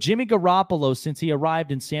 But Jimmy Garoppolo, since he arrived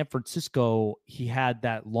in San Francisco, he had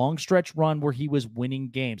that long stretch run where he was winning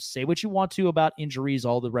games. Say what you want to about injuries,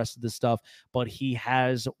 all the rest of this stuff, but he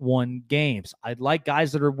has won games. I like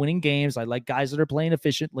guys that are winning games. I like guys that are playing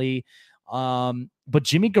efficiently. But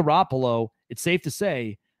Jimmy Garoppolo, it's safe to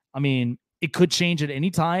say, it could change at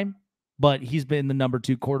any time, but he's been the number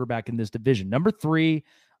 2 quarterback in this division. Number 3,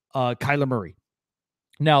 Kyler Murray.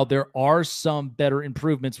 Now, there are some better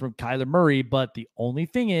improvements from Kyler Murray, but the only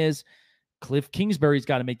thing is Cliff Kingsbury's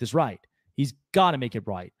got to make this right. He's got to make it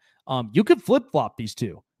right. You could flip-flop these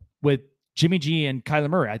two with Jimmy G and Kyler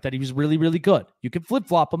Murray. I thought he was really, really good. You could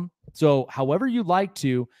flip-flop them. So however you like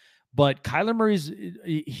to, but Kyler Murray's,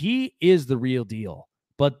 he is the real deal.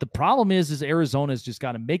 But the problem is Arizona's just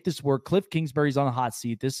got to make this work. Cliff Kingsbury's on a hot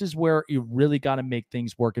seat. This is where you really got to make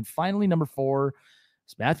things work. And finally, number 4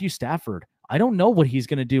 is Matthew Stafford. I don't know what he's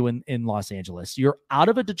going to do in Los Angeles. You're out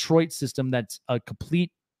of a Detroit system that's a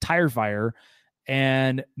complete tire fire.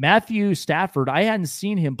 And Matthew Stafford, I hadn't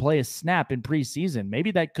seen him play a snap in preseason.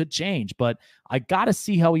 Maybe that could change, but I got to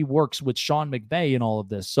see how he works with Sean McVay and all of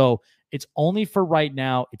this. So it's only for right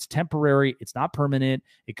now. It's temporary. It's not permanent.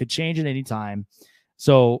 It could change at any time.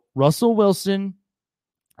 So Russell Wilson,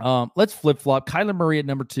 let's flip-flop. Kyler Murray at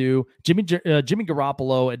number 2, Jimmy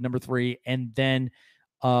Garoppolo at number 3, and then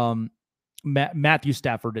Matthew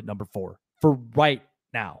Stafford at number 4 for right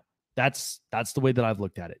now. That's the way that I've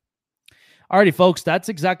looked at it. Alrighty, folks, that's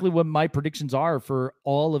exactly what my predictions are for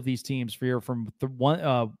all of these teams from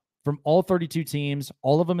all 32 teams,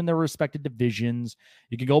 all of them in their respective divisions.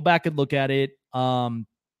 You can go back and look at it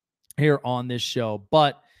here on this show.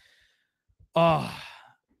 But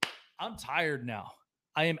I'm tired now.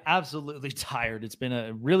 I am absolutely tired. It's been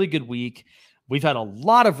a really good week. We've had a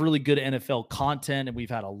lot of really good NFL content, and we've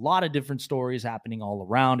had a lot of different stories happening all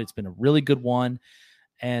around. It's been a really good one.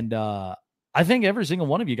 And I thank every single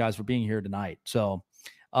one of you guys for being here tonight. So,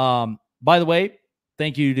 by the way,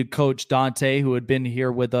 Thank you to Coach Dante, who had been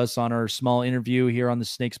here with us on our small interview here on the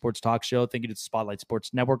Snake Sports Talk Show. Thank you to the Spotlight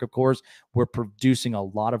Sports Network, of course. We're producing a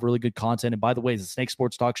lot of really good content. And by the way, the Snake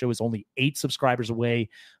Sports Talk Show is only 8 subscribers away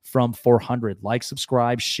from 400. Like,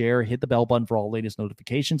 subscribe, share, hit the bell button for all latest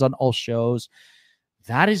notifications on all shows.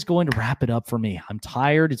 That is going to wrap it up for me. I'm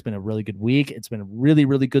tired. It's been a really good week. It's been really,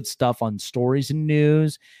 really good stuff on stories and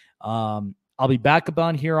news. I'll be back up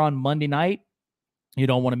on here on Monday night. You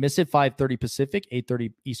don't want to miss it. 5:30 Pacific,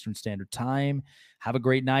 8:30 Eastern Standard Time. Have a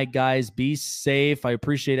great night, guys. Be safe. I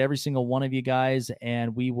appreciate every single one of you guys,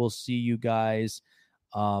 and we will see you guys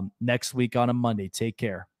next week on a Monday. Take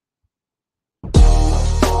care.